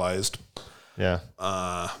paralyzed. Yeah.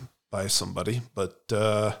 By somebody, but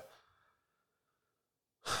I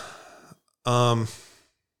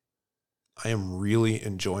am really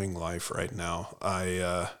enjoying life right now.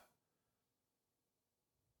 I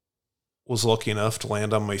was lucky enough to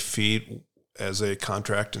land on my feet as a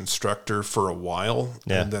contract instructor for a while,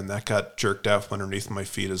 and then that got jerked out from underneath my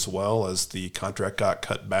feet as well as the contract got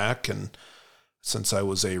cut back. And since I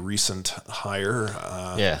was a recent hire,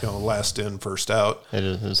 last in, first out.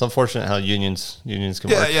 It's unfortunate how unions can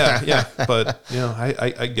work. Yeah. But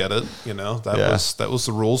I get it. That was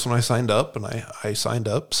the rules when I signed up, and I signed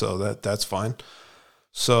up, so that's fine.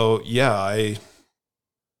 So I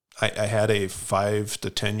had a 5 to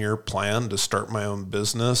 10 year plan to start my own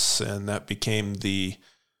business, and that became the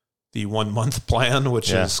 1 month plan,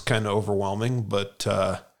 which is kind of overwhelming, but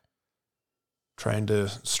trying to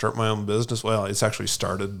start my own business. Well, it's actually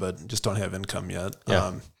started, but just don't have income yet.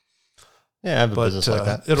 I have a business like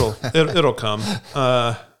that. It'll come.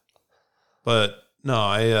 But no,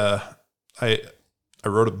 I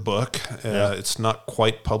wrote a book. It's not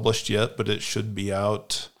quite published yet, but it should be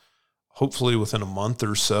out hopefully within a month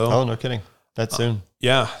or so. Oh, no kidding. That soon.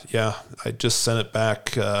 Yeah. I just sent it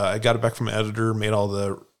back. I got it back from an editor, made all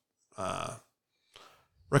the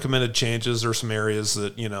recommended changes. There are some areas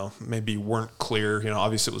that, maybe weren't clear.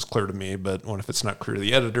 Obviously it was clear to me, but if it's not clear to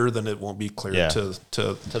the editor, then it won't be clear to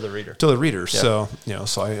the reader. To the reader. Yeah.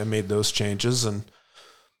 So, I made those changes and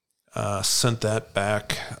sent that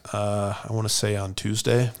back, I want to say on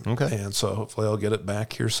Tuesday. Okay. And so hopefully I'll get it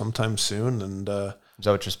back here sometime soon. And is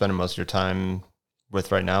that what you're spending most of your time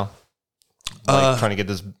with right now? Trying to get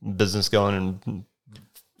this business going and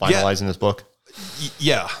finalizing this book?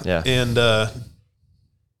 Yeah. And,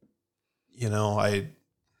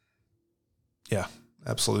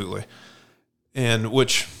 absolutely. And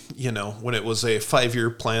which, when it was a 5-year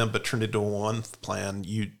plan, but turned into a 1-month plan,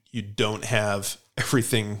 you don't have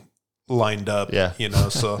everything lined up,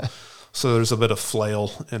 so there's a bit of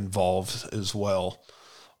flail involved as well.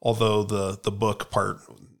 Although the book part,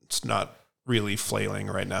 it's not really flailing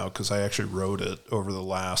right now because I actually wrote it over the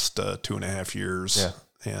last 2.5 years. Yeah.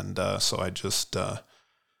 And so I just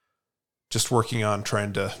working on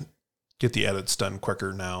trying to get the edits done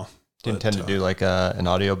quicker now. Do you intend to do like an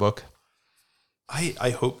audio book? I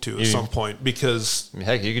hope to at some point, because I mean,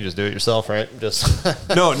 heck, you could just do it yourself, right? Just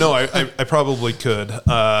no, I probably could.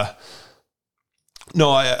 No,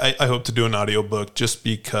 I hope to do an audiobook just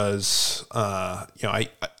because, I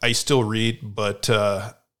still read, but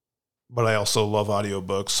I also love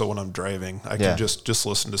audiobooks. So when I'm driving, I can just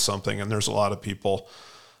listen to something. And there's a lot of people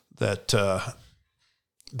that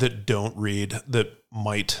don't read that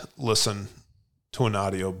might listen to an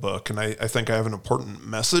audiobook. And I think I have an important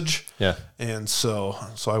message. Yeah. And so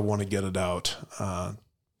I want to get it out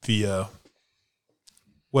via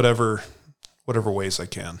whatever ways I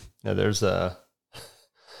can. Yeah, there's a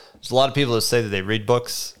lot of people that say that they read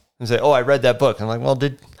books and say, "Oh, I read that book." I'm like, "Well,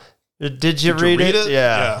 did you read it?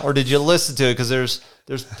 Yeah. Or did you listen to it?" Because there's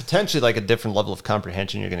potentially like a different level of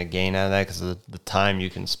comprehension you're going to gain out of that because of the time you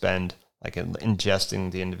can spend like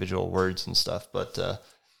ingesting the individual words and stuff. But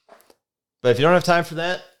if you don't have time for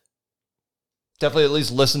that, definitely at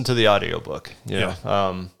least listen to the audiobook. You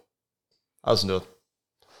know? I listen to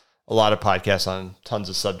a lot of podcasts on tons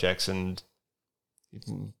of subjects, and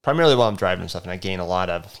primarily while I'm driving and stuff, and I gain a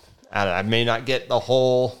lot out of it. I may not get the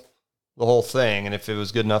whole thing, and if it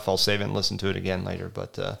was good enough, I'll save it and listen to it again later,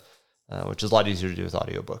 but which is a lot easier to do with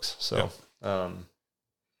audiobooks. So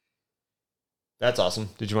that's awesome.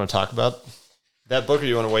 Did you want to talk about that book, or do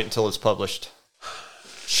you want to wait until it's published?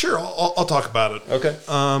 Sure, I'll talk about it. Okay.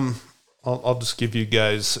 I'll just give you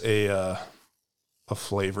guys a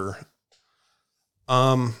flavor.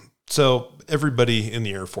 So everybody in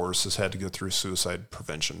the Air Force has had to go through suicide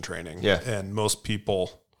prevention training. Yeah. And most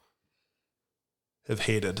people have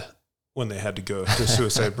hated when they had to go to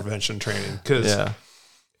suicide prevention training, because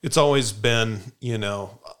it's always been,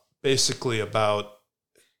 basically about,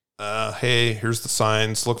 hey, here's the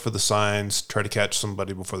signs, look for the signs, try to catch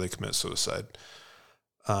somebody before they commit suicide.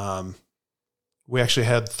 We actually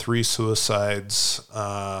had 3 suicides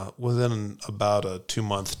within about a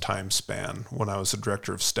 2-month time span when I was the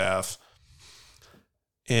director of staff.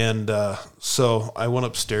 And so I went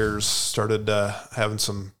upstairs, started having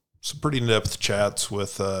some pretty in-depth chats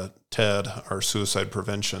with Ted, our suicide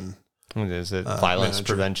prevention. Is it violence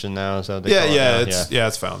manager. Prevention now? Is that what they call it?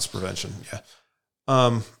 It's violence prevention.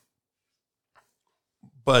 Yeah.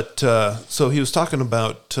 But so he was talking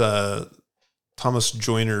about Thomas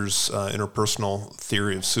Joyner's interpersonal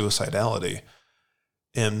theory of suicidality.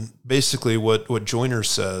 And basically what Joyner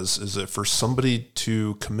says is that for somebody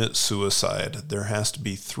to commit suicide, there has to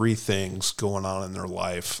be 3 things going on in their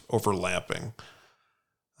life overlapping.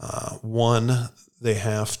 1, they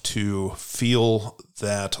have to feel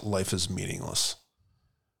that life is meaningless.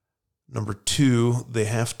 Number 2, they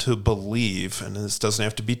have to believe, and this doesn't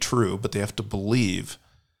have to be true, but they have to believe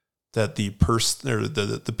that the person or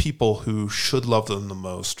the people who should love them the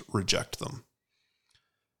most reject them.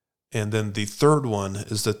 And then the 3rd one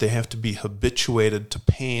is that they have to be habituated to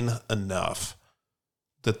pain enough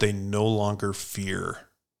that they no longer fear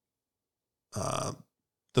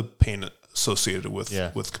the pain associated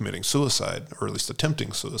with committing suicide, or at least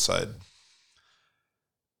attempting suicide.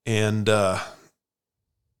 And then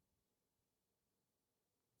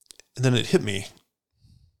it hit me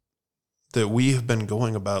that we have been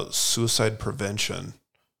going about suicide prevention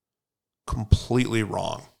completely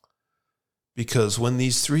wrong. Because when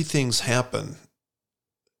these 3 things happen,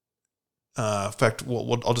 in fact,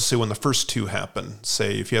 I'll just say when the first 2 happen,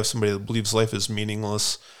 say if you have somebody that believes life is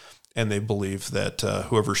meaningless and they believe that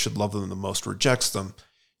whoever should love them the most rejects them,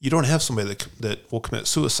 you don't have somebody that will commit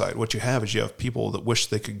suicide. What you have is you have people that wish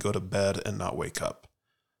they could go to bed and not wake up.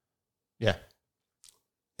 Yeah.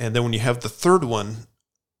 And then when you have the 3rd one,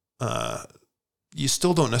 you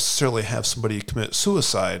still don't necessarily have somebody commit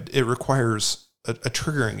suicide. It requires a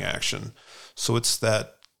triggering action. So it's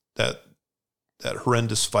that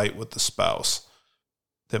horrendous fight with the spouse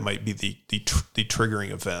that might be the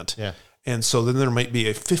triggering event. Yeah. And so then there might be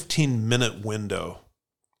a 15-minute window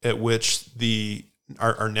at which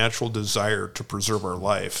our natural desire to preserve our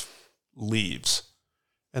life leaves.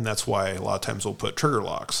 And that's why a lot of times we'll put trigger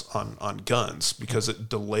locks on guns, because it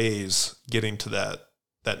delays getting to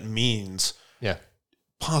that means,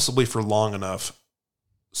 possibly for long enough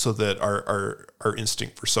so that our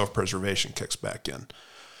instinct for self-preservation kicks back in.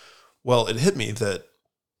 Well, it hit me that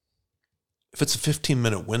if it's a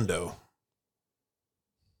 15-minute window,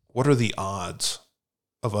 what are the odds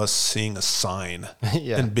of us seeing a sign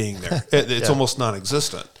and being there? It's almost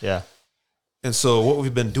non-existent. Yeah. And so what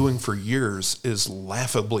we've been doing for years is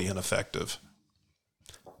laughably ineffective.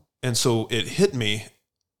 And so it hit me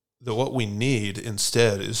that what we need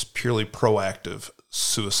instead is purely proactive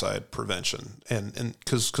suicide prevention. And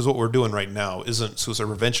because what we're doing right now isn't suicide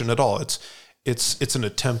prevention at all. it's an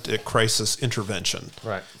attempt at crisis intervention.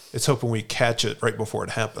 Right. It's hoping we catch it right before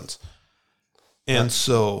it happens. And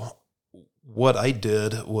so what I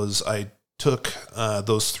did was I took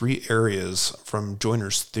those 3 areas from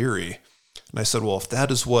Joyner's theory, and I said, well, if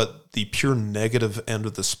that is what the pure negative end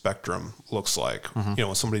of the spectrum looks like,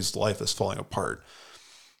 when somebody's life is falling apart,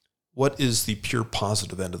 what is the pure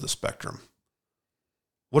positive end of the spectrum?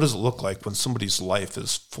 What does it look like when somebody's life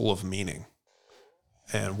is full of meaning?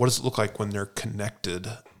 And what does it look like when they're connected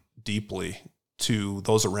deeply to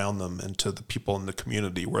those around them and to the people in the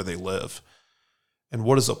community where they live? And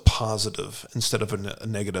what is a positive instead of a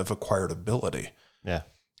negative acquired ability? Yeah.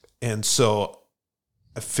 And so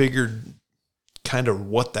I figured kind of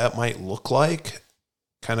what that might look like,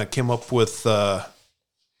 kind of came up with a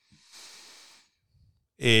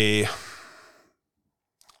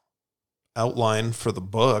outline for the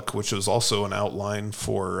book, which was also an outline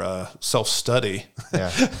for self-study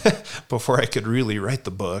before I could really write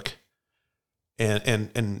the book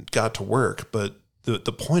and got to work. But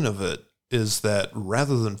the point of it is that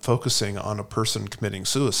rather than focusing on a person committing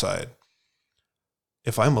suicide,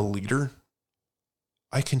 if I'm a leader,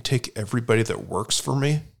 I can take everybody that works for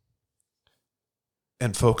me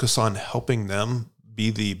and focus on helping them be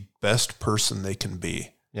the best person they can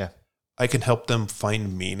be. Yeah. I can help them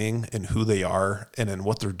find meaning in who they are and in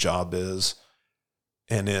what their job is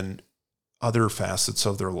and in other facets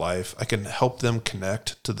of their life. I can help them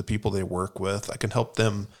connect to the people they work with. I can help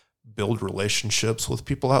them build relationships with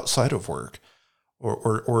people outside of work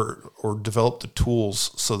or develop the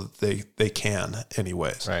tools so that they can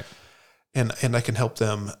anyways. Right. And I can help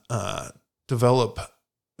them develop,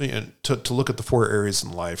 to look at the 4 areas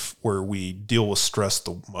in life where we deal with stress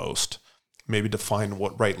the most, maybe define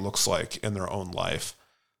what right looks like in their own life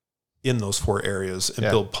in those 4 areas and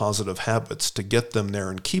build positive habits to get them there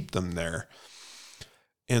and keep them there.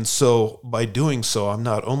 And so by doing so, I'm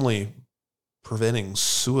not only preventing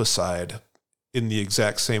suicide in the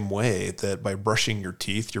exact same way that by brushing your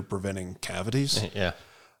teeth, you're preventing cavities. Yeah.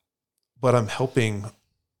 But I'm helping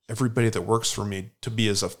everybody that works for me to be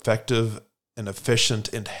as effective and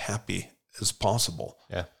efficient and happy as possible.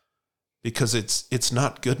 Yeah. Because it's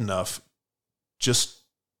not good enough just,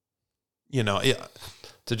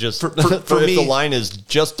 to just, for if me, the line is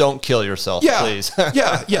just don't kill yourself, please.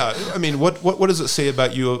 Yeah. I mean, what does it say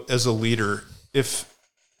about you as a leader if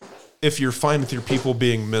you're fine with your people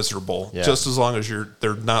being miserable, just as long as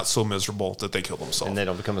they're not so miserable that they kill themselves. And they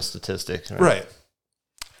don't become a statistic. Right.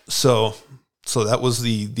 So that was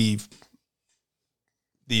the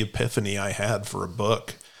epiphany I had for a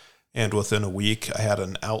book. And within a week I had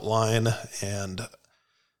an outline, and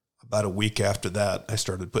about a week after that, I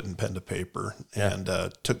started putting pen to paper, and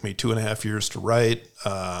took me 2.5 years to write,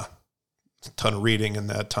 a ton of reading in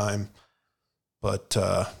that time, but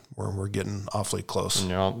we're getting awfully close.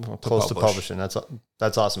 Close to publishing.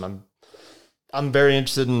 That's awesome. I'm very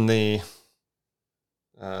interested in the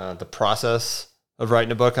process of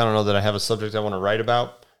writing a book. I don't know that I have a subject I want to write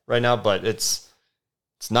about right now, but it's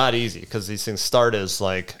not easy because these things start as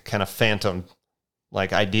like kind of phantom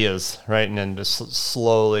like ideas, right? And then just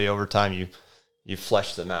slowly over time you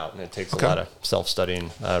flesh them out, and it takes a lot of self-study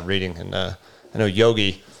and reading. And I know I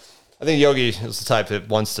think Yogi is the type that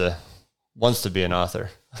wants to be an author.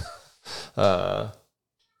 But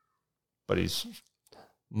he's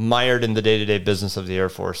mired in the day-to-day business of the Air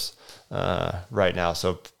Force right now.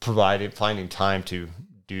 So finding time to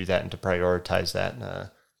do that and to prioritize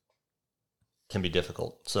that can be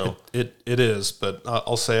difficult. So it is, but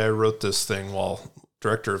I'll say I wrote this thing while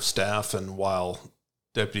director of staff and while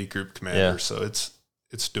deputy group commander. So it's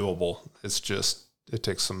doable. It's just, it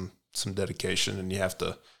takes some dedication, and you have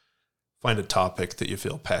to find a topic that you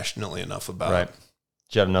feel passionately enough about. Right.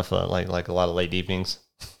 Did you have enough, like a lot of late evenings?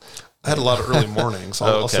 I had a lot of early mornings.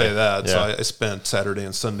 I'll say that. Yeah. So I spent Saturday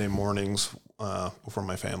and Sunday mornings before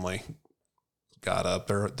my family got up.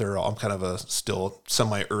 They're all, I'm kind of a still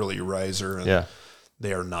semi-early riser, and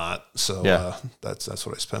they are not. So that's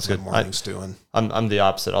what I spent my mornings doing. I'm the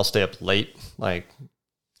opposite. I'll stay up late, like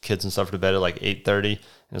kids and stuff to bed at like 8:30, and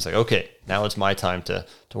it's like, okay, now it's my time to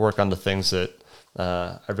work on the things that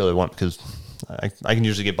I really want, because I can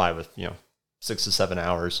usually get by with 6 to 7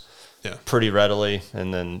 hours pretty readily,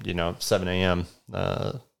 and then 7 a.m.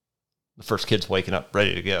 The first kid's waking up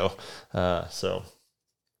ready to go. So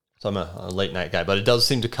I'm a late night guy, but it does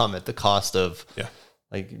seem to come at the cost of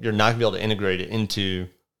like you're not gonna be able to integrate it into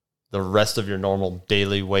the rest of your normal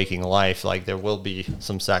daily waking life. Like there will be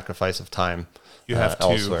some sacrifice of time. You have to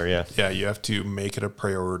elsewhere, you have to make it a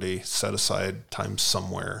priority, set aside time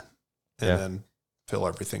somewhere, and then fill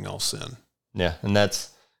everything else in. Yeah, and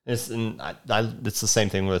that's It's the same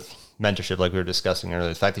thing with mentorship, like we were discussing earlier.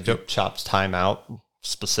 The fact that you chopped time out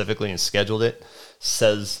specifically and scheduled it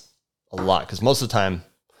says a lot. Because most of the time,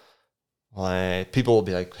 people will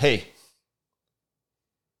be like, "Hey,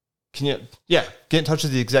 can you, get in touch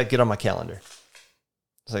with the exec, get on my calendar."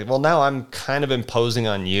 It's like, well, now I'm kind of imposing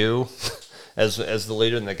on you as the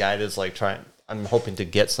leader, and the guide is like I'm hoping to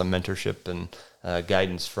get some mentorship and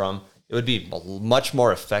guidance from. It would be much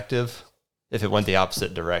more effective if it went the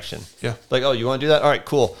opposite direction. Yeah. Like, oh, you want to do that? All right,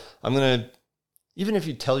 cool. Even if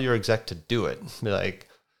you tell your exec to do it, be like,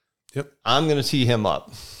 I'm going to tee him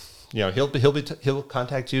up. He'll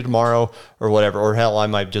contact you tomorrow or whatever, or hell, I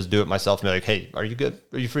might just do it myself and be like, hey, are you good?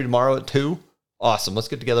 Are you free tomorrow at 2? Awesome. Let's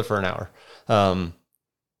get together for an hour.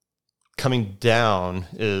 Coming down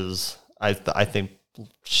is, I think,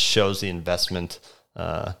 shows the investment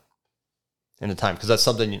in the time, because that's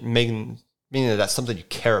something meaning that that's something you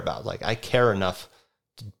care about. Like, I care enough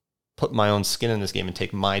to put my own skin in this game and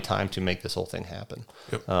take my time to make this whole thing happen.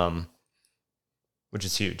 Which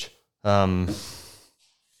is huge.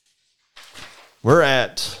 We're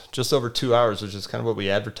at just over 2 hours, which is kind of what we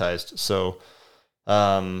advertised. So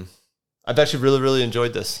I've actually really, really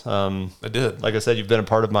enjoyed this. I did. Like I said, you've been a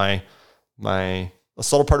part of a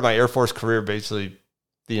subtle part of my Air Force career basically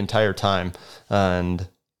the entire time. And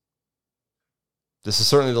this is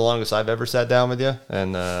certainly the longest I've ever sat down with you,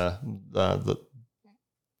 and the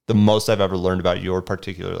most I've ever learned about your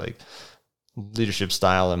particular leadership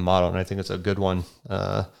style and model. And I think it's a good one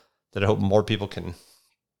that I hope more people can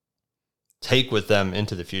take with them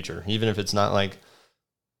into the future, even if it's not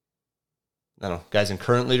guys in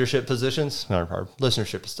current leadership positions. Our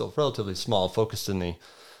listenership is still relatively small, focused in the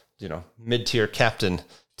mid-tier captain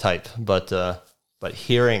type, but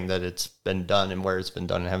hearing that it's been done and where it's been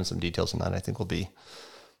done and having some details on that, I think will be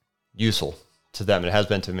useful to them. It has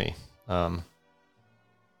been to me. So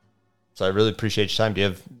I really appreciate your time. Do you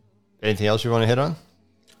have anything else you want to hit on?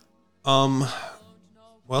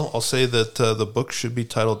 Well, I'll say that the book should be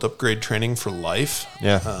titled Upgrade Training for Life.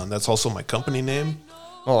 Yeah. That's also my company name.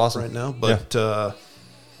 Oh, awesome. Right now. But I'll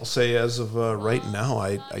say as of right now,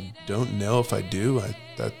 I don't know if I do.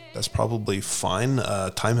 That's probably fine.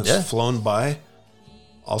 Time has flown by.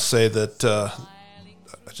 I'll say that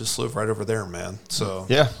I just live right over there, man. So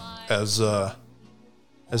as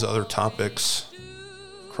other topics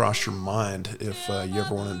cross your mind, if you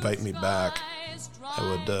ever want to invite me back, I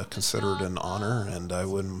would consider it an honor, and I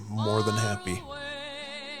would more than happy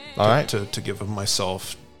to give of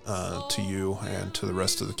myself to you and to the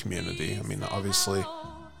rest of the community. I mean, obviously,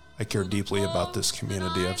 I care deeply about this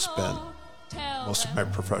community. I've spent most of my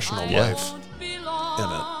professional life in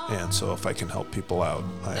it, and so if I can help people out,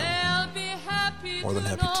 I am more than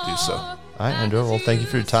happy to do so. All right, Andrew. Well, thank you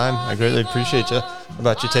for your time. I greatly appreciate you. How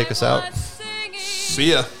about you take us out?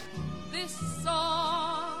 See ya.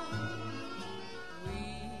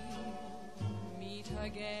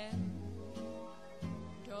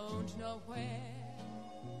 Don't know where,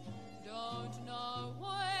 don't know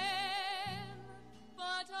where.